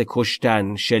قصد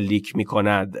کشتن شلیک می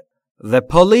کند. The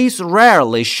police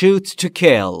rarely shoot to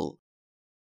kill.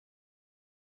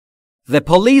 The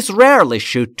police rarely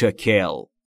shoot to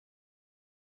kill.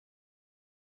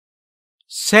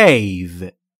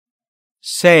 Save.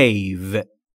 Save.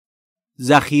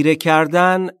 ذخیره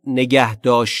کردن، نگه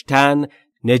داشتن،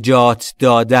 نجات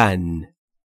دادن.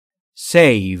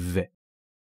 Save.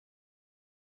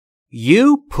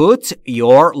 You put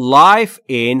your life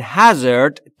in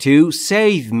hazard to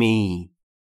save me.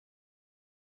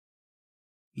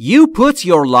 You put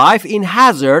your life in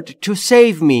hazard to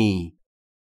save me.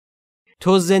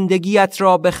 تو زندگیت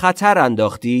را به خطر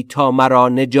انداختی تا مرا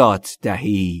نجات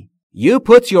دهی. You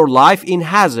put your life in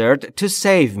hazard to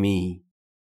save me.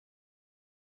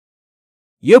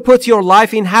 You put your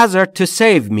life in hazard to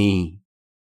save me.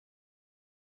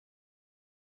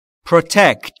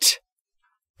 Protect.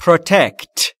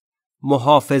 Protect.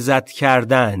 محافظت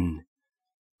کردن.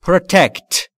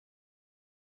 Protect.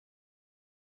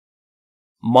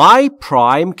 My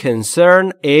prime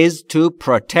concern is to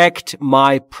protect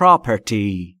my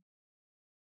property.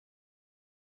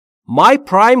 My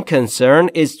prime concern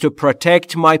is to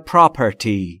protect my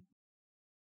property.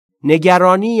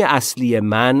 نگرانی اصلی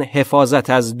من حفاظت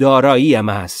از داراییم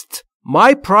است.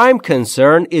 My prime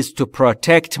concern is to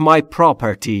protect my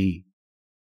property.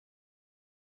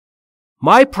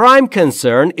 My prime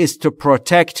concern is to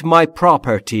protect my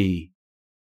property.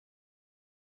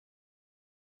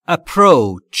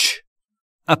 Approach.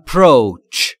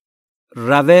 Approach.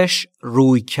 روش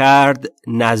رویکرد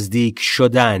نزدیک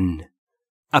شدن.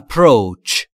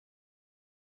 Approach.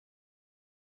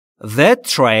 The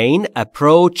train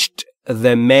approached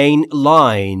the main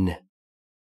line.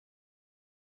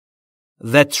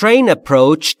 The train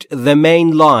approached the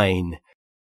main line.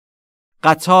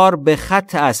 قطار به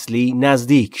خط اصلی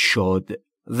نزدیک شد.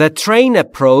 The train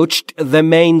approached the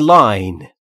main line.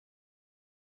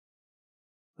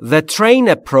 The train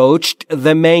approached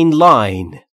the main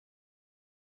line.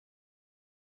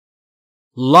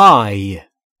 Lie.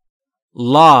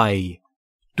 Lie.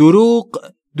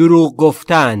 دروغ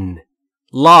گفتن.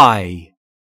 Lie.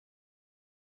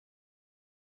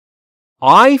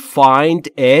 I find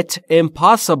it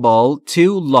impossible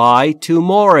to lie to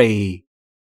Maury.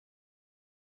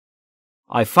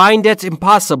 I find it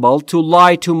impossible to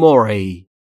lie to Maury.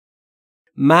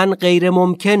 من غیر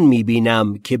ممکن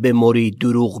می‌بینم که به موری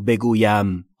دروغ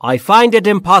بگویم. I find it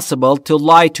impossible to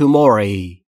lie to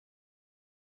Maury.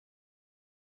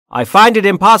 I find it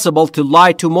impossible to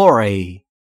lie to Maury.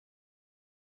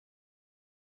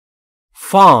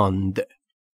 Fund.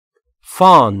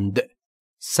 Fund.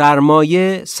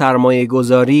 سرمایه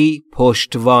گذاری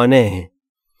پشتوانه.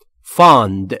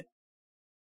 Fund.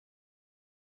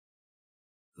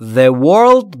 The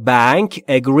World Bank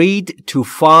agreed to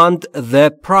fund the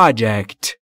project.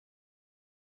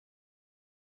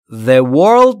 The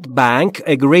World Bank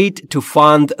agreed to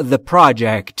fund the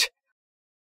project.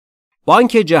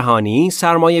 بانک جهانی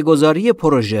سرمایه‌گذاری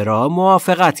پروژه را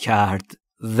موافقت کرد.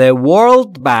 The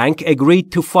World Bank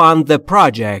agreed to fund the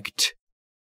project.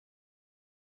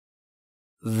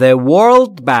 The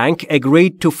World Bank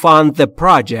agreed to fund the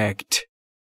project.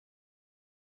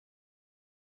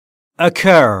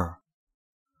 Occur.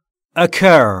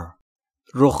 Occur.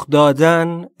 رخ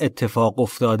دادن، اتفاق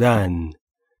افتادن.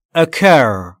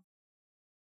 Occur.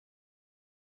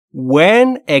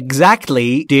 When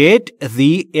exactly did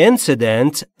the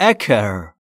incident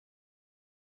occur?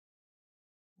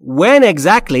 When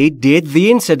exactly did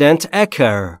the incident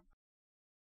occur?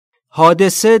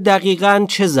 حادثه دقیقاً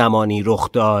چه زمانی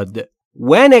رخ داد؟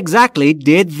 When exactly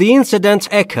did the incident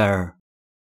occur?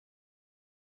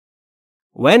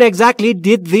 When exactly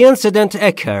did the incident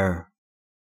occur?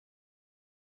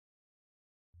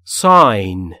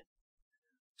 Sign.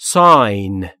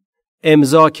 Sign.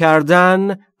 امضا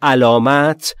کردن،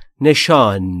 علامت،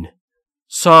 نشان.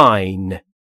 Sign.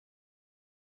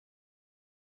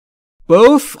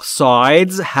 Both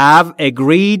sides have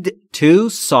agreed to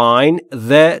sign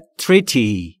the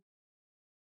treaty.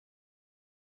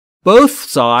 Both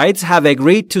sides have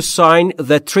agreed to sign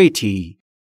the treaty.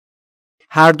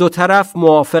 هر دو طرف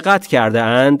موافقت کرده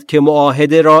اند که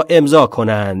معاهده را امضا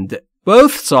کنند.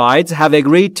 Both sides have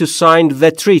agreed to sign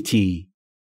the treaty.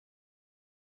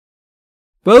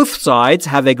 Both sides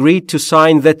have agreed to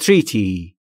sign the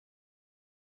treaty.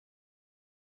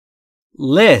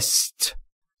 List.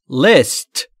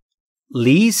 List.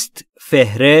 لیست،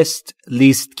 فهرست،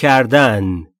 لیست کردن.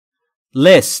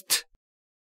 List.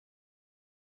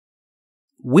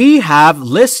 We have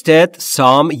listed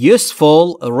some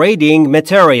useful reading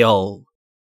material.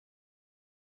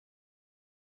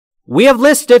 We have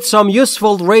listed some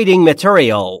useful reading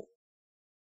material.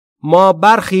 ما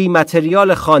برخی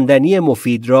متریال خواندنی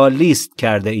مفید را لیست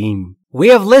کرده ایم. We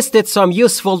have listed some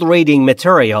useful reading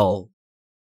material.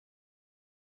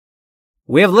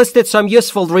 We have listed some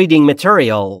useful reading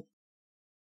material.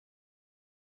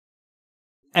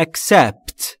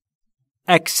 Accept.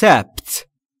 Accept.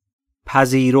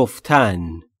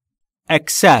 پذیرفتن.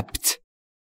 Accept.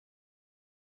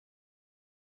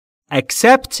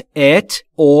 Accept it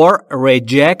or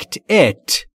reject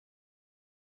it.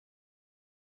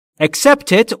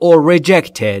 Accept it or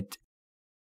reject it.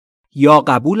 یا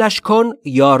قبولش کن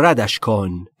یا ردش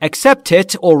کن. Accept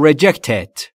it or reject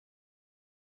it.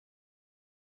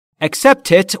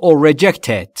 Accept it or reject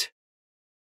it.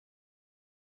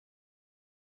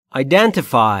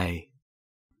 Identify.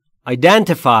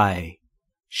 Identify.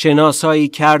 شناسایی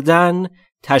کردن،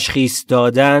 تشخیص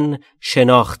دادن،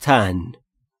 شناختن.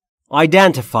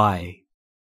 Identify.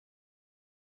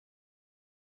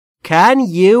 Can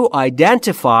you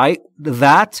identify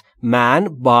that man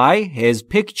by his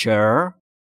picture?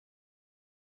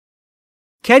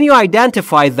 Can you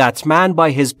identify that man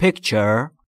by his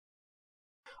picture?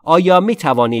 آیا می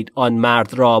توانید آن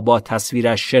مرد را با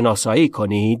تصویرش شناسایی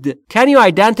کنید؟ Can you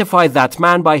identify that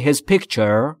man by his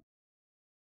picture?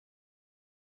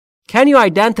 Can you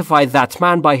identify that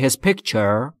man by his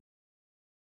picture?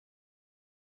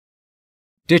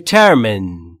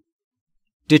 Determine.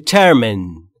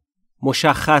 Determine.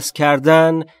 مشخص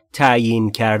کردن،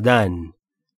 تعیین کردن.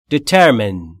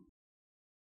 Determine.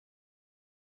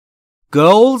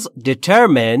 Goals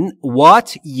determine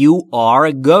what you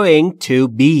are going to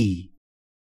be.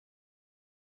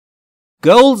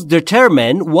 Goals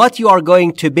determine what you are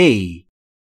going to be.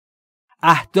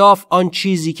 اهداف آن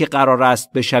چیزی که قرار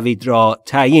است بشوید را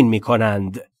تعیین می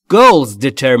کنند. Goals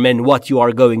determine what you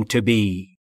are going to be.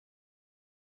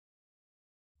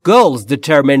 Goals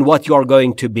determine what you are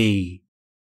going to be.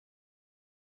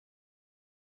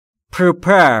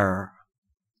 Prepare.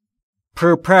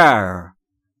 Prepare.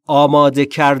 آماده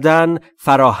کردن،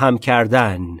 فراهم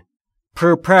کردن.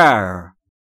 Prepare.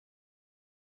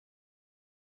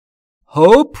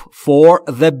 Hope for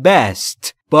the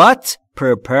best, but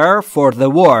prepare for the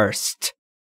worst.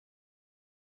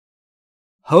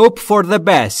 Hope for the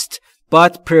best,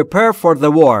 but prepare for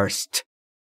the worst.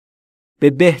 به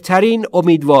بهترین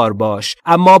امیدوار باش،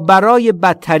 اما برای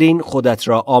بدترین خودت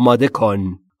را آماده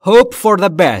کن. Hope for the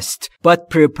best, but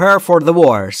prepare for the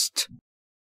worst.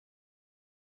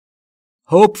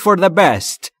 Hope for the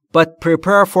best, but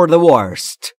prepare for the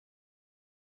worst.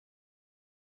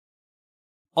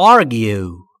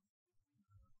 Argue.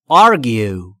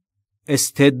 Argue.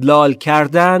 استدلال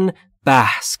کردن،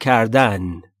 بحث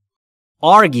کردن.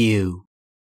 Argue.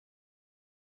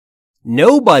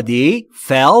 Nobody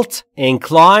felt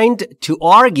inclined to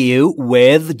argue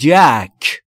with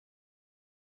Jack.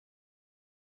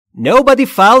 Nobody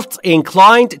felt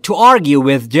inclined to argue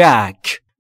with Jack.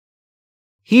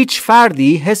 هیچ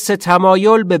فردی حس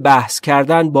تمایل به بحث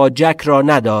کردن با جک را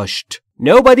نداشت.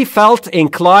 Nobody felt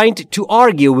inclined to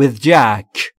argue with Jack.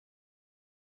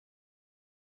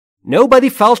 Nobody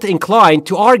felt inclined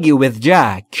to argue with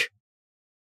Jack.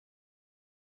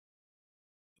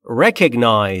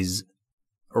 Recognize.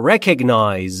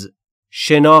 Recognize.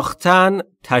 شناختن،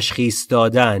 تشخیص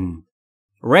دادن.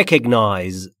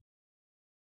 Recognize.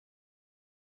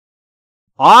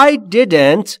 I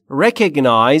didn't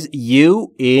recognize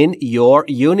you in your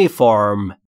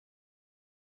uniform.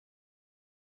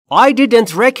 I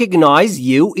didn't recognize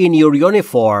you in your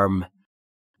uniform.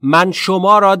 من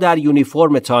شما را در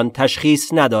یونیفرمتان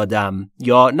تشخیص ندادم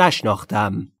یا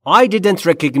نشناختم. I didn't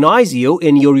recognize you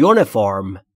in your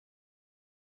uniform.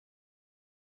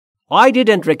 I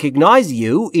didn't recognize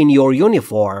you in your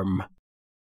uniform.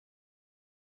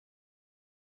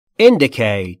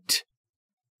 Indicate.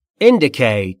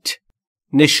 Indicate.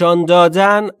 نشان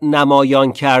دادن،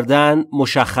 نمایان کردن،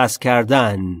 مشخص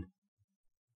کردن.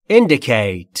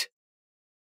 Indicate.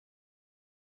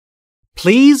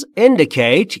 Please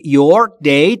indicate your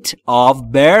date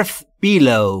of birth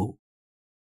below.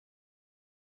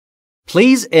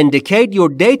 Please indicate your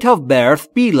date of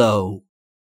birth below.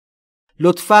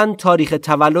 لطفاً تاریخ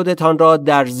تولدتان را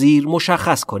در زیر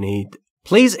مشخص کنید.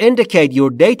 Please indicate your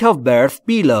date of birth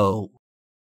below.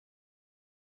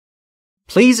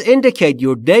 Please indicate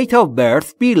your date of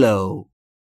birth below.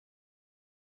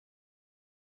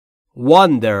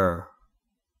 Wonder.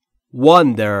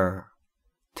 Wonder.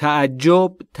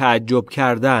 تعجب، تعجب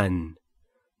کردن.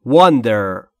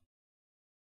 Wonder.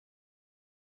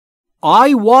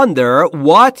 I wonder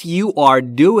what you are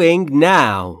doing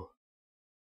now.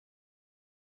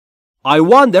 I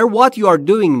wonder what you are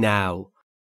doing now.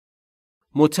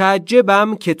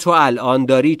 متعجبم که تو الان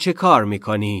داری چه کار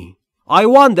میکنی. I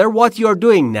wonder what you're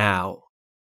doing now.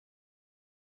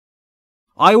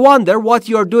 I wonder what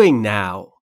you're doing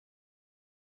now.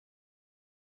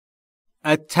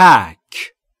 Attack.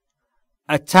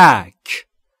 Attack.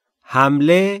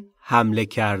 حمله، حمله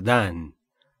کردن.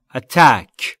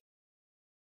 Attack.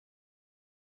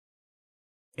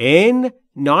 In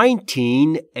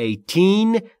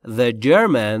 1918, the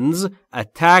Germans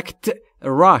attacked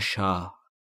Russia.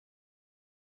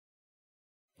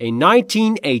 In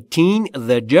 1918,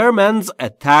 the Germans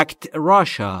attacked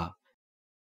Russia.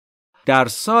 در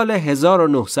سال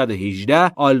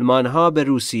 1918 آلمان‌ها به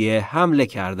روسیه حمله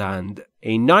کردند.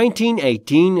 In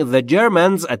 1918, the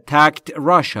Germans attacked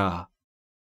Russia.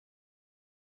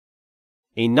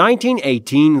 In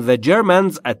 1918, the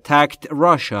Germans attacked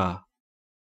Russia.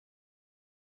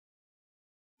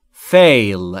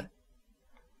 Fail.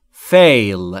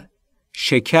 Fail.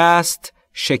 شکست،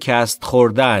 شکست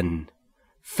خوردن.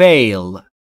 Fail.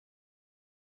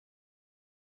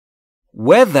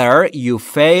 Whether you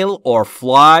fail or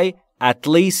fly, at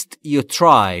least you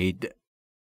tried.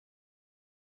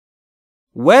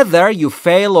 Whether you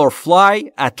fail or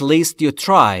fly, at least you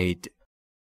tried.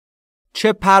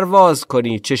 چه پرواز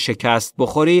کنی چه شکست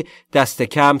بخوری دست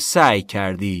کم سعی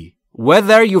کردی.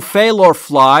 Whether you fail or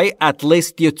fly, at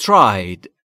least you tried.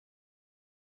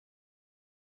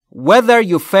 Whether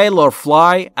you fail or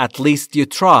fly, at least you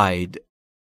tried.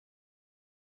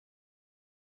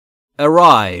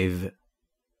 Arrive.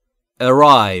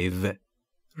 Arrive.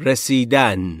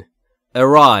 رسیدن.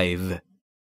 Arrive.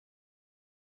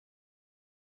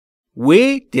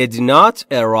 We did not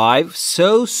arrive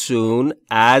so soon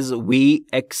as we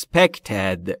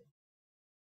expected.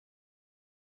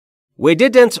 We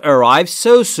didn't arrive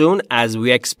so soon as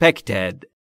we expected.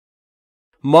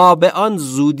 ما به آن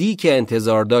زودی که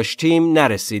انتظار داشتیم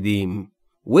نرسیدیم.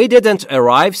 We didn't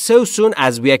arrive so soon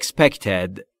as we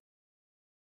expected.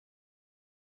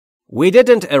 We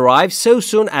didn't arrive so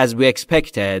soon as we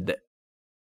expected.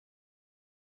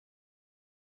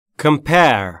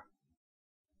 Compare.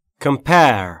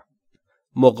 Compare.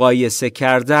 مقایسه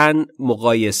کردن،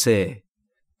 مقایسه.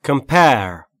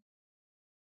 Compare.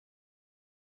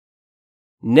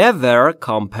 Never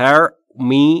compare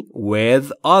me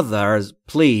with others,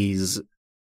 please.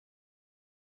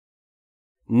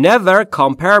 Never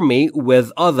compare me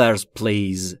with others,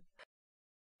 please.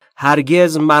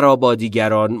 هرگز مرا با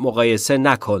دیگران مقایسه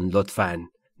نکن لطفاً.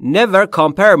 Never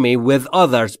compare me with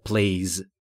others, please.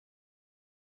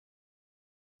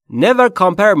 Never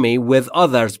compare me with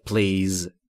others, please.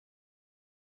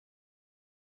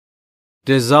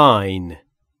 Design.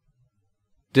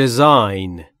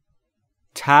 Design.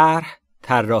 طرح،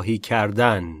 طراحی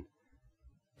کردن.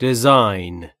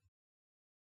 Design.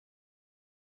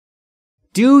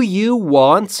 Do you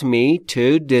want me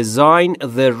to design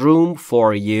the room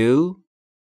for you?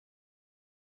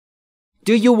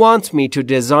 Do you want me to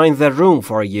design the room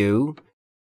for you?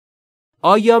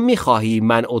 آیا می‌خواهی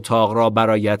من اتاق را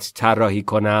برایت طراحی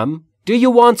کنم؟ Do you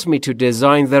want me to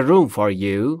design the room for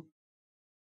you?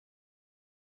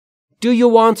 Do you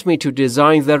want me to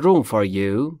design the room for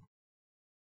you?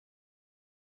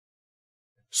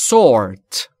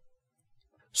 Sort.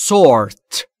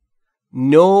 Sort.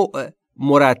 نوع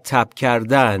مرتب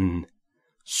کردن.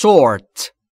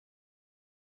 Sort.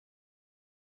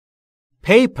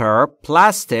 Paper,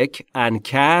 plastic, and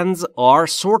cans are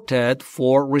sorted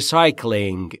for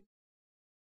recycling.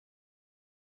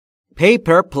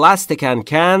 Paper, plastic, and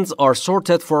cans are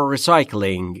sorted for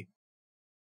recycling.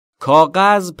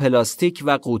 کاغذ، پلاستیک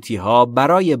و قوطی‌ها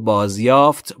برای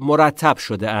بازیافت مرتب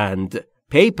شده اند.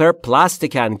 Paper,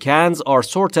 plastic, and cans are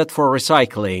sorted for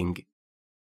recycling.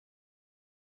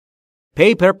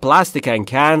 Paper, plastic, and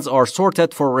cans are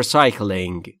sorted for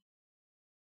recycling.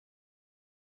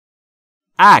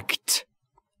 Act.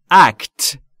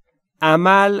 Act.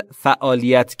 عمل،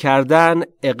 فعالیت کردن،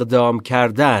 اقدام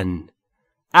کردن.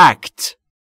 Act.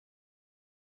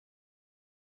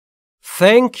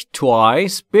 Think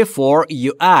twice before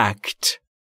you act.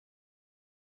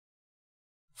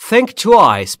 Think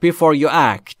twice before you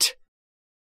act.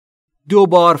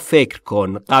 دوبار فکر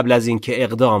کن قبل از اینکه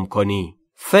اقدام کنی.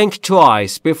 Think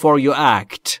twice before you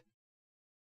act.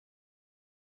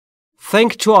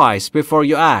 Think twice before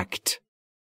you act.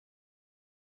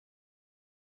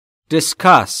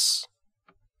 Discuss.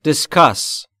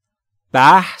 Discuss.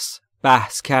 بحث،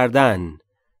 بحث کردن.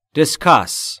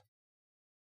 Discuss.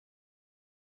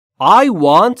 I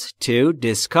want to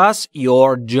discuss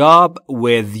your job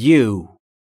with you.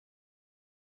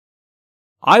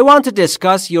 I want to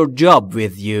discuss your job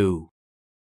with you.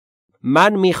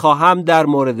 من میخواهم در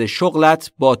مورد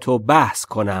شغلت با تو بحث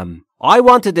کنم. I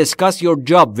want to discuss your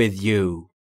job with you.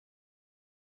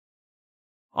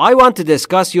 I want to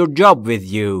discuss your job with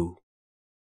you.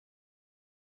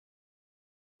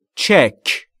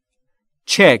 Check.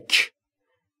 Check.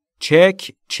 Check.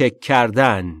 چک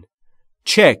کردن.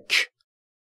 Check.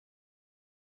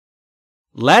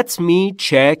 Let me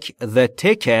check the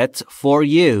ticket for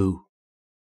you.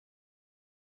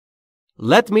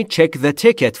 Let me check the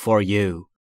ticket for you.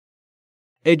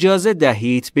 اجازه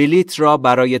دهید بلیط را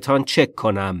برایتان چک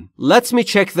کنم. Let me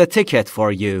check the ticket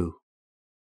for you.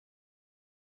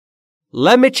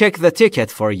 Let me check the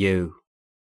ticket for you.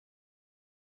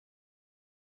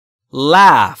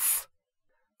 Laugh.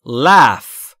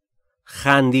 Laugh.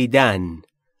 خندیدن.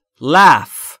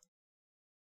 Laugh.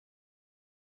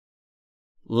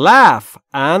 Laugh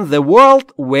and the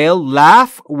world will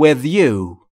laugh with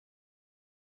you.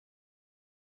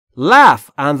 Laugh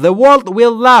and the world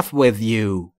will laugh with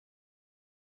you.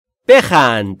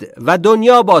 بخند و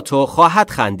دنیا با تو خواهد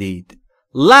خندید.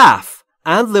 Laugh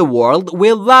and the world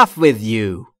will laugh with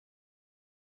you.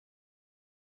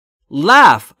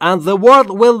 Laugh and the world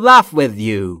will laugh with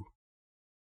you.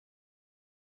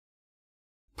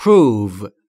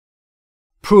 Prove.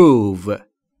 Prove.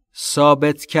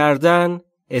 ثابت کردن،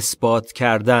 اثبات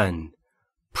کردن.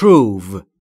 Prove.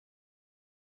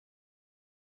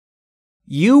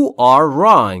 You are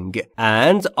wrong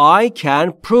and I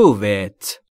can prove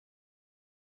it.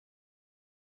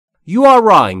 You are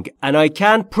wrong and I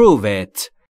can prove it.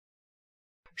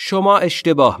 شما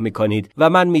اشتباه می کنید و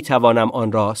من می توانم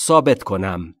آن را ثابت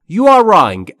کنم. You are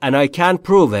wrong and I can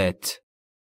prove it.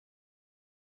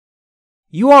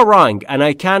 You are wrong and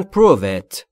I can prove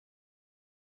it.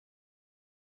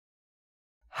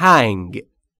 Hang.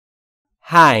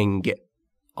 Hang.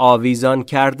 آویزان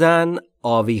کردن،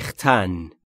 آویختن.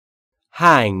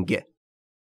 Hang.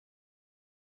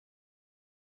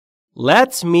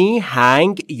 Let me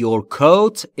hang your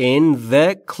coat in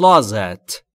the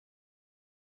closet.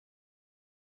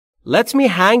 Let me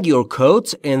hang your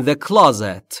coat in the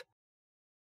closet.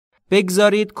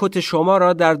 بگذارید کت شما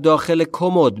را در داخل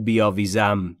کمد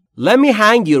بیاویزم. Let me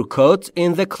hang your coat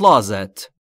in the closet.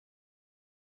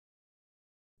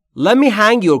 Let me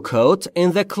hang your coat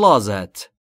in the closet.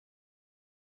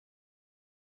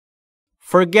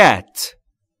 Forget.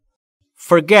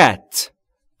 Forget.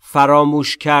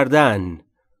 فراموش کردن.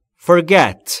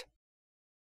 Forget.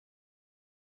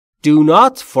 Do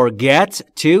not forget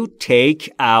to take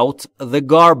out the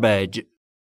garbage.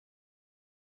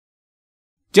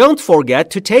 Don't forget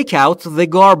to take out the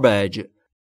garbage.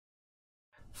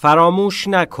 فراموش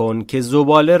نکن که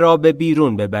زباله را به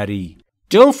بیرون ببری.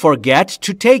 Don't forget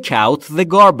to take out the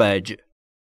garbage.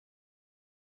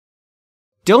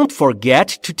 Don't forget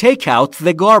to take out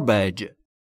the garbage.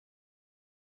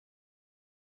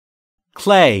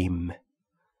 Claim.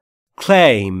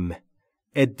 Claim.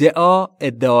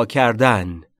 ادعا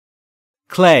کردن.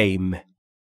 Claim.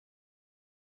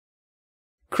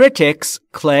 Critics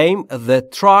claim the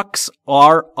trucks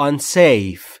are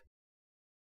unsafe.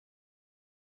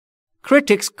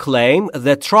 Critics claim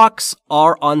the trucks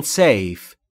are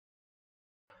unsafe.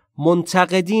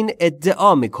 منتقدین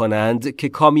ادعا می کنند که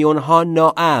کامیونها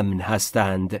ناامن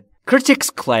هستند. Critics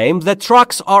claim the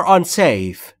trucks are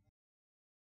unsafe.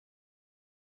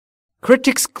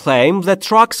 Critics claim the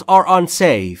trucks are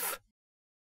unsafe.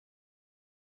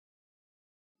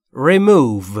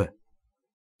 Remove.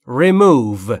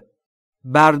 Remove.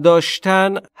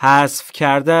 برداشتن، حذف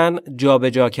کردن،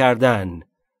 جابجا کردن.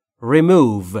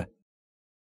 Remove.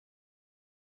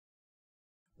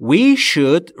 We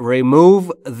should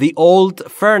remove the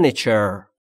old furniture.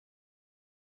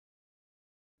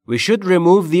 We should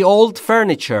remove the old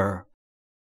furniture.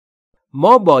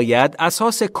 ما باید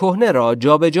اساس کهنه را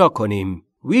جابجا کنیم.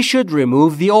 We should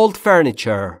remove the old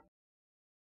furniture.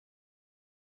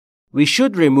 We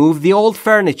should remove the old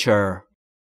furniture.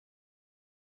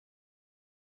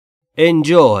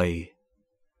 Enjoy.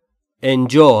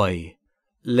 Enjoy.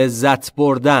 لذت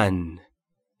بردن.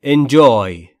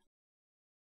 Enjoy.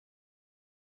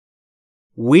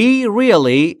 We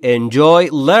really enjoy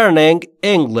learning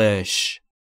English.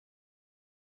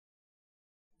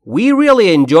 We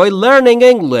really enjoy learning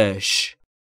English.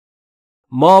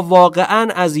 ما واقعاً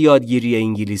از یادگیری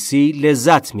انگلیسی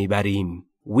لذت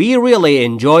میبریم. We really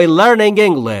enjoy learning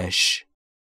English.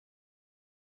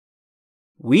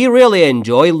 We really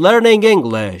enjoy learning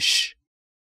English.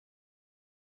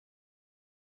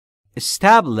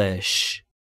 Establish.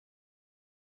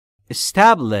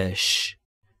 Establish.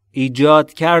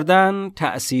 ایجاد کردن،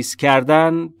 تأسیس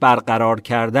کردن، برقرار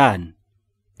کردن.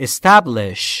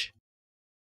 Establish.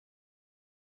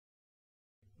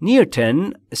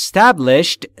 Newton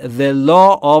established the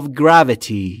law of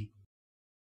gravity.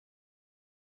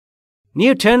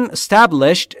 Newton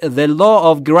established the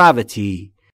law of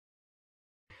gravity.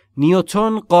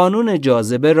 نیوتن قانون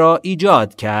جاذبه را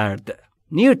ایجاد کرد.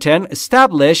 Newton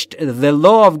established the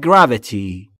law of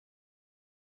gravity.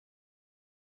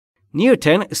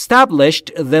 Newton established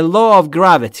the law of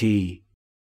gravity.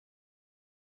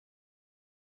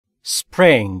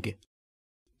 Spring.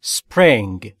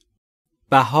 Spring.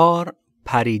 بهار،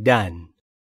 پریدن.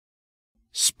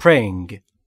 Spring.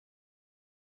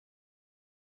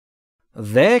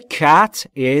 The cat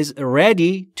is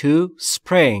ready to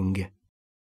spring.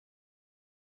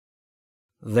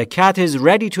 The cat is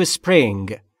ready to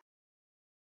spring.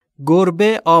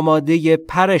 گربه آماده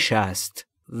پرش است.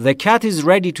 The cat is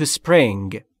ready to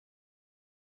spring.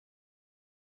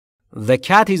 The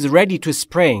cat is ready to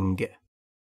spring.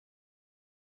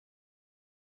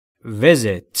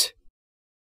 Visit.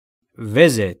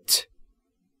 Visit.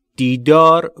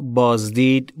 دیدار،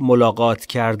 بازدید، ملاقات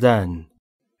کردن.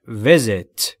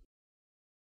 Visit.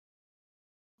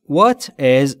 What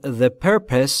is the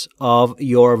purpose of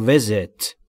your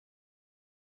visit?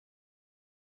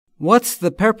 What's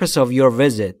the purpose of your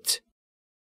visit?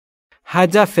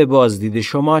 هدف بازدید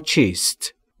شما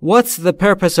چیست؟ What's the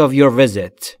purpose of your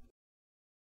visit?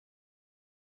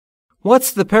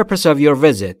 What's the purpose of your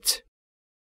visit?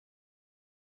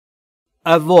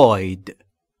 Avoid.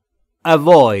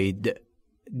 Avoid.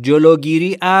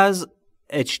 جلوگیری از،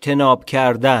 اجتناب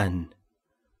کردن.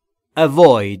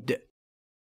 Avoid.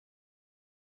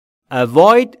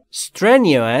 Avoid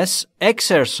strenuous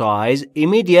exercise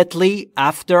immediately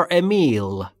after a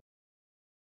meal.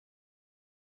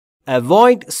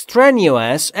 Avoid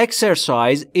strenuous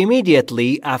exercise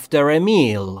immediately after a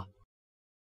meal.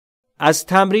 از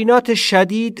تمرینات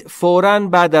شدید فوراً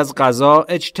بعد از غذا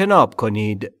اجتناب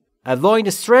کنید. Avoid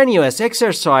strenuous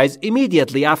exercise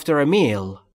immediately after a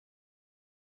meal.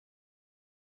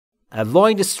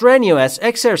 Avoid strenuous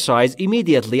exercise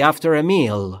immediately after a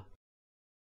meal.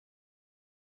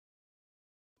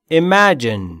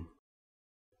 Imagine.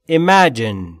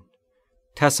 Imagine.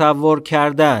 تصور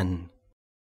کردن.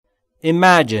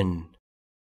 Imagine.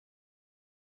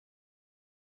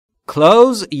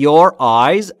 Close your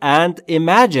eyes and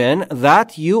imagine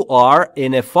that you are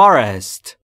in a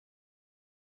forest.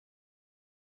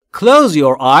 Close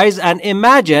your eyes and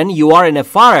imagine you are in a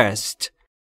forest.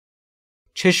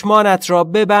 چشمانت را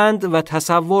ببند و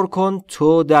تصور کن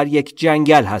تو در یک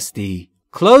جنگل هستی.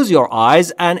 Close your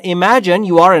eyes and imagine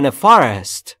you are in a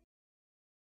forest.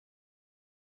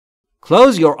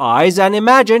 Close your eyes and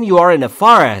imagine you are in a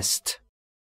forest.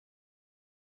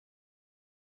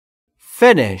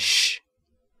 Finish.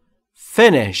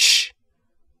 Finish.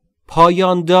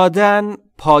 پایان دادن،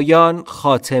 پایان،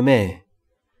 خاتمه.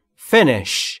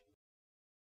 Finish.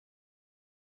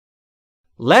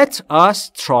 Let us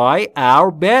try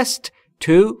our best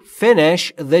to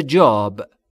finish the job.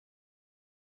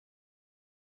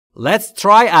 Let's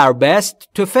try our best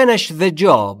to finish the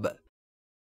job.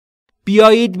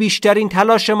 بیایید بیشترین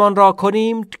تلاشمان را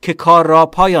کنیم که کار را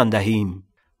پایان دهیم.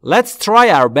 Let's try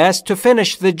our best to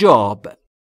finish the job.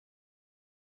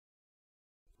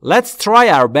 Let's try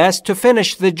our best to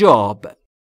finish the job.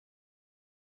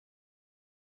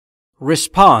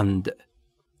 Respond.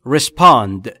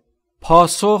 Respond.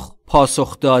 پاسخ،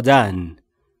 پاسخ دادن.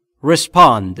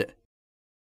 Respond.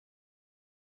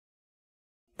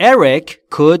 Eric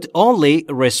could only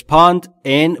respond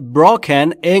in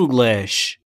broken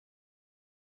English.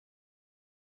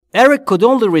 Eric could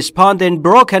only respond in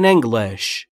broken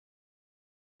English.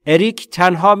 اریک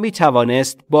تنها می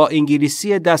توانست با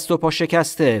انگلیسی دست و پا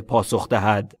شکسته پاسخ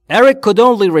دهد. Eric could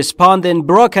only respond in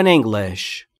broken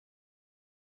English.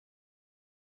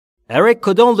 Eric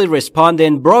could only respond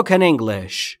in broken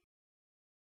English.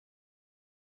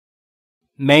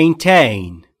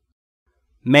 Maintain.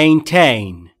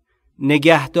 Maintain.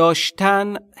 نگه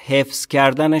داشتن، حفظ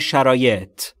کردن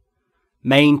شرایط.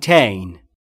 Maintain.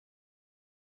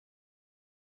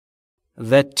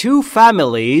 The two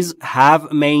families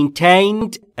have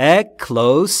maintained a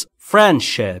close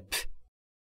friendship.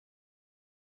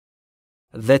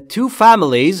 The two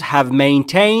families have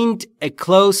maintained a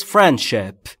close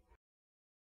friendship.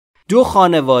 دو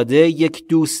خانواده یک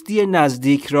دوستی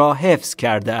نزدیک را حفظ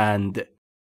کرده اند.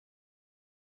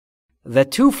 The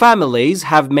two families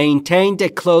have maintained a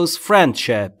close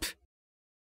friendship.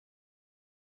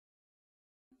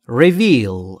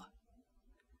 Reveal.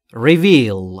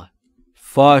 Reveal.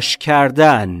 فاش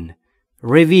کردن.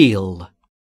 Reveal.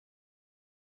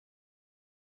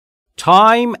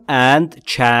 Time and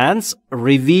chance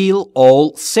reveal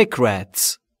all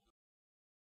secrets.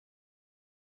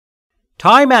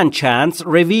 Time and chance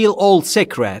reveal all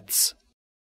secrets.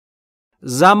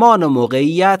 زمان و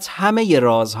موقعیت همه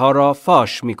رازها را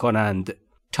فاش می کنند.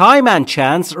 Time and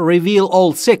chance reveal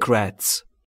all secrets.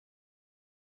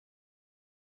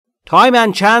 Time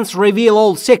and chance reveal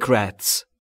all secrets.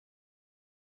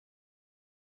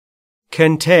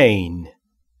 Contain.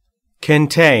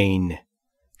 Contain.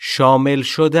 شامل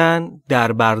شدن،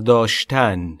 در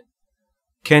برداشتن.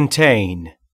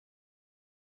 Contain.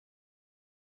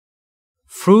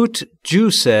 Fruit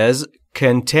juices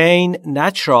contain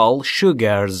natural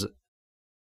sugars.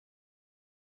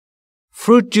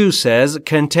 Fruit juices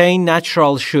contain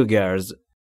natural sugars.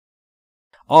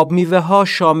 آب میوه ها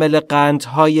شامل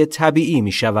قندهای طبیعی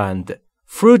می شوند.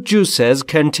 Fruit juices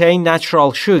contain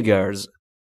natural sugars.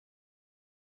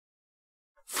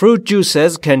 Fruit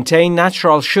juices contain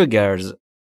natural sugars.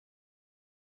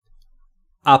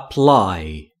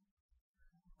 Apply.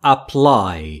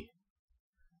 Apply.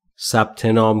 ثبت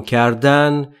نام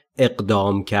کردن،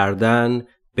 اقدام کردن،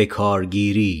 به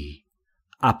کارگیری.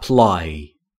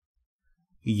 Apply.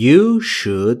 You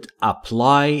should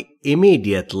apply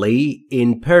immediately in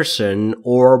person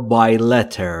or by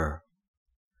letter.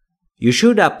 You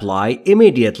should apply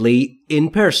immediately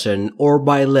in person or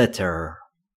by letter.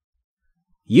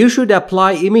 You should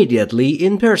apply immediately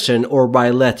in person or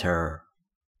by letter.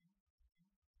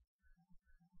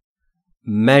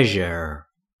 Measure.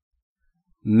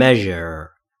 Measure.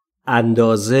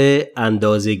 اندازه،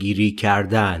 اندازه‌گیری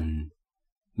کردن.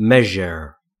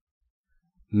 Measure.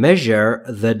 Measure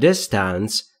the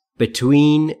distance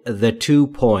between the 2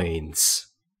 points.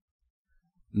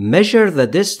 Measure the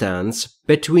distance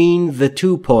between the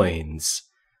 2 points.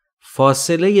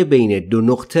 فاصله بین دو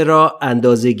نقطه را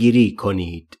اندازه‌گیری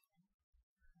کنید.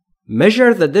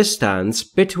 Measure the distance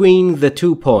between the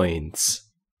 2 points.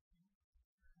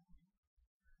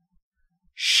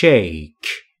 Shake.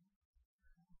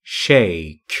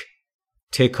 Shake.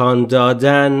 تکان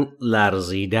دادن،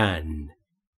 لرزیدن.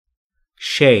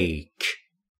 Shake.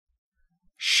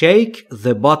 Shake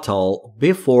the bottle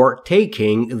before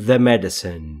taking the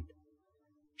medicine.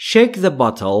 Shake the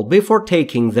bottle before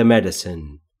taking the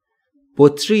medicine.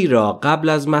 بطری را قبل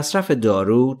از مصرف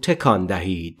دارو تکان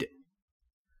دهید.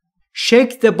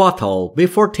 Shake the bottle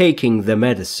before taking the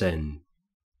medicine.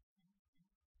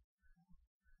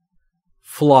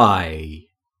 Fly.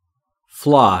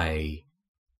 Fly.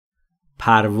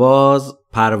 پرواز،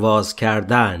 پرواز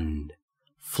کردن.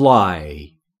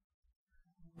 Fly.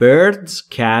 Birds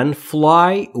can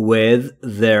fly with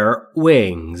their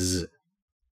wings.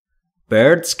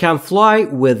 Birds can fly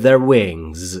with their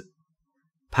wings.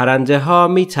 پرنده ها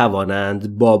می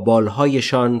توانند با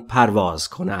بالهایشان پرواز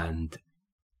کنند.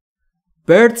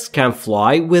 Birds can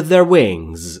fly with their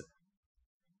wings.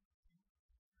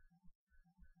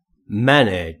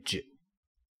 Manage.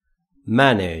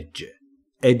 Manage.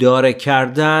 اداره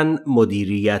کردن،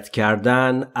 مدیریت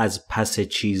کردن، از پس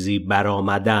چیزی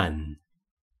برآمدن.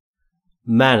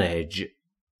 Manage.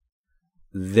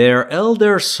 Their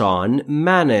elder son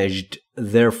managed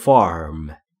their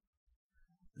farm.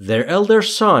 Their elder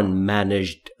son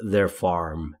managed their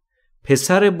farm.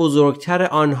 پسر بزرگتر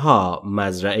آنها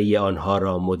مزرعه آنها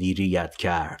را مدیریت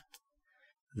کرد.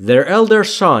 Their elder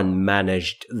son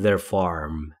managed their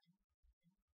farm.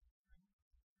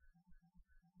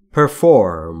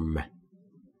 Perform.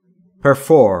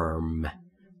 Perform.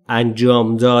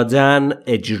 انجام دادن،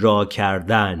 اجرا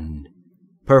کردن.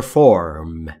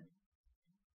 Perform.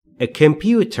 A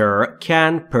computer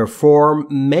can perform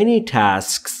many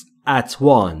tasks at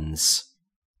once.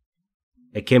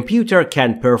 A computer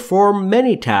can perform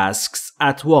many tasks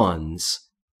at once.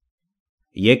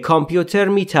 یک کامپیوتر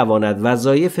می تواند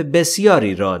وظایف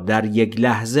بسیاری را در یک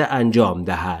لحظه انجام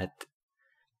دهد.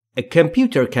 A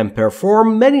computer can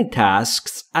perform many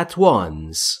tasks at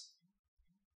once.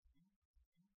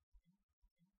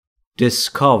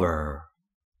 Discover.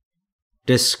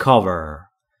 Discover.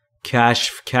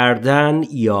 کشف کردن،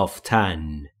 یافتن.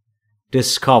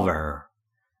 Discover.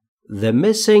 The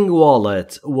missing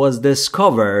wallet was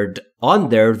discovered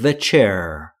under the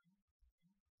chair.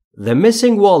 The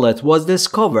missing wallet was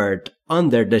discovered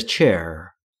under the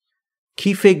chair.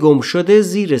 کیف گم شده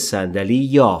زیر صندلی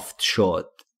یافت شد.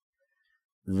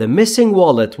 The missing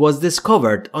wallet was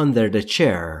discovered under the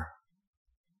chair.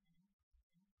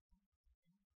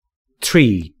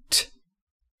 Treat.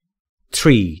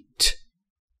 Treat.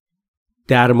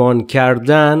 درمان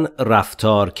کردن،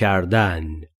 رفتار کردن.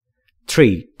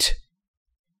 Treat.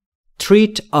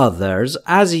 Treat others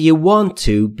as you want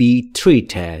to be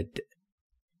treated.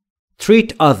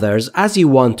 Treat others as you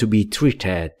want to be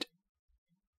treated.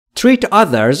 Treat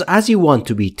others as you want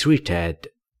to be treated.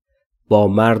 با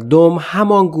مردم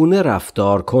همان گونه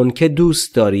رفتار کن که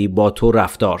دوست داری با تو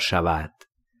رفتار شود.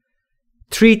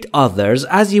 Treat others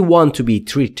as you want to be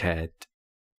treated.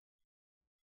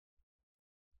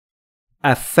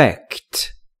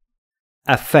 Affect.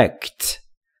 Affect.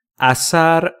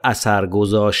 اثر، اثر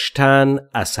گذاشتن،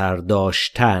 اثر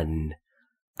داشتن.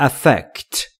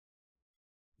 Affect.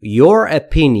 Your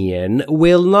opinion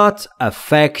will not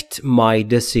affect my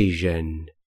decision.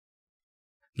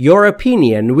 Your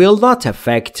opinion will not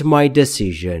affect my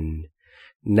decision.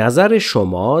 نظر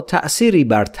شما تأثیری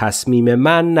بر تصمیم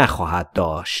من نخواهد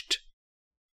داشت.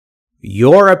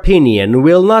 Your opinion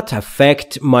will not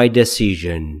affect my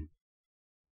decision.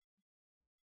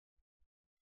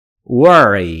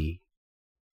 Worry.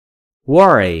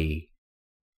 Worry.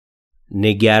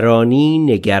 نگرانی،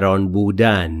 نگران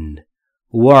بودن.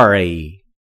 Worry.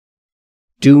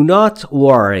 Do not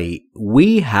worry.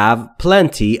 We have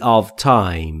plenty of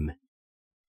time.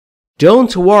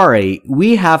 Don't worry.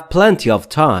 We have plenty of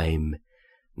time.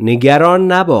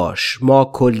 نگران نباش.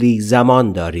 ما کلی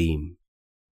زمان داریم.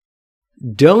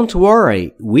 Don't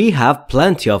worry. We have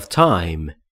plenty of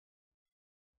time.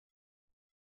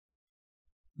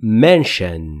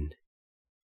 Mention.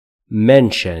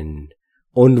 Mention.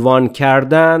 عنوان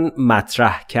کردن،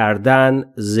 مطرح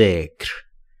کردن، ذکر.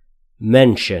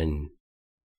 Mention.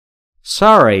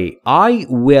 Sorry, I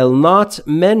will not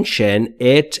mention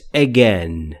it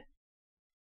again.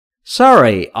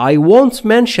 Sorry, I won't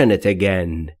mention it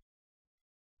again.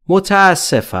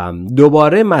 متاسفم،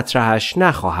 دوباره مطرحش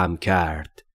نخواهم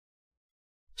کرد.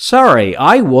 Sorry,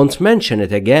 I won't mention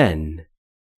it again.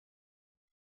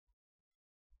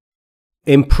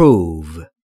 Improve.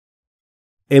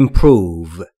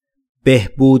 Improve.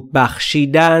 بهبود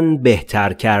بخشیدن،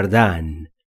 بهتر کردن.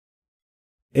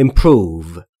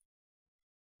 Improve.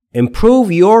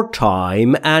 Improve your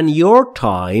time and your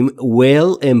time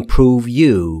will improve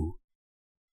you.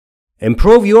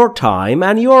 Improve your time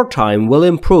and your time will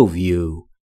improve you.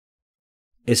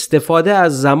 استفاده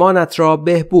از زمانت را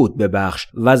بهبود ببخش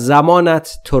و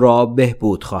زمانت تو را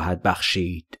بهبود خواهد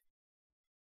بخشید.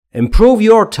 Improve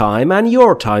your time and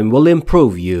your time will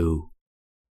improve you.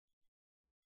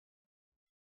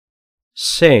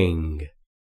 Sing.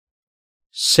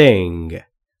 Sing.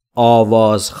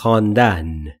 آواز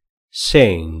خواندن.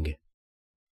 Sing.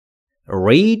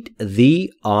 Read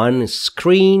the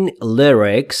on-screen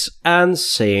lyrics and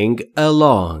sing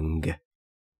along.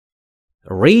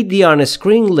 Read the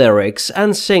on-screen lyrics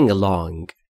and sing along.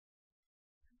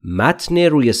 متن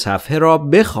روی صفحه را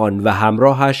بخوان و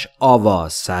همراهش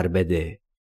آواز سر بده.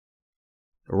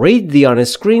 Read the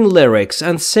on-screen lyrics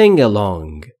and sing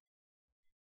along.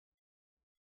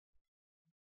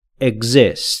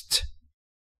 Exist.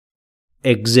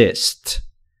 Exist.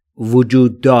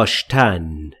 وجود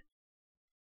داشتن.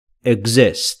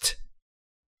 Exist.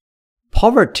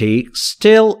 Poverty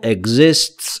still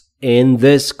exists in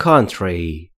this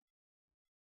country.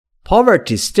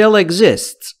 Poverty still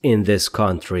exists in this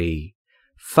country.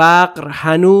 فقر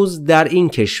هنوز در این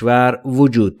کشور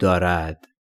وجود دارد.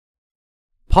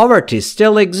 Poverty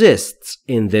still exists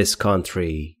in this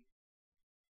country.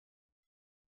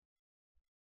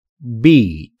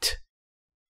 Beat.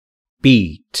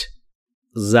 Beat.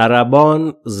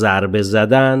 ضربان، ضربه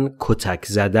زدن، کتک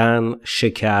زدن،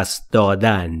 شکست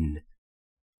دادن.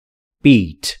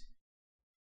 Beat.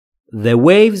 The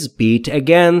waves beat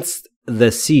against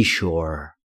the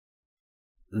seashore.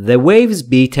 The waves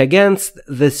beat against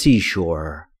the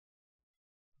seashore.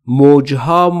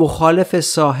 موجها مخالف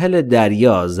ساحل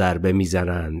دریا ضربه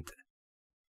میزنند.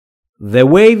 The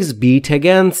waves beat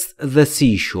against the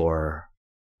seashore.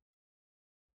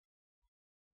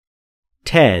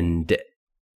 Tend.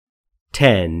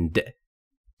 Tend.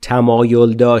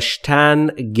 تمایل داشتن،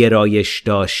 گرایش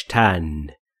داشتن.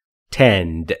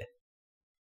 Tend.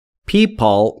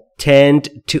 People tend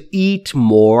to eat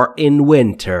more in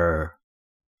winter.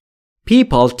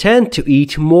 People tend to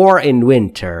eat more in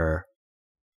winter.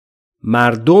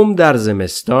 مردم در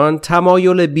زمستان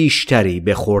تمایل بیشتری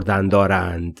به خوردن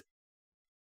دارند.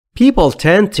 People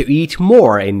tend to eat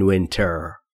more in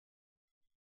winter.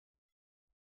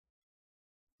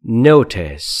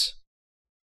 Notice.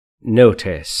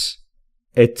 Notice.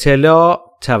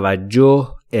 اطلاع،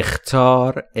 توجه،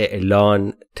 اخطار،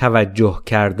 اعلان، توجه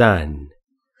کردن.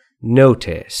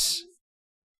 Notice.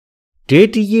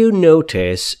 Did you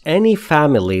notice any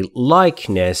family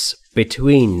likeness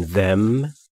between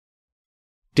them?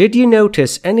 Did you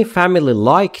notice any family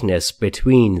likeness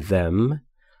between them?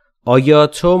 آیا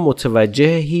تو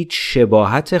متوجه هیچ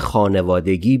شباهت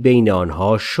خانوادگی بین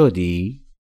آنها شدی؟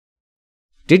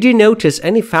 Did you notice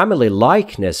any family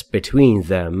likeness between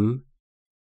them?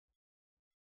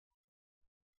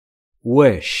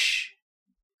 Wish.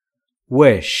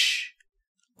 Wish.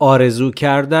 آرزو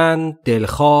کردن،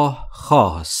 دلخواه،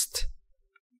 خواست.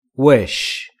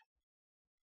 Wish.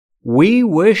 We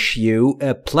wish you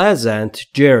a pleasant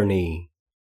journey.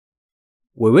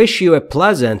 We wish you a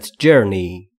pleasant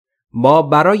journey. ما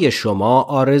برای شما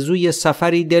آرزوی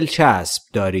سفری دلچسب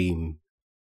داریم.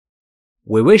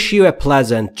 We wish you a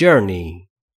pleasant journey.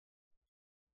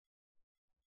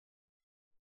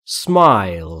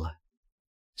 Smile.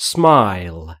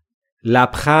 Smile.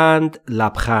 لبخند،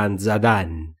 لبخند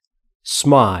زدن.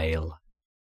 Smile.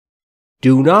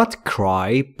 Do not cry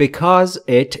because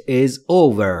it is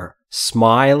over.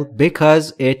 Smile because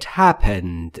it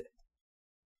happened.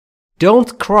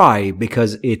 Don't cry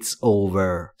because it's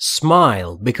over.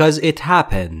 Smile because it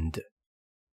happened.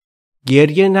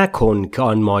 گریه نکن که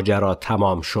آن ماجرا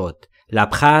تمام شد.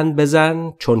 لبخند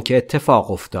بزن چون که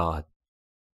اتفاق افتاد.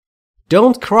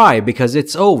 Don't cry because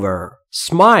it's over.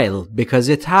 Smile because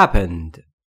it happened.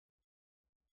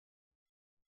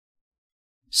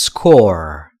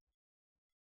 Score.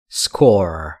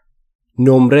 Score.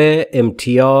 نمره،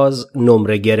 امتیاز،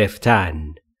 نمره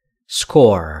گرفتن.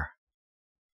 Score.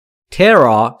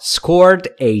 Tara scored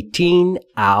 18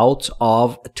 out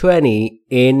of 20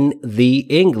 in the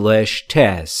English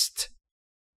test.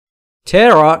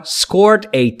 Tara scored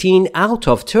 18 out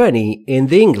of 20 in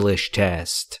the English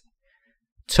test.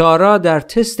 تارا در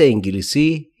تست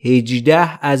انگلیسی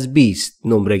 18 از 20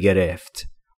 نمره گرفت.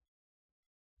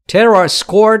 Tara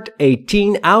scored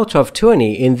 18 out of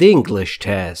 20 in the English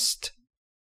test.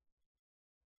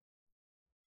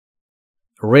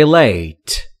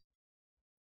 Relate.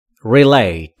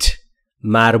 Relate.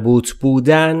 مربوط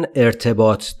بودن،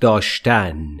 ارتباط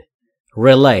داشتن.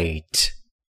 Relate.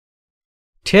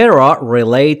 Tara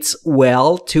relates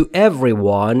well to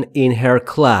everyone in her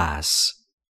class.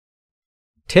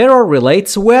 Tara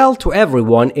relates well to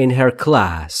everyone in her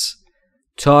class.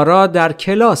 تارا در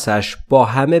کلاسش با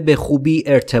همه به خوبی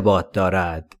ارتباط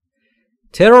دارد.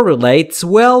 Tara relates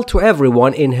well to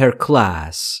everyone in her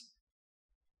class.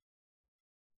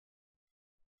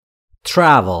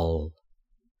 Travel.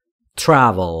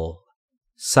 Travel.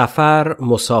 سفر،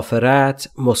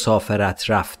 مسافرت، مسافرت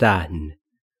رفتن.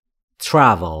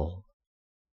 Travel.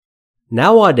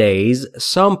 Nowadays,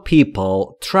 some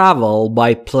people travel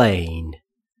by plane.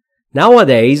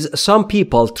 Nowadays, some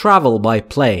people travel by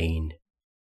plane.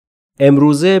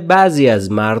 امروزه بعضی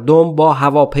از مردم با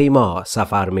هواپیما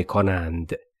سفر می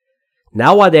کنند.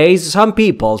 Nowadays, some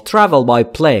people travel by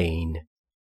plane.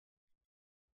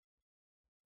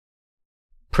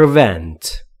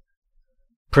 Prevent.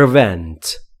 Prevent.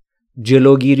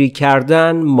 جلوگیری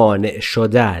کردن، مانع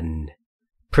شدن.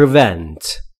 Prevent.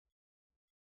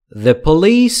 The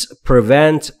police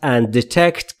prevent and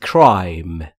detect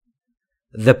crime.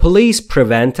 The police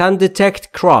prevent and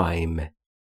detect crime.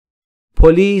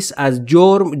 پلیس از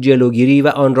جرم جلوگیری و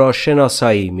آن را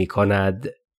شناسایی می کند.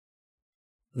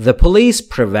 The police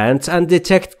prevent and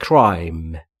detect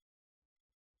crime.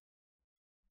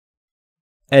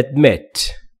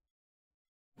 Admit.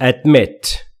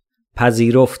 Admit.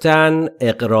 پذیرفتن،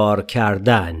 اقرار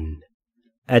کردن.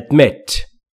 Admit.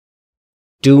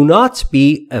 Do not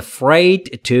be afraid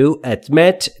to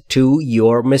admit to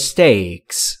your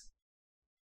mistakes.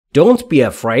 Don't be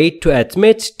afraid to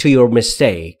admit to your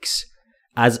mistakes.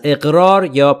 از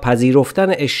اقرار یا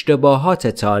پذیرفتن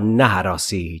اشتباهاتتان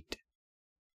نهراسید.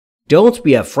 Don't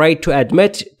be afraid to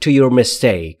admit to your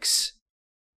mistakes.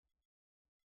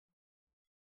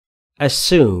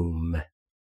 Assume.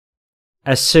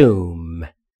 Assume.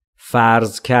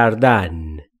 فرض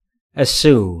کردن.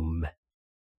 Assume.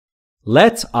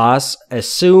 Let us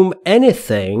assume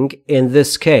anything in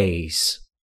this case.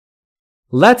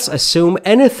 Let's assume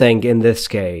anything in this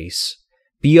case.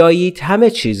 بیایید همه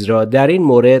چیز را در این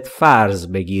مورد فرض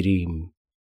بگیریم.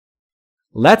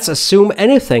 Let's assume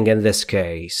anything in this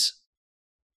case.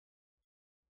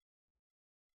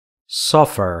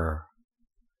 Suffer.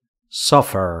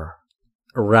 Suffer.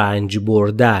 رنج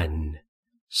بردن.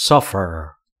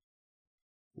 Suffer.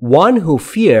 One who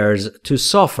fears to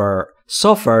suffer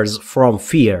suffers from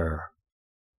fear.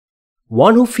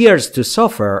 One who fears to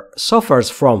suffer suffers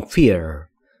from fear.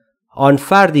 آن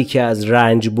فردی که از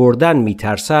رنج بردن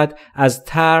می‌ترسد از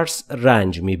ترس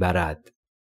رنج می‌برد.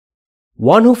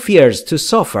 One who fears to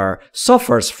suffer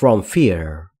suffers from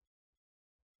fear.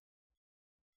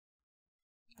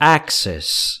 Access.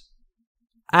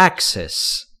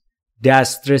 Access.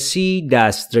 دسترسی،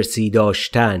 دسترسی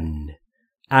داشتن.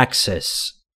 Access.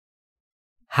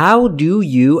 How do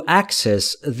you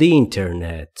access the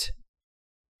internet?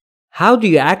 How do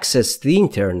you access the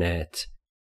internet?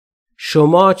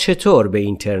 شما چطور به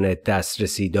اینترنت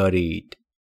دسترسی دارید؟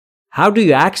 How do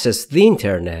you access the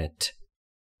internet?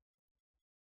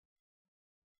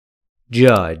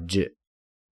 Judge.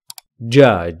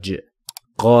 Judge.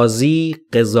 قاضی،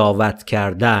 قضاوت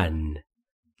کردن.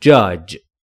 Judge.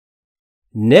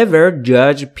 Never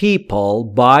judge people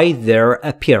by their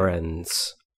appearance.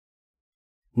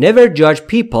 Never judge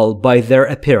people by their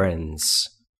appearance.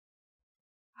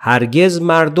 هرگز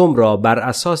مردم را بر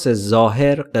اساس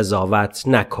ظاهر قضاوت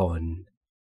نکن.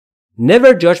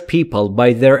 Never judge people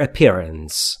by their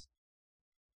appearance.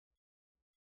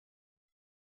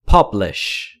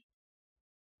 Publish.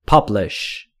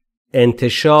 publish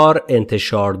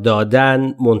انتشار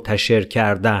دادن، منتشر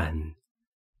کردن.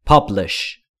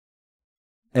 publish.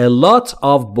 A lot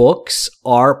of books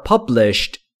are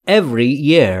published every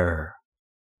year.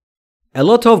 A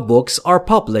lot of books are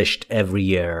published every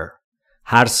year.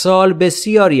 هر سال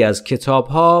بسیاری از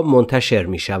کتاب‌ها منتشر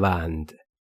می‌شوند.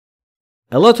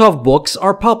 A lot of books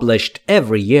are published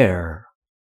every year.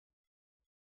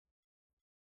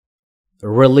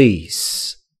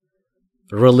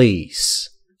 Release.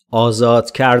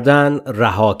 آزاد کردن،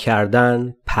 رها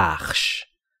کردن، پخش.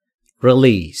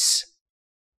 Release.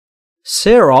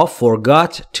 Sarah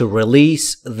forgot to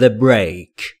release the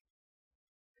brake.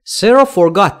 Sarah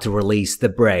forgot to release the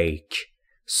brake.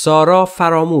 سارا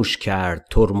فراموش کرد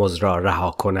ترمز را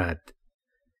رها کند.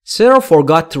 Sarah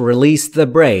forgot to release the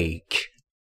brake.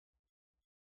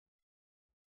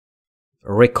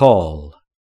 Recall.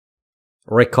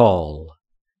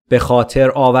 به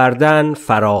خاطر آوردن،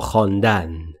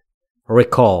 فراخواندن.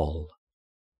 Recall.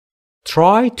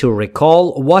 Try to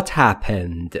recall what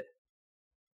happened.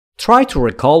 Try to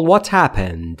recall what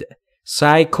happened.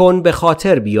 سعی کن به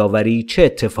خاطر بیاوری چه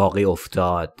اتفاقی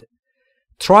افتاد.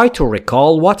 Try to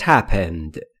recall what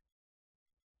happened.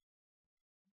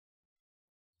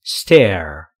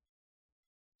 Stare.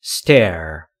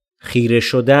 خیره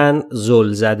شدن،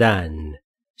 زل زدن.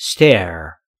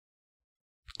 Stare.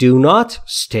 Do not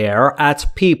stare at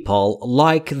people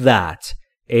like that.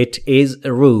 It is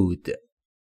rude.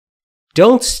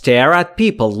 Don't stare at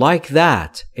people like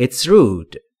that. It's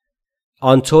rude.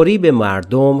 آنطوری به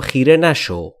مردم خیره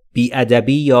نشو.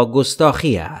 بی‌ادبی یا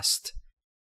گستاخی است.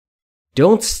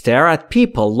 Don't stare at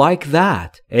people like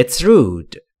that. It's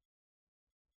rude.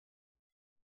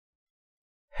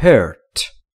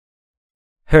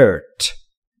 Hurt.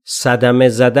 صدمه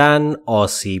زدن،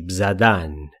 آسیب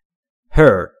زدن.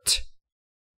 Hurt.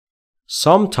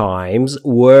 Sometimes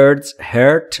words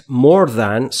hurt more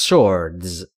than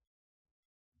swords.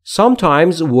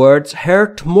 Sometimes words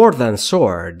hurt more than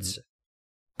swords.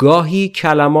 گاهی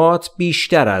کلمات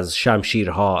بیشتر از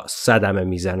شمشیرها صدمه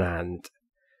میزنند.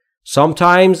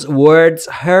 Sometimes words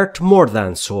hurt more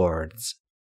than swords.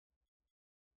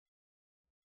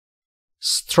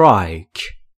 Strike.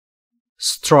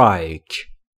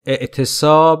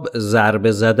 اعتصاب،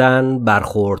 ضربه زدن،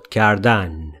 برخورد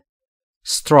کردن.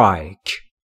 Strike.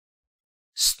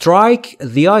 Strike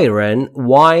the iron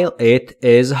while it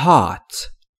is hot.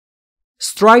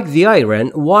 Strike the iron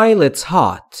while it's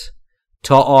hot.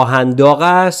 تا آهن داغ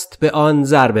است به آن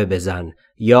ضربه بزن،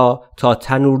 یا تا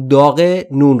تنور داغ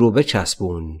نون رو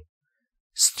بچسبون.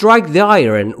 Strike the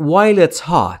iron while it's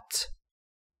hot.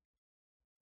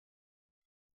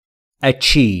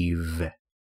 Achieve.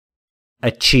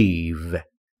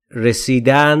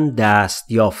 رسیدن،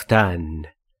 دست یافتن.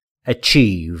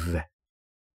 Achieve.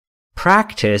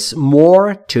 Practice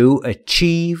more to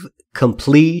achieve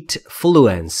complete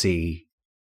fluency.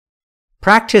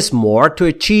 Practice more to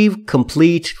achieve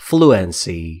complete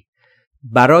fluency.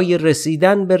 برای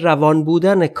رسیدن به روان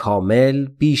بودن کامل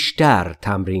بیشتر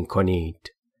تمرین کنید.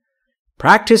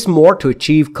 Practice more to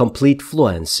achieve complete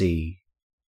fluency.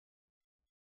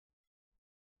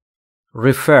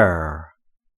 Refer.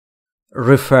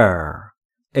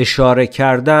 اشاره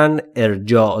کردن،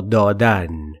 ارجاع دادن.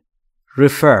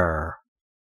 Refer.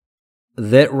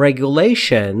 The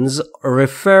regulations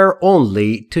refer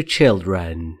only to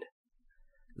children.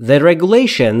 The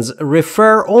regulations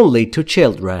refer only to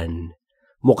children.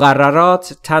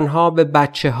 مقررات تنها به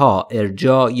بچه ها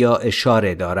ارجاع یا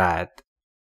اشاره دارد.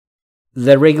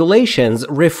 The regulations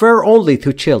refer only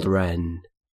to children.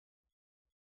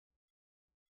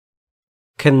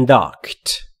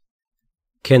 Conduct.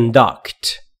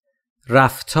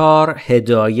 رفتار،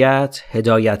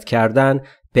 هدایت کردن،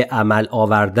 به عمل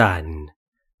آوردن.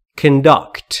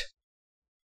 Conduct.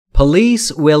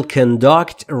 Police will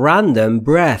conduct random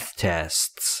breath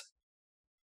tests.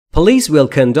 Police will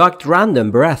conduct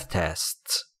random breath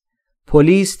tests.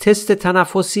 پلیس تست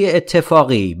تنفسی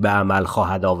اتفاقی به عمل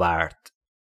خواهد آورد.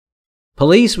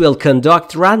 Police will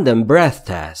conduct random breath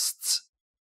tests.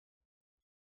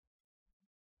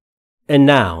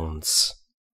 Announce.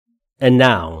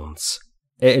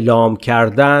 اعلام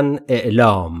کردن،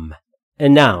 اعلام.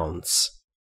 Announce.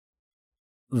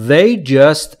 They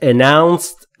just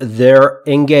announced their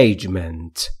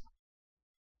engagement.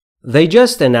 They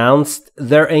just announced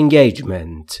their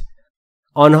engagement.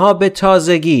 آنها به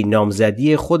تازگی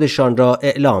نامزدی خودشان را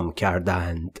اعلام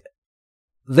کردند.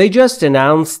 They just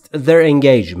announced their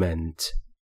engagement.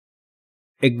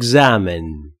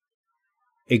 Examine.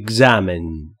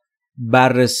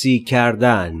 بررسی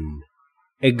کردن.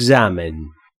 Examine.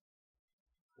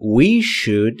 We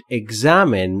should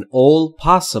examine all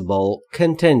possible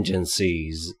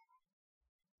contingencies.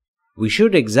 We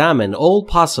should examine all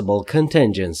possible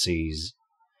contingencies.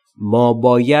 ما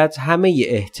باید همه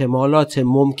احتمالات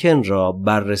ممکن را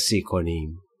بررسی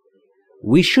کنیم.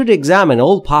 We should examine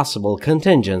all possible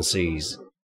contingencies.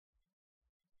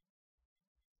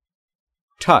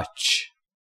 touch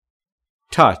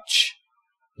touch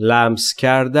لمس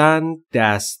کردن،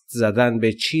 دست زدن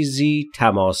به چیزی،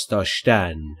 تماس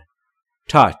داشتن.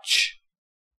 touch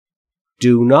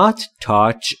Do not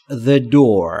touch the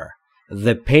door.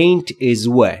 The paint is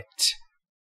wet.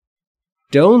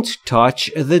 Don't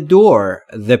touch the door.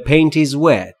 The paint is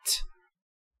wet.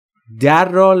 در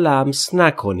را لمس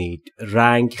نکنید.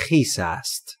 رنگ خیس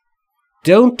است.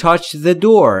 Don't touch the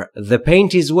door. The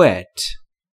paint is wet.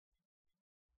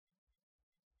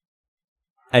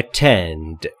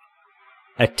 attend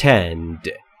attend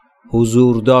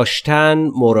حضور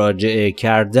داشتن، مراجعه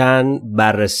کردن،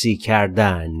 بررسی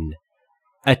کردن.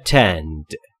 attend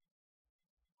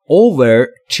Over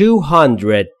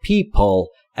 200 people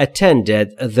attended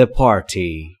the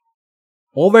party.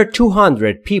 Over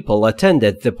 200 people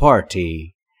attended the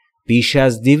party. بیش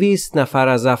از 200 نفر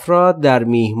از افراد در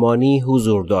میهمانی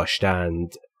حضور داشتند.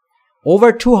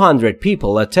 Over 200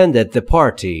 people attended the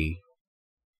party.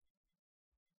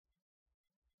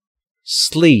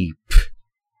 sleep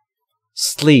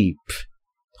sleep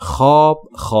خواب،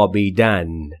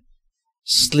 خوابیدن.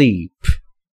 sleep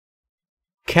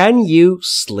Can you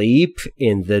sleep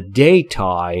in the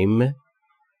daytime?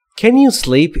 Can you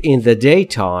sleep in the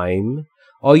daytime?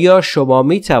 آیا شما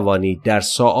می توانید در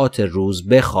ساعات روز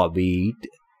بخوابید؟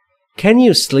 Can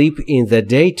you sleep in the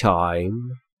daytime?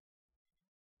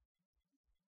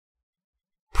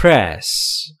 press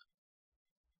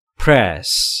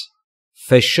press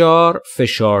فشار،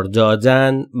 فشار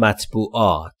دادن،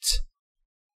 مطبوعات.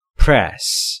 press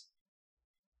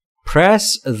Press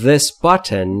this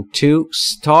button to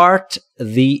start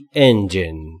the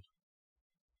engine.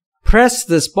 Press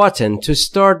this button to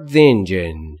start the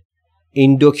engine.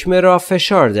 این دکمه را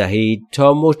فشار دهید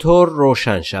تا موتور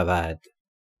روشن شود.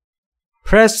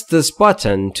 Press this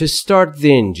button to start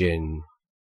the engine.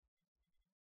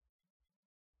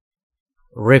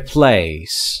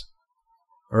 Replace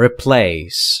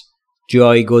Replace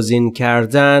جایگزین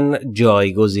کردن،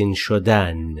 جایگزین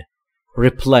شدن.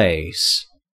 Replace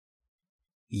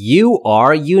You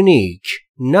are unique.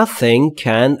 Nothing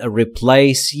can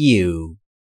replace you.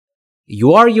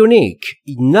 You are unique.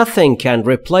 Nothing can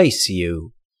replace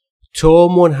you. تو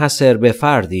منحصر به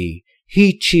فردی.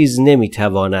 هیچ چیز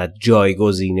نمیتواند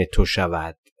جایگزین تو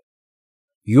شود.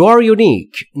 You are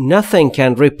unique. Nothing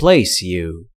can replace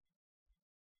you.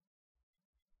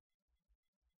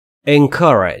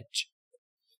 Encourage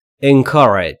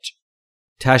Encourage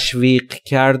تشویق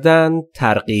کردن،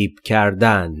 ترغیب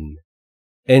کردن.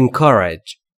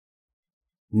 Encourage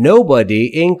Nobody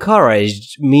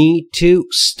encouraged me to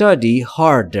study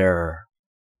harder.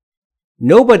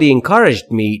 Nobody encouraged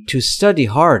me to study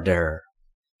harder.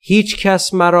 هیچ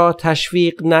کس مرا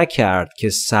تشویق نکرد که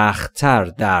سخت‌تر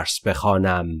درس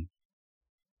بخوانم.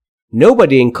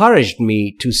 Nobody encouraged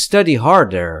me to study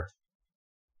harder.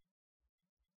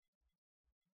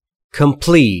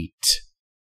 Complete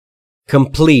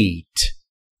Complete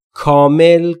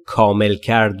کامل، کامل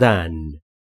کردن.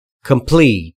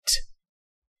 Complete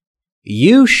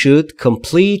You should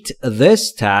complete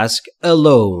this task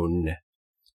alone.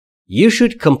 You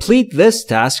should complete this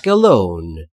task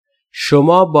alone.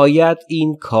 شما باید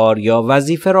این کار یا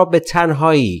وظیفه را به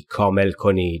تنهایی کامل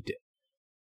کنید.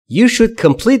 You should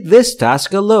complete this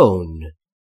task alone.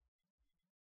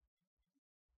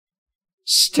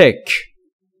 Stick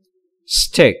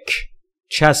Stick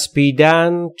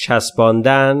چسبیدن،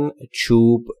 چسباندن،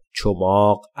 چوب،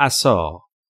 چماق، عصا.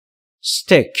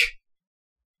 Stick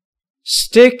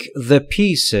Stick the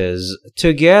pieces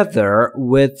together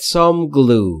with some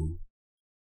glue.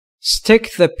 Stick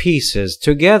the pieces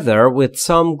together with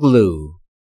some glue.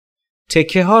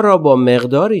 تکه ها را با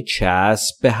مقداری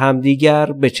چسب به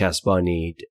همدیگر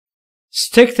بچسبانید.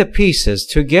 Stick the pieces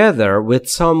together with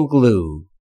some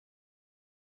glue.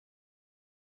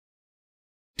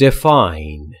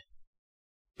 Define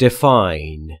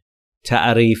Define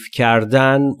تعریف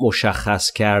کردن،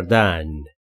 مشخص کردن.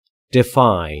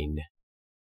 Define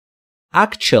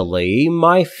Actually,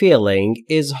 my feeling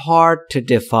is hard to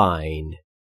define.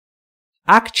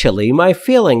 Actually, my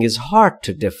feeling is hard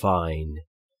to define.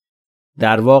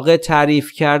 در واقع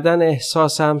تعریف کردن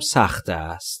احساسم سخت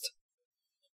است.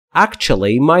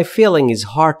 Actually, my feeling is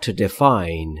hard to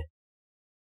define.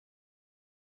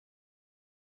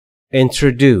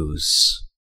 Introduce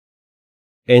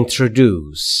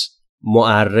Introduce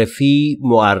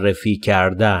معرفی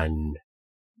کردن.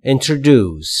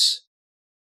 Introduce.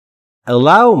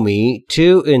 Allow me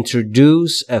to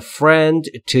introduce a friend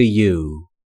to you.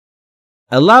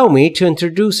 Allow me to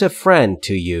introduce a friend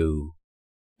to you.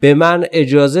 به من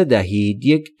اجازه دهید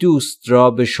یک دوست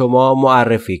را به شما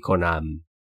معرفی کنم.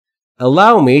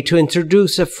 Allow me to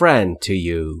introduce a friend to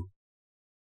you.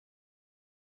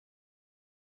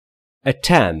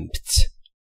 Attempt.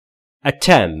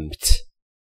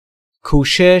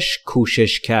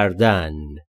 کوشش کردن.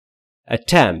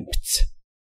 Attempt.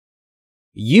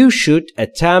 You should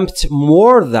attempt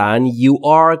more than you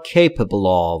are capable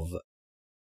of.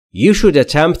 You should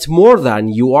attempt more than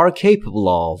you are capable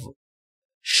of.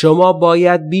 شما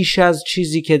باید بیش از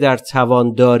چیزی که در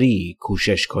توان داری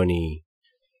کوشش کنی.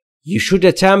 You should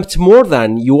attempt more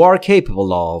than you are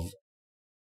capable of.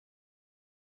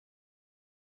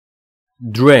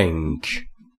 Drink.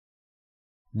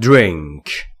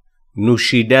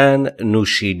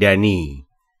 نوشیدنی.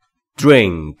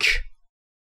 Drink.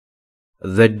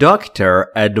 The doctor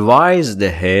advised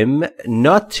him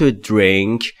not to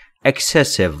drink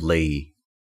excessively.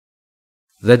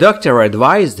 The doctor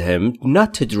advised him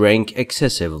not to drink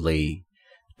excessively.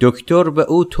 دکتر به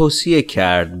او توصیه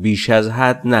کرد بیش از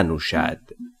حد ننوشد.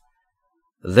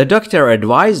 The doctor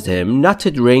advised him not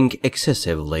to drink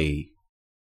excessively.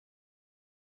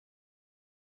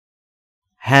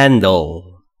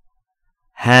 Handle.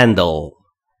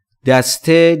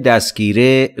 دسته،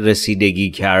 دستگیره،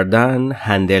 رسیدگی کردن،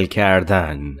 هندل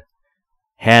کردن.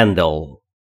 Handle.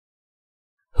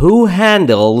 Who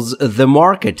handles the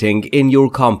marketing in your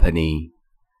company?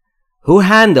 Who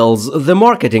handles the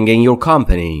marketing in your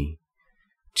company?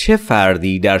 چه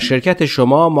فردی در شرکت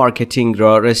شما مارکتینگ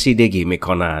را رسیدگی می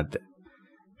کند؟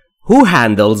 Who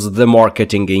handles the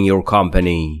marketing in your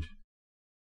company?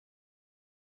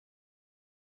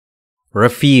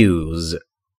 Refuse.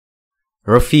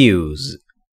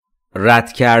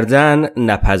 رد کردن،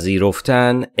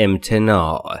 نپذیرفتن،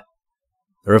 امتناع.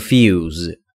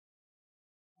 Refuse.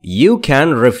 You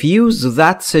can refuse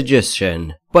that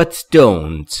suggestion, but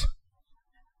don't.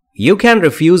 You can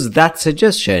refuse that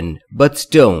suggestion, but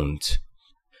don't.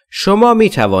 شما می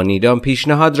توانید آن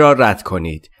پیشنهاد را رد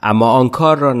کنید، اما آن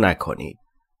کار را نکنید.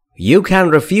 You can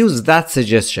refuse that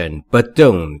suggestion, but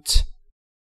don't.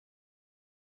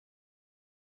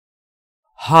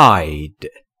 Hide.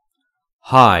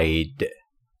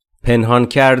 پنهان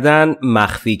کردن،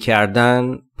 مخفی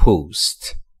کردن،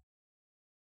 پوست.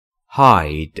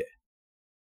 Hide.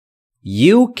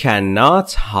 You cannot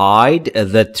hide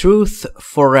the truth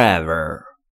forever.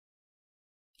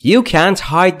 You can't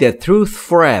hide the truth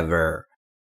forever.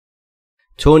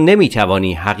 تو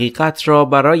نمیتوانی حقیقت را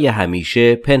برای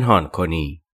همیشه پنهان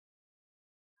کنی.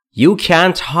 You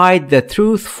can't hide the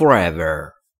truth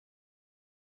forever.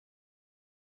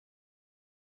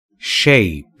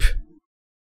 Shape.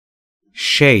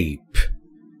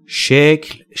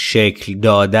 شکل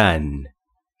دادن.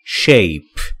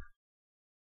 Shape.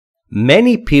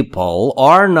 Many people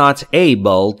are not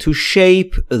able to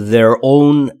shape their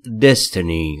own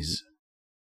destinies.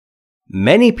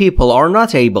 Many people are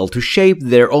not able to shape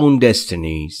their own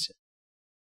destinies.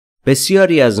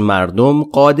 بسیاری از مردم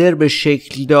قادر به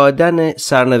شکل دادن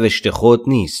سرنوشت خود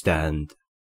نیستند.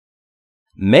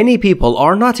 Many people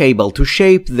are not able to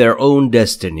shape their own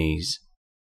destinies.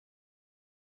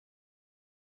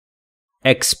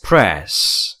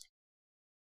 Express.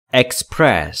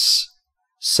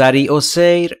 سریع و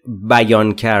سیر،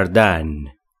 بیان کردن.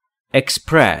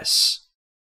 Express.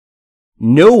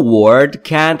 No word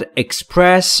can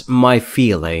express my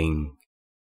feeling.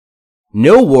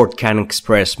 No word can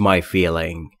express my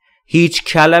feeling. هیچ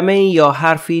کلمه یا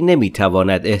حرفی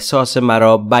نمیتواند احساس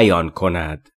مرا بیان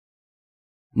کند.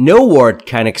 No word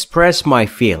can express my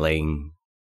feeling.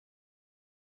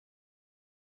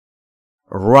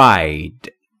 Ride.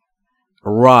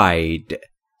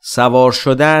 سوار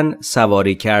شدن،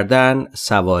 سواری کردن،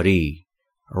 سواری.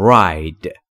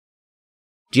 Ride.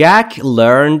 Jack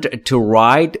learned to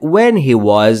ride when he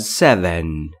was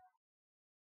 7.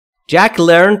 Jack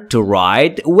learned to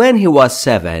ride when he was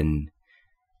 7.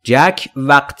 جک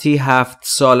وقتی 7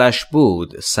 سالش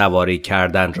بود سواری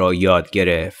کردن را یاد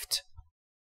گرفت.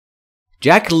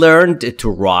 Jack learned to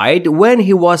ride when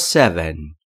he was 7.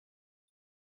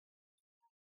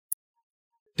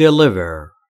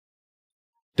 Deliver.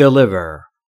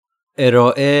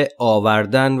 ارائه،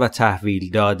 آوردن و تحویل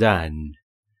دادن.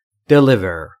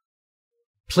 Deliver.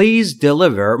 Please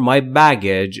deliver my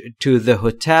baggage to the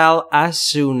hotel as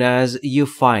soon as you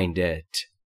find it.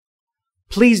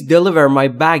 Please deliver my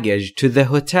baggage to the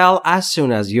hotel as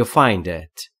soon as you find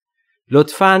it.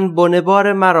 لطفاً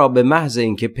بنه‌بار مرا به محض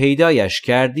اینکه پیدایش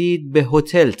کردید به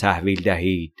هتل تحویل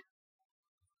دهید.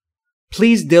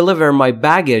 Please deliver my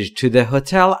baggage to the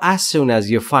hotel as soon as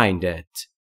you find it.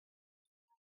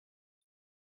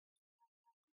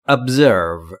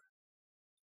 Observe.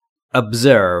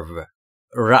 Observe.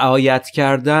 رعایت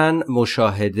کردن،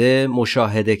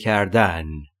 مشاهده کردن.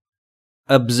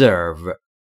 Observe.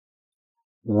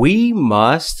 We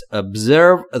must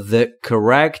observe the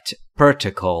correct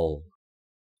particle.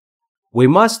 We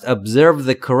must observe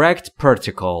the correct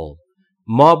particle.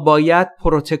 ما باید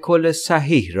پروتکل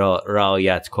صحیح را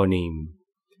رعایت کنیم.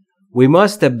 We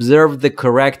must observe the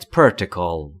correct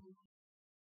particle.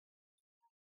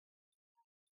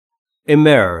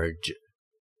 Emerge.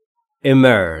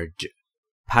 Emerge.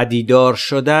 پدیدار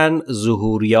شدن،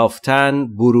 ظهور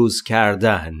یافتن، بروز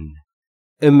کردن.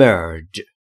 Emerge.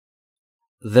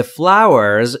 The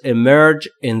flowers emerge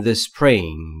in the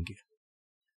spring.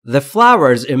 The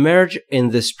flowers emerge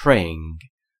in the spring.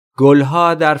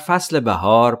 گلها در فصل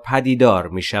بهار پدیدار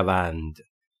می شوند.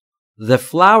 The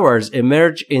flowers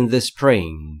emerge in the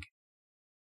spring.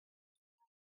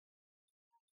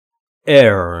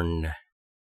 Earn.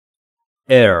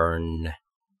 Earn.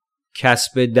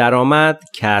 کسب درآمد،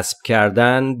 کسب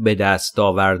کردن، به دست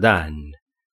آوردن.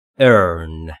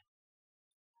 Earn.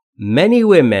 Many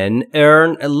women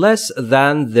earn less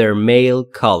than their male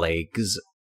colleagues.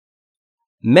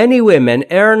 Many women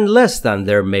earn less than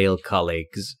their male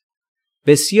colleagues.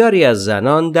 بسیاری از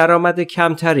زنان درآمد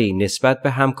کمتری نسبت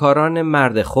به همکاران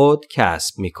مرد خود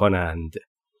کسب می کنند.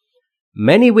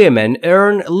 Many women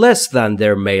earn less than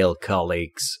their male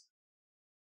colleagues.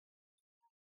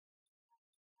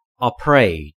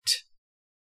 Operate.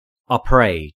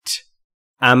 Operate.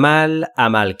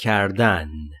 عمل کردن.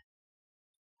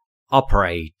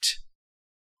 Operate.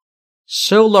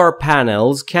 Solar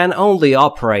panels can only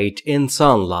operate in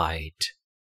sunlight.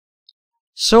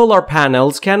 Solar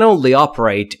panels can only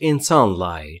operate in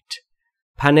sunlight.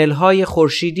 پنل‌های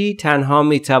خورشیدی تنها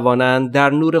می‌توانند در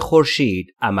نور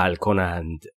خورشید عمل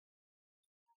کنند.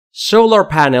 Solar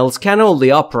panels can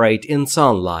only operate in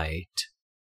sunlight.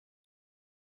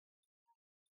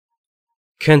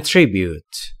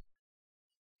 Contribute.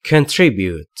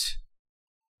 Contribute.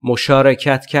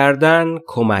 مشارکت کردن،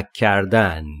 کمک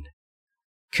کردن.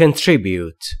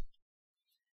 Contribute.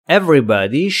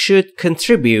 Everybody should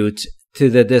contribute to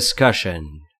the discussion.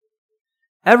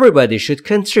 Everybody should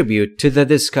contribute to the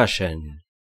discussion.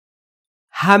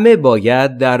 همه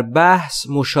باید در بحث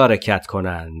مشارکت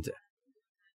کنند.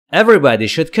 Everybody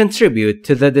should contribute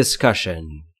to the discussion.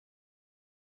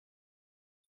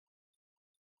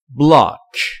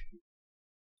 Block.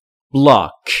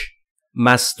 Block.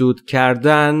 مسدود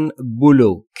کردن،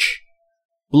 بلوک.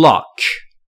 Block.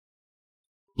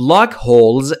 Block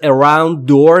holes around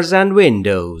doors and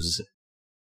windows.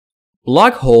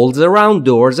 Block holes around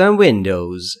doors and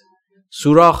windows.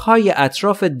 سوراخ‌های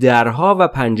اطراف درها و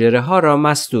پنجره‌ها را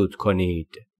مسدود کنید.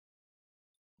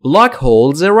 Block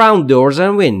holes around doors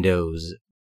and windows.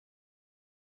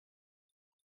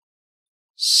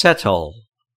 Settle.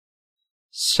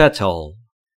 Settle.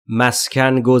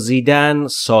 مسکن گزیدن،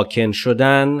 ساکن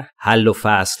شدن، حل و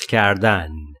فصل کردن.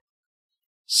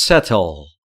 Settle.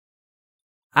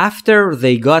 After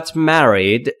they got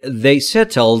married, they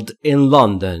settled in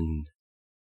London.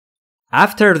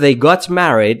 After they got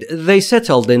married, they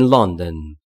settled in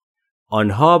London.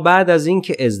 آنها بعد از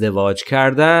اینکه ازدواج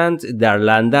کردند، در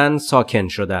لندن ساکن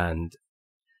شدند.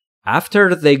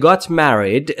 After they got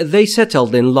married, they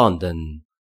settled in London.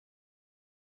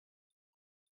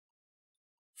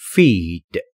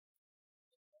 Feed.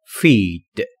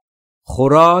 Feed.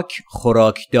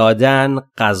 خوراک دادن،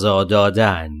 غذا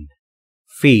دادن.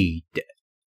 Feed.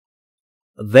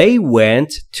 They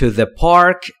went to the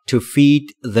park to feed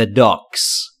the ducks.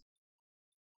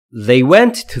 They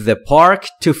went to the park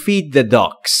to feed the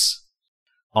ducks.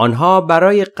 آنها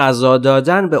برای غذا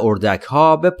دادن به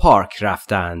اردک‌ها به پارک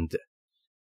رفتند.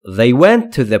 They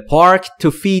went to the park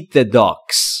to feed the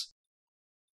ducks.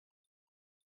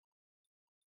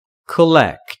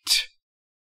 Collect.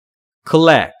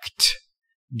 Collect.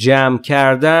 جمع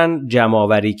کردن،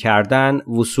 جمع‌آوری کردن،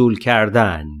 وصول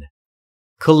کردن.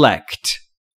 Collect.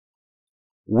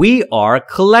 We are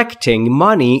collecting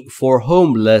money for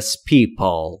homeless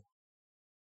people.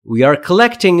 We are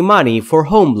collecting money for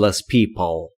homeless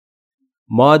people.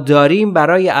 ما داریم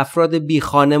برای افراد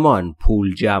بیخانمان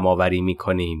پول جمع‌آوری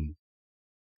می‌کنیم.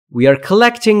 We are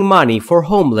collecting money for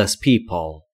homeless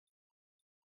people.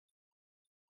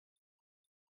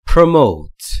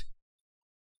 Promote.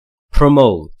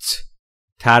 Promote.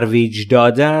 ترویج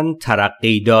دادن،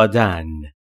 ترقی دادن.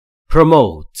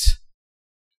 Promote.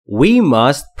 We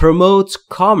must promote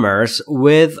commerce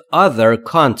with other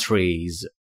countries.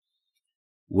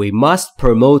 We must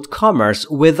promote commerce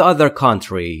with other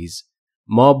countries.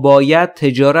 ما باید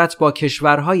تجارت با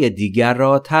کشورهای دیگر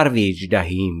را ترویج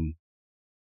دهیم.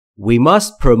 We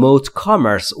must promote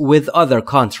commerce with other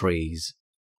countries.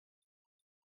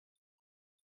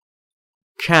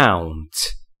 Count.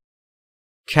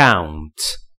 Count.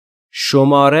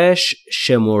 شمارش،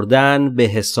 شمردن، به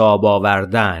حساب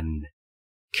آوردن.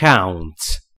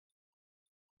 Count.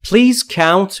 Please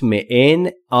count me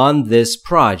in on this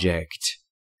project.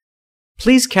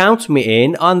 Please count me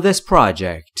in on this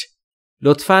project.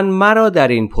 لطفاً مرا در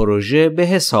این پروژه به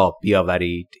حساب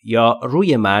بیاورید یا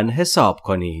روی من حساب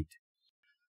کنید.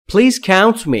 Please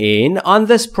count me in on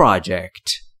this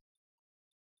project.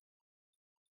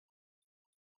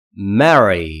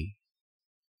 Marry.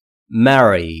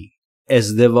 Marry.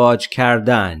 ازدواج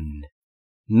کردن.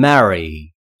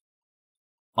 Marry.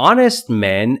 Honest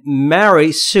men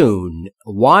marry soon.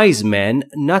 Wise men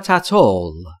not at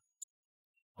all.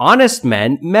 Honest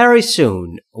men marry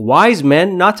soon. Wise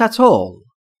men not at all.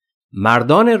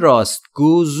 مردان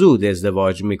راستگو زود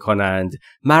ازدواج می کنند.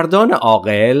 مردان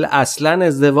عاقل اصلاً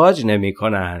ازدواج نمی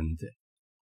کنند.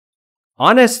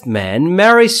 Honest men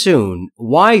marry soon.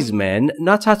 Wise men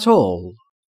not at all.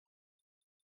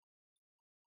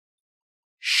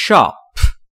 Shop.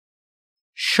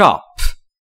 Shop.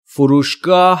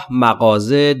 فروشگاه،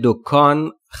 مغازه،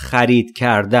 دکان، خرید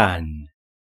کردن.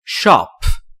 Shop.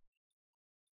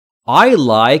 I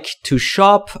like to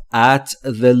shop at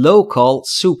the local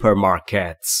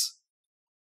supermarkets.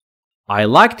 I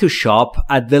like to shop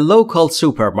at the local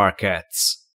supermarkets.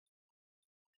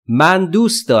 من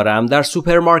دوست دارم در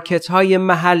سوپرمارکت های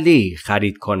محلی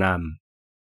خرید کنم.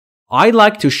 I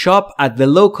like to shop at the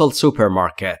local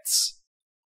supermarkets.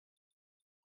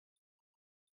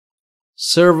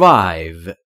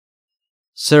 Survive.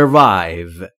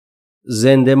 Survive.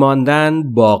 زنده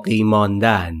ماندن، باقی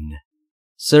ماندن.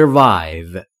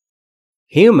 Survive.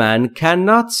 Human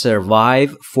cannot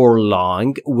survive for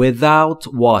long without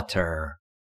water.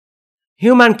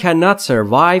 Human cannot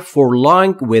survive for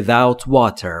long without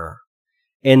water.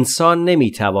 انسان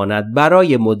نمیتواند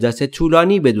برای مدت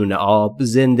طولانی بدون آب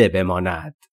زنده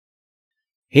بماند.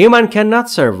 Human cannot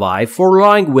survive for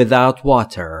long without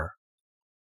water.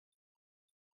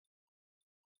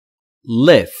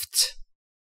 Lift.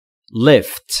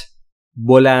 Lift.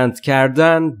 بلند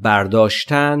کردن،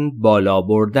 برداشتن، بالا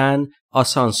بردن،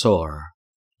 آسانسور.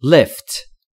 Lift.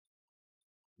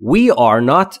 We are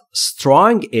not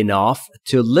strong enough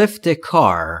to lift a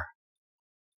car.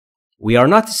 We are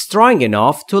not strong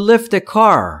enough to lift a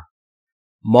car.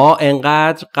 ما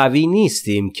انقدر قوی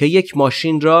نیستیم که یک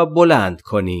ماشین را بلند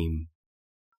کنیم.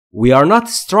 We are not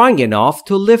strong enough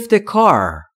to lift a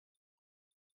car.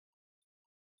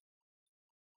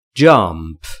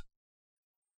 Jump.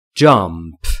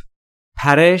 Jump.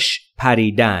 پرش،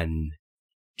 پریدن.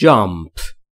 Jump.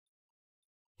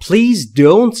 Please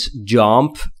don't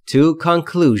jump to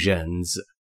conclusions.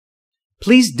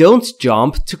 Please don't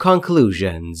jump to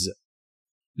conclusions.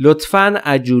 لطفاً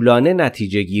عجولانه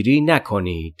نتیجه گیری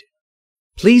نکنید.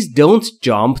 Please don't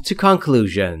jump to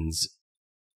conclusions.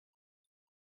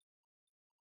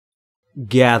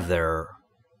 Gather.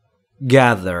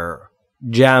 Gather.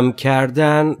 جمع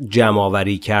کردن،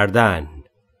 جمع‌آوری کردن.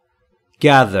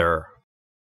 Gather.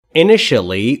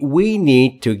 Initially, we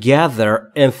need to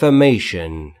gather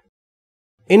information.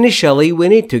 Initially, we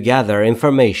need to gather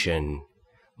information.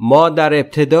 ما در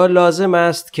ابتدا لازم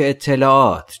است که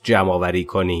اطلاعات جمع‌آوری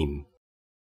کنیم.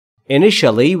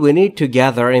 Initially, we need to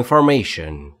gather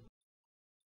information.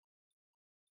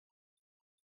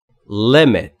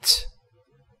 Limit.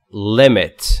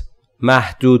 Limit.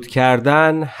 محدود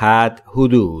کردن، حد،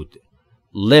 حدود.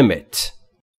 Limit.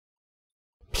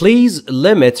 Please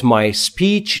limit my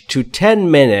speech to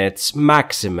 10 minutes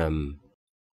maximum.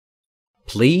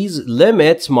 Please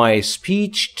limit my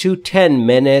speech to 10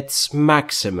 minutes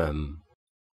maximum.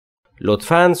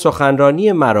 لطفاً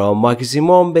سخنرانی مرا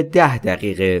ماکسیموم به 10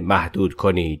 دقیقه محدود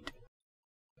کنید.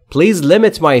 Please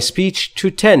limit my speech to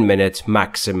 10 minutes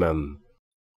maximum.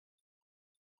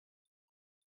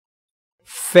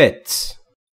 Fit.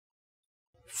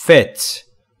 Fit.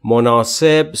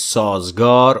 مناسب،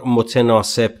 سازگار،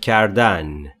 متناسب کردن.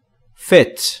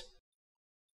 Fit.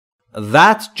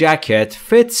 That jacket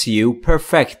fits you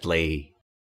perfectly.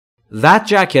 That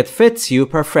jacket fits you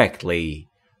perfectly.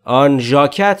 آن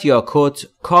ژاکت یا کت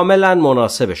کاملا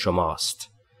مناسب شماست.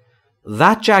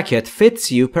 That jacket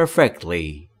fits you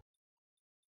perfectly.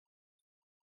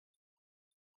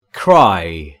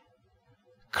 Cry.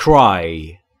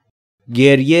 Cry.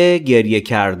 گریه، گریه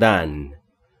کردن.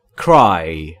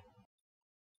 Cry.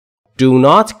 Do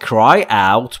not cry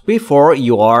out before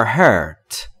you are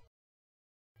hurt.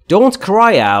 Don't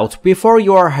cry out before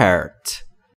you are hurt.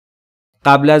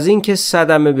 قبل از اینکه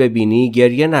صدمه ببینی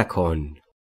گریه نکن.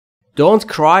 Don't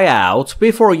cry out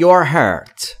before you are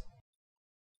hurt.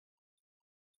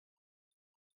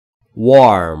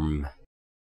 Warm.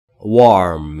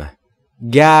 Warm.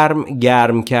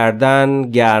 گرم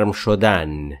کردن، گرم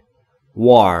شدن.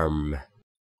 Warm.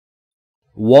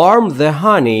 Warm the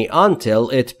honey until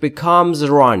it becomes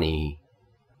runny.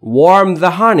 Warm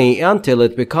the honey until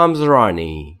it becomes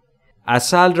runny.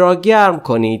 عسل را گرم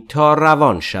کنید تا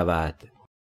روان شود.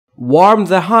 Warm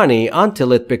the honey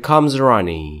until it becomes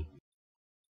runny.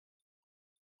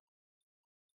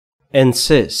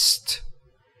 Insist.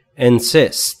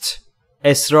 Insist.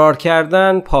 اصرار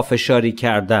کردن، پافشاری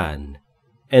کردن.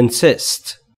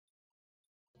 Insist.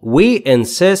 We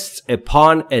insist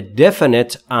upon a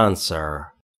definite answer.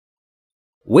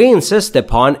 We insist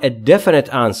upon a definite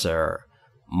answer.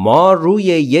 ما روی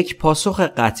یک پاسخ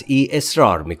قطعی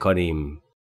اصرار می‌کنیم.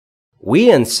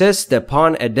 We insist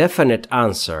upon a definite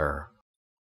answer.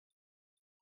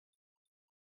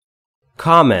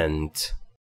 Comment.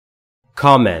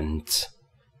 Comment.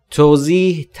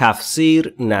 توضیح،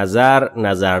 تفسیر،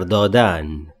 نظر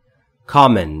دادن.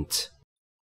 Comment.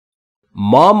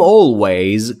 Mom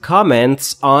always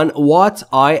comments on what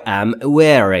I am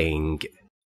wearing.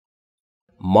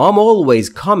 Mom always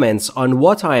comments on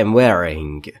what I am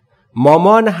wearing.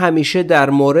 مامان همیشه در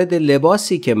مورد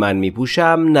لباسی که من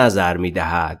میپوشم نظر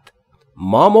میدهد.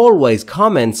 Mom always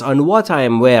comments on what I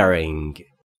am wearing.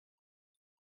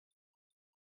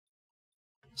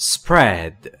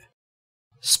 Spread.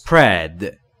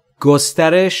 Spread.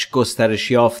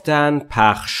 گسترش یافتن،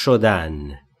 پخش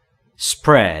شدن.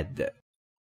 Spread.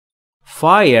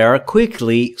 Fire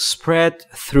quickly spread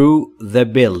through the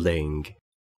building.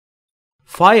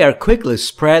 Fire quickly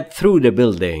spread through the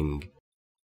building.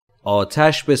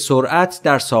 آتش به سرعت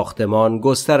در ساختمان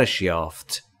گسترش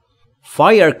یافت.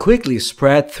 Fire quickly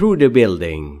spread through the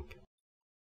building.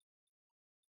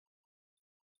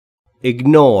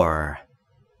 Ignore.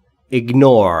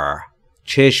 Ignore.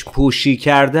 چشم پوشی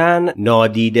کردن،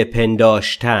 نادیده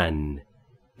پنداشتن.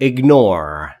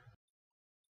 Ignore.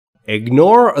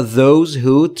 Ignore those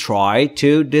who try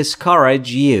to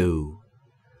discourage you.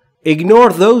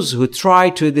 Ignore those who try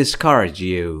to discourage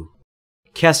you.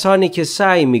 کسانی که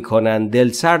سعی می‌کنند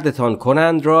دلسردتان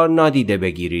کنند را نادیده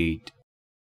بگیرید.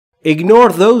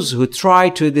 Ignore those who try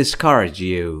to discourage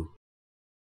you.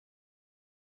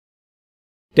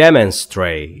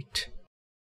 Demonstrate.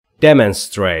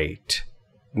 Demonstrate.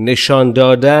 نشان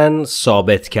دادن،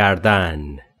 ثابت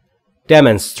کردن.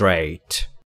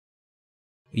 Demonstrate.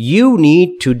 You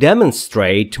need to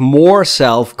demonstrate more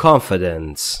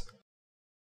self-confidence.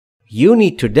 You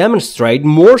need to demonstrate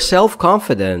more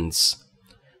self-confidence.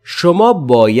 شما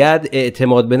باید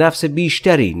اعتماد به نفس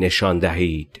بیشتری نشان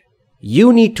دهید.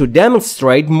 You need to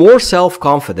demonstrate more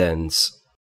self-confidence.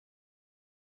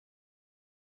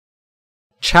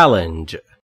 Challenge.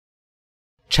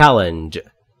 Challenge.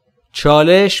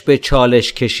 چالش به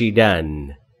چالش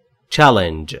کشیدن.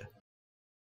 Challenge.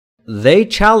 They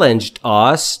challenged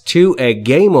us to a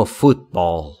game of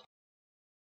football.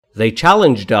 They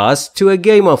challenged us to a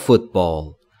game of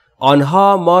football.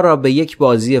 آنها ما را به یک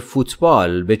بازی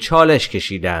فوتبال به چالش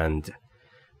کشیدند.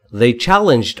 They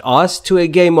challenged us to a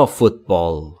game of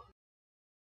football.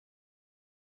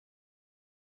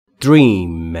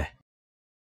 Dream.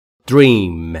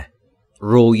 Dream.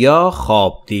 رویا،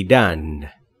 خواب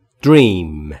دیدن.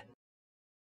 Dream.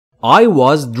 I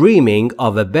was dreaming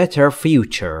of a better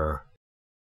future.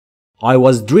 I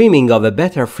was dreaming of a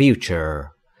better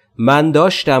future. من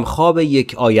داشتم خواب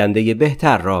یک آینده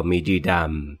بهتر را می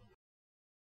دیدم.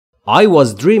 I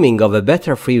was dreaming of a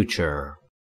better future.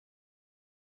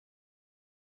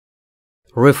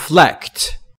 Reflect.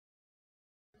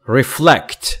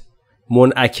 Reflect.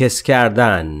 منعکس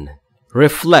کردن.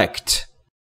 Reflect.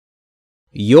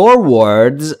 Your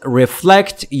words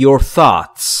reflect your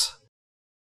thoughts.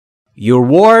 Your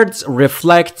words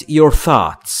reflect your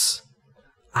thoughts.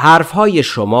 حرفهای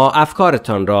شما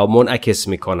افکارتان را منعکس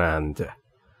می کنند.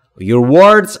 Your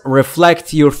words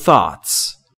reflect your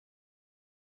thoughts.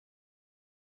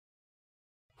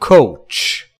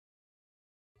 Coach.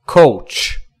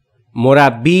 Coach.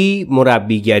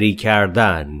 مربیگری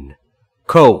کردن.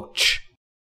 Coach.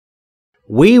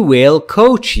 We will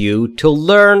coach you to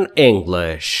learn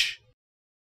English.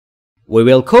 We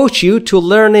will coach you to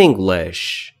learn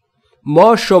English.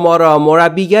 ما شما را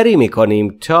مربیگری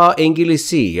می‌کنیم تا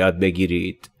انگلیسی یاد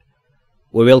بگیرید.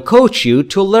 We will coach you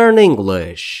to learn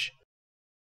English.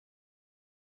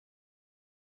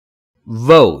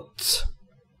 Vote.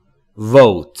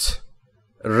 vote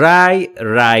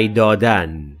رای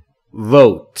دادن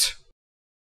vote.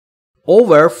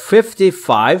 Over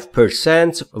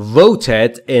 55%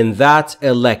 voted in that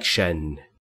election.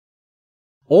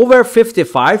 Over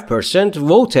 55%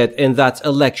 voted in that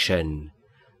election.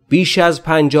 بیش از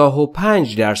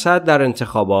 55% در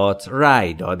انتخابات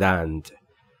رای دادند.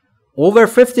 Over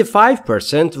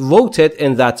 55% voted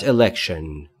in that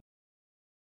election.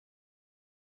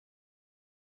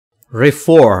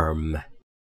 reform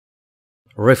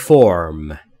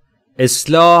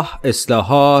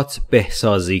اصلاحات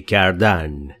بهسازی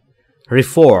کردن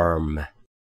reform.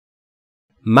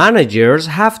 Managers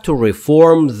have to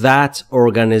reform that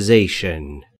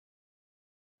organization.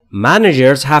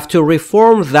 Managers have to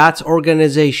reform that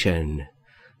organization.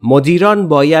 مدیران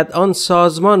باید آن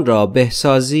سازمان را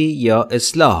بهسازی یا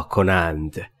اصلاح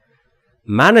کنند.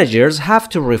 Managers have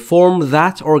to reform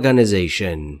that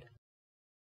organization.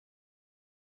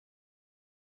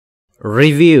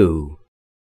 review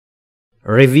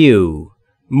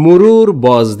مرور،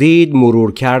 بازدید،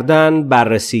 مرور کردن،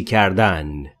 بررسی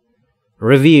کردن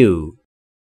review.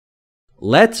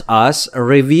 Let us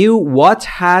review what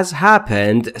has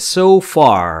happened so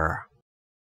far.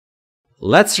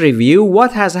 Let's review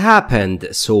what has happened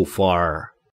so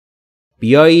far.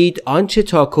 بیایید آنچه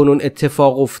تاکنون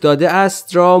اتفاق افتاده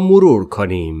است را مرور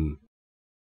کنیم.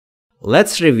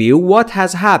 Let's review what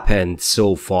has happened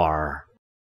so far.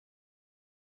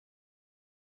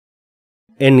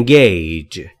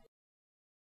 engage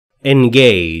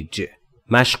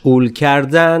مشغول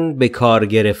کردن، به کار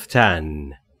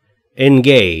گرفتن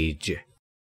engage.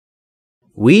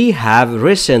 We have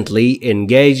recently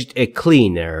engaged a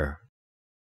cleaner.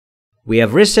 We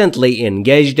have recently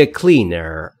engaged a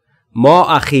cleaner. ما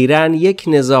اخیراً یک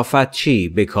نظافتچی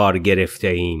به کار گرفته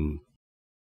ایم.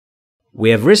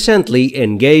 We have recently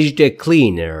engaged a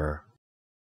cleaner.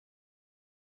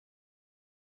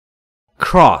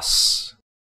 cross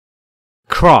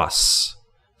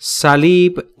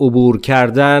صلیب، عبور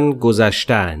کردن،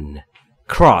 گذشتن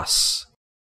cross.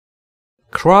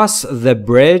 Cross the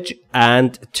bridge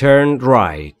and turn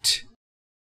right.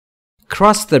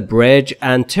 Cross the bridge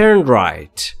and turn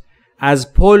right.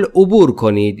 از پل عبور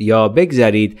کنید یا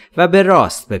بگذرید و به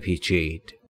راست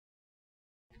بپیچید.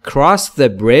 Cross the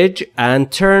bridge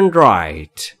and turn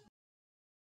right.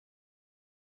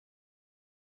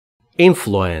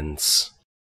 influence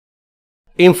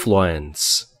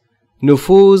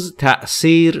نفوذ،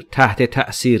 تأثیر، تحت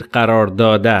تأثیر قرار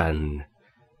دادن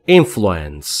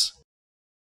influence.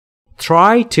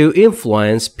 Try to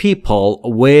influence people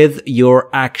with your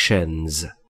actions.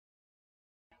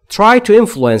 Try to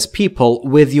influence people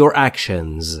with your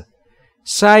actions.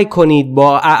 سعی کنید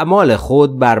با اعمال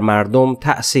خود بر مردم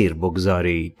تأثیر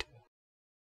بگذارید.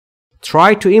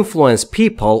 Try to influence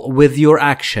people with your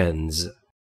actions.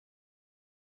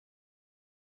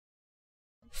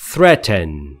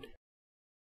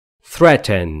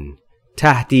 threaten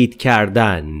تهدید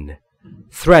کردن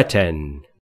threaten.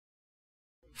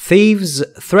 Thieves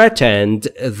threatened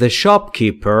the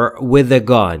shopkeeper with a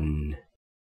gun.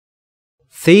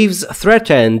 Thieves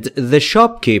threatened the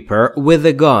shopkeeper with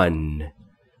a gun.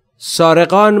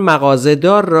 سارقان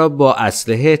مغازه‌دار را با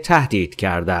اسلحه تهدید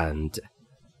کردند.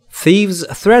 Thieves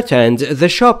threatened the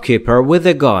shopkeeper with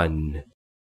a gun.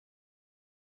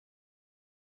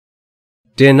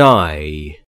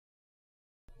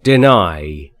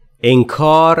 deny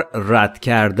انکار، رد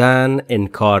کردن،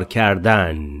 انکار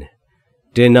کردن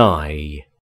deny.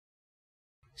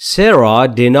 Sarah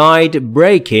denied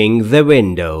breaking the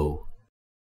window.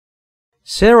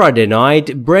 Sarah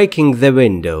denied breaking the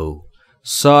window.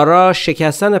 سارا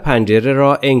شکستن پنجره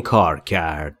را انکار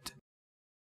کرد.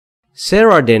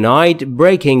 Sarah denied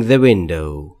breaking the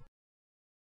window.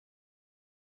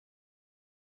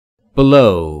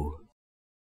 blow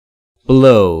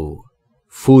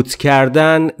فوت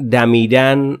کردن،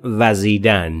 دمیدن،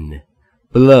 وزیدن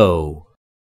blow.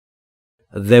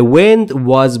 The wind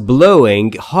was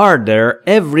blowing harder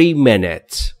every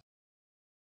minute.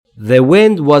 The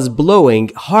wind was blowing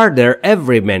harder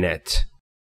every minute.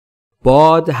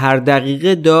 باد هر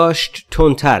دقیقه داشت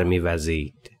تندتر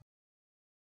می‌وزید.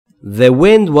 The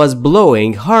wind was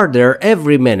blowing harder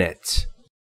every minute.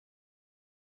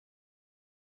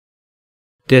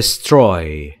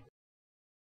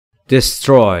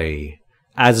 destroy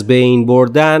از بین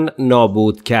بردن،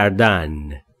 نابود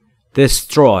کردن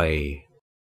destroy.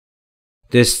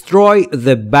 Destroy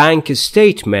the bank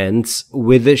statements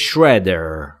with a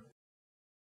shredder.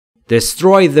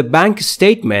 Destroy the bank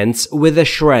statements with a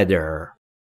shredder.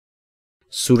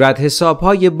 صورت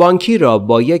حساب‌های بانکی را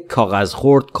با یک کاغذ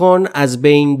خرد کن از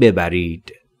بین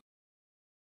ببرید.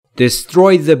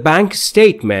 Destroy the bank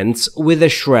statements with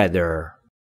a shredder.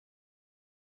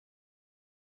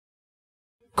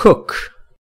 Cook.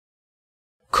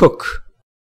 Cook.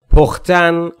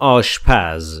 پختن،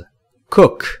 آشپز.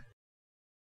 Cook.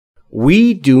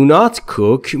 We do not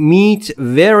cook meat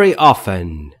very often.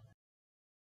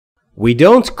 We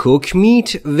don't cook meat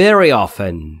very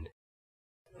often.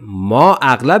 ما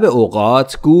اغلب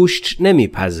اوقات گوشت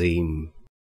نمیپزیم.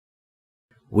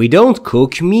 We don't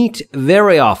cook meat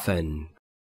very often.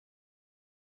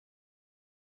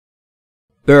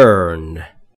 Burn.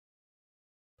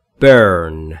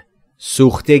 Burn.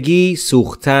 سوختگی،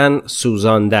 سوختن،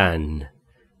 سوزاندن.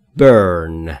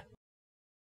 Burn.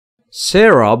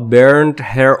 Sarah burned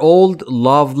her old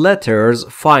love letters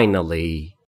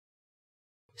finally.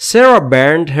 Sarah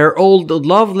burned her old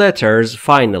love letters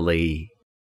finally.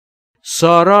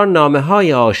 سارا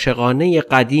نامه‌های عاشقانه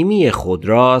قدیمی خود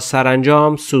را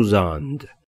سرانجام سوزاند.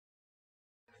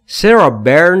 Sarah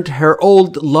burned her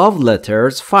old love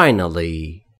letters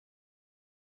finally.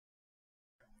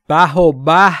 به و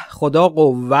به، خدا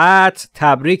قوت.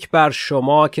 تبریک بر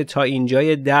شما که تا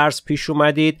اینجای درس پیش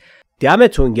اومدید.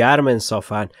 دمتون گرم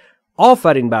انصافاً.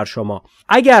 آفرین بر شما.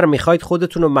 اگر میخواید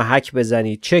خودتون رو محک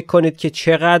بزنید، چک کنید که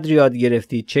چقدر یاد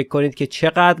گرفتید، چک کنید که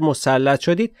چقدر مسلط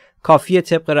شدید، کافیه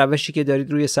طبق روشی که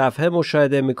دارید روی صفحه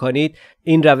مشاهده میکنید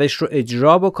این روش رو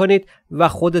اجرا بکنید و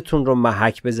خودتون رو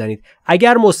محک بزنید.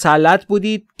 اگر مسلط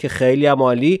بودید که خیلی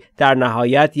عالی، در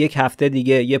نهایت یک هفته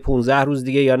دیگه، یه 15 روز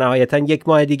دیگه یا نهایتاً یک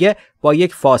ماه دیگه با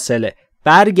یک فاصله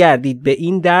برگردید به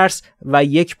این درس و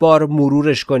یک بار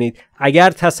مرورش کنید.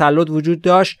 اگر تسلط وجود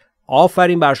داشت،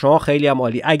 آفرین بر شما، خیلی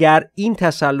عالی. اگر این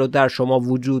تسلط در شما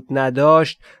وجود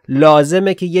نداشت،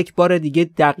 لازمه که یک بار دیگه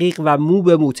دقیق و مو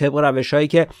به مو طبق روش‌هایی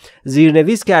که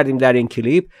زیرنویس کردیم در این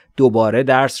کلیپ دوباره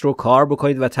درس رو کار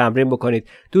بکنید و تمرین بکنید.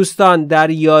 دوستان، در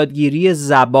یادگیری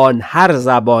زبان، هر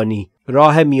زبانی،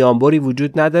 راه میانبری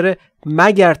وجود نداره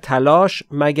مگر تلاش،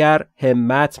 مگر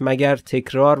همت، مگر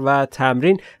تکرار و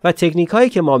تمرین و تکنیک هایی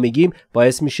که ما میگیم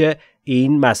باعث میشه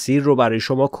این مسیر رو برای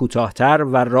شما کوتاه‌تر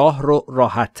و راه رو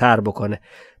راحت‌تر بکنه.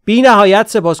 بی نهایت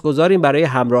سپاسگزاریم برای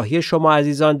همراهی شما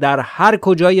عزیزان در هر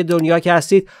کجای دنیا که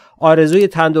هستید. آرزوی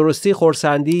تندرستی،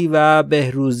 خرسندی و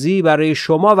بهروزی برای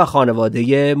شما و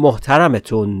خانواده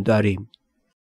محترمتون داریم.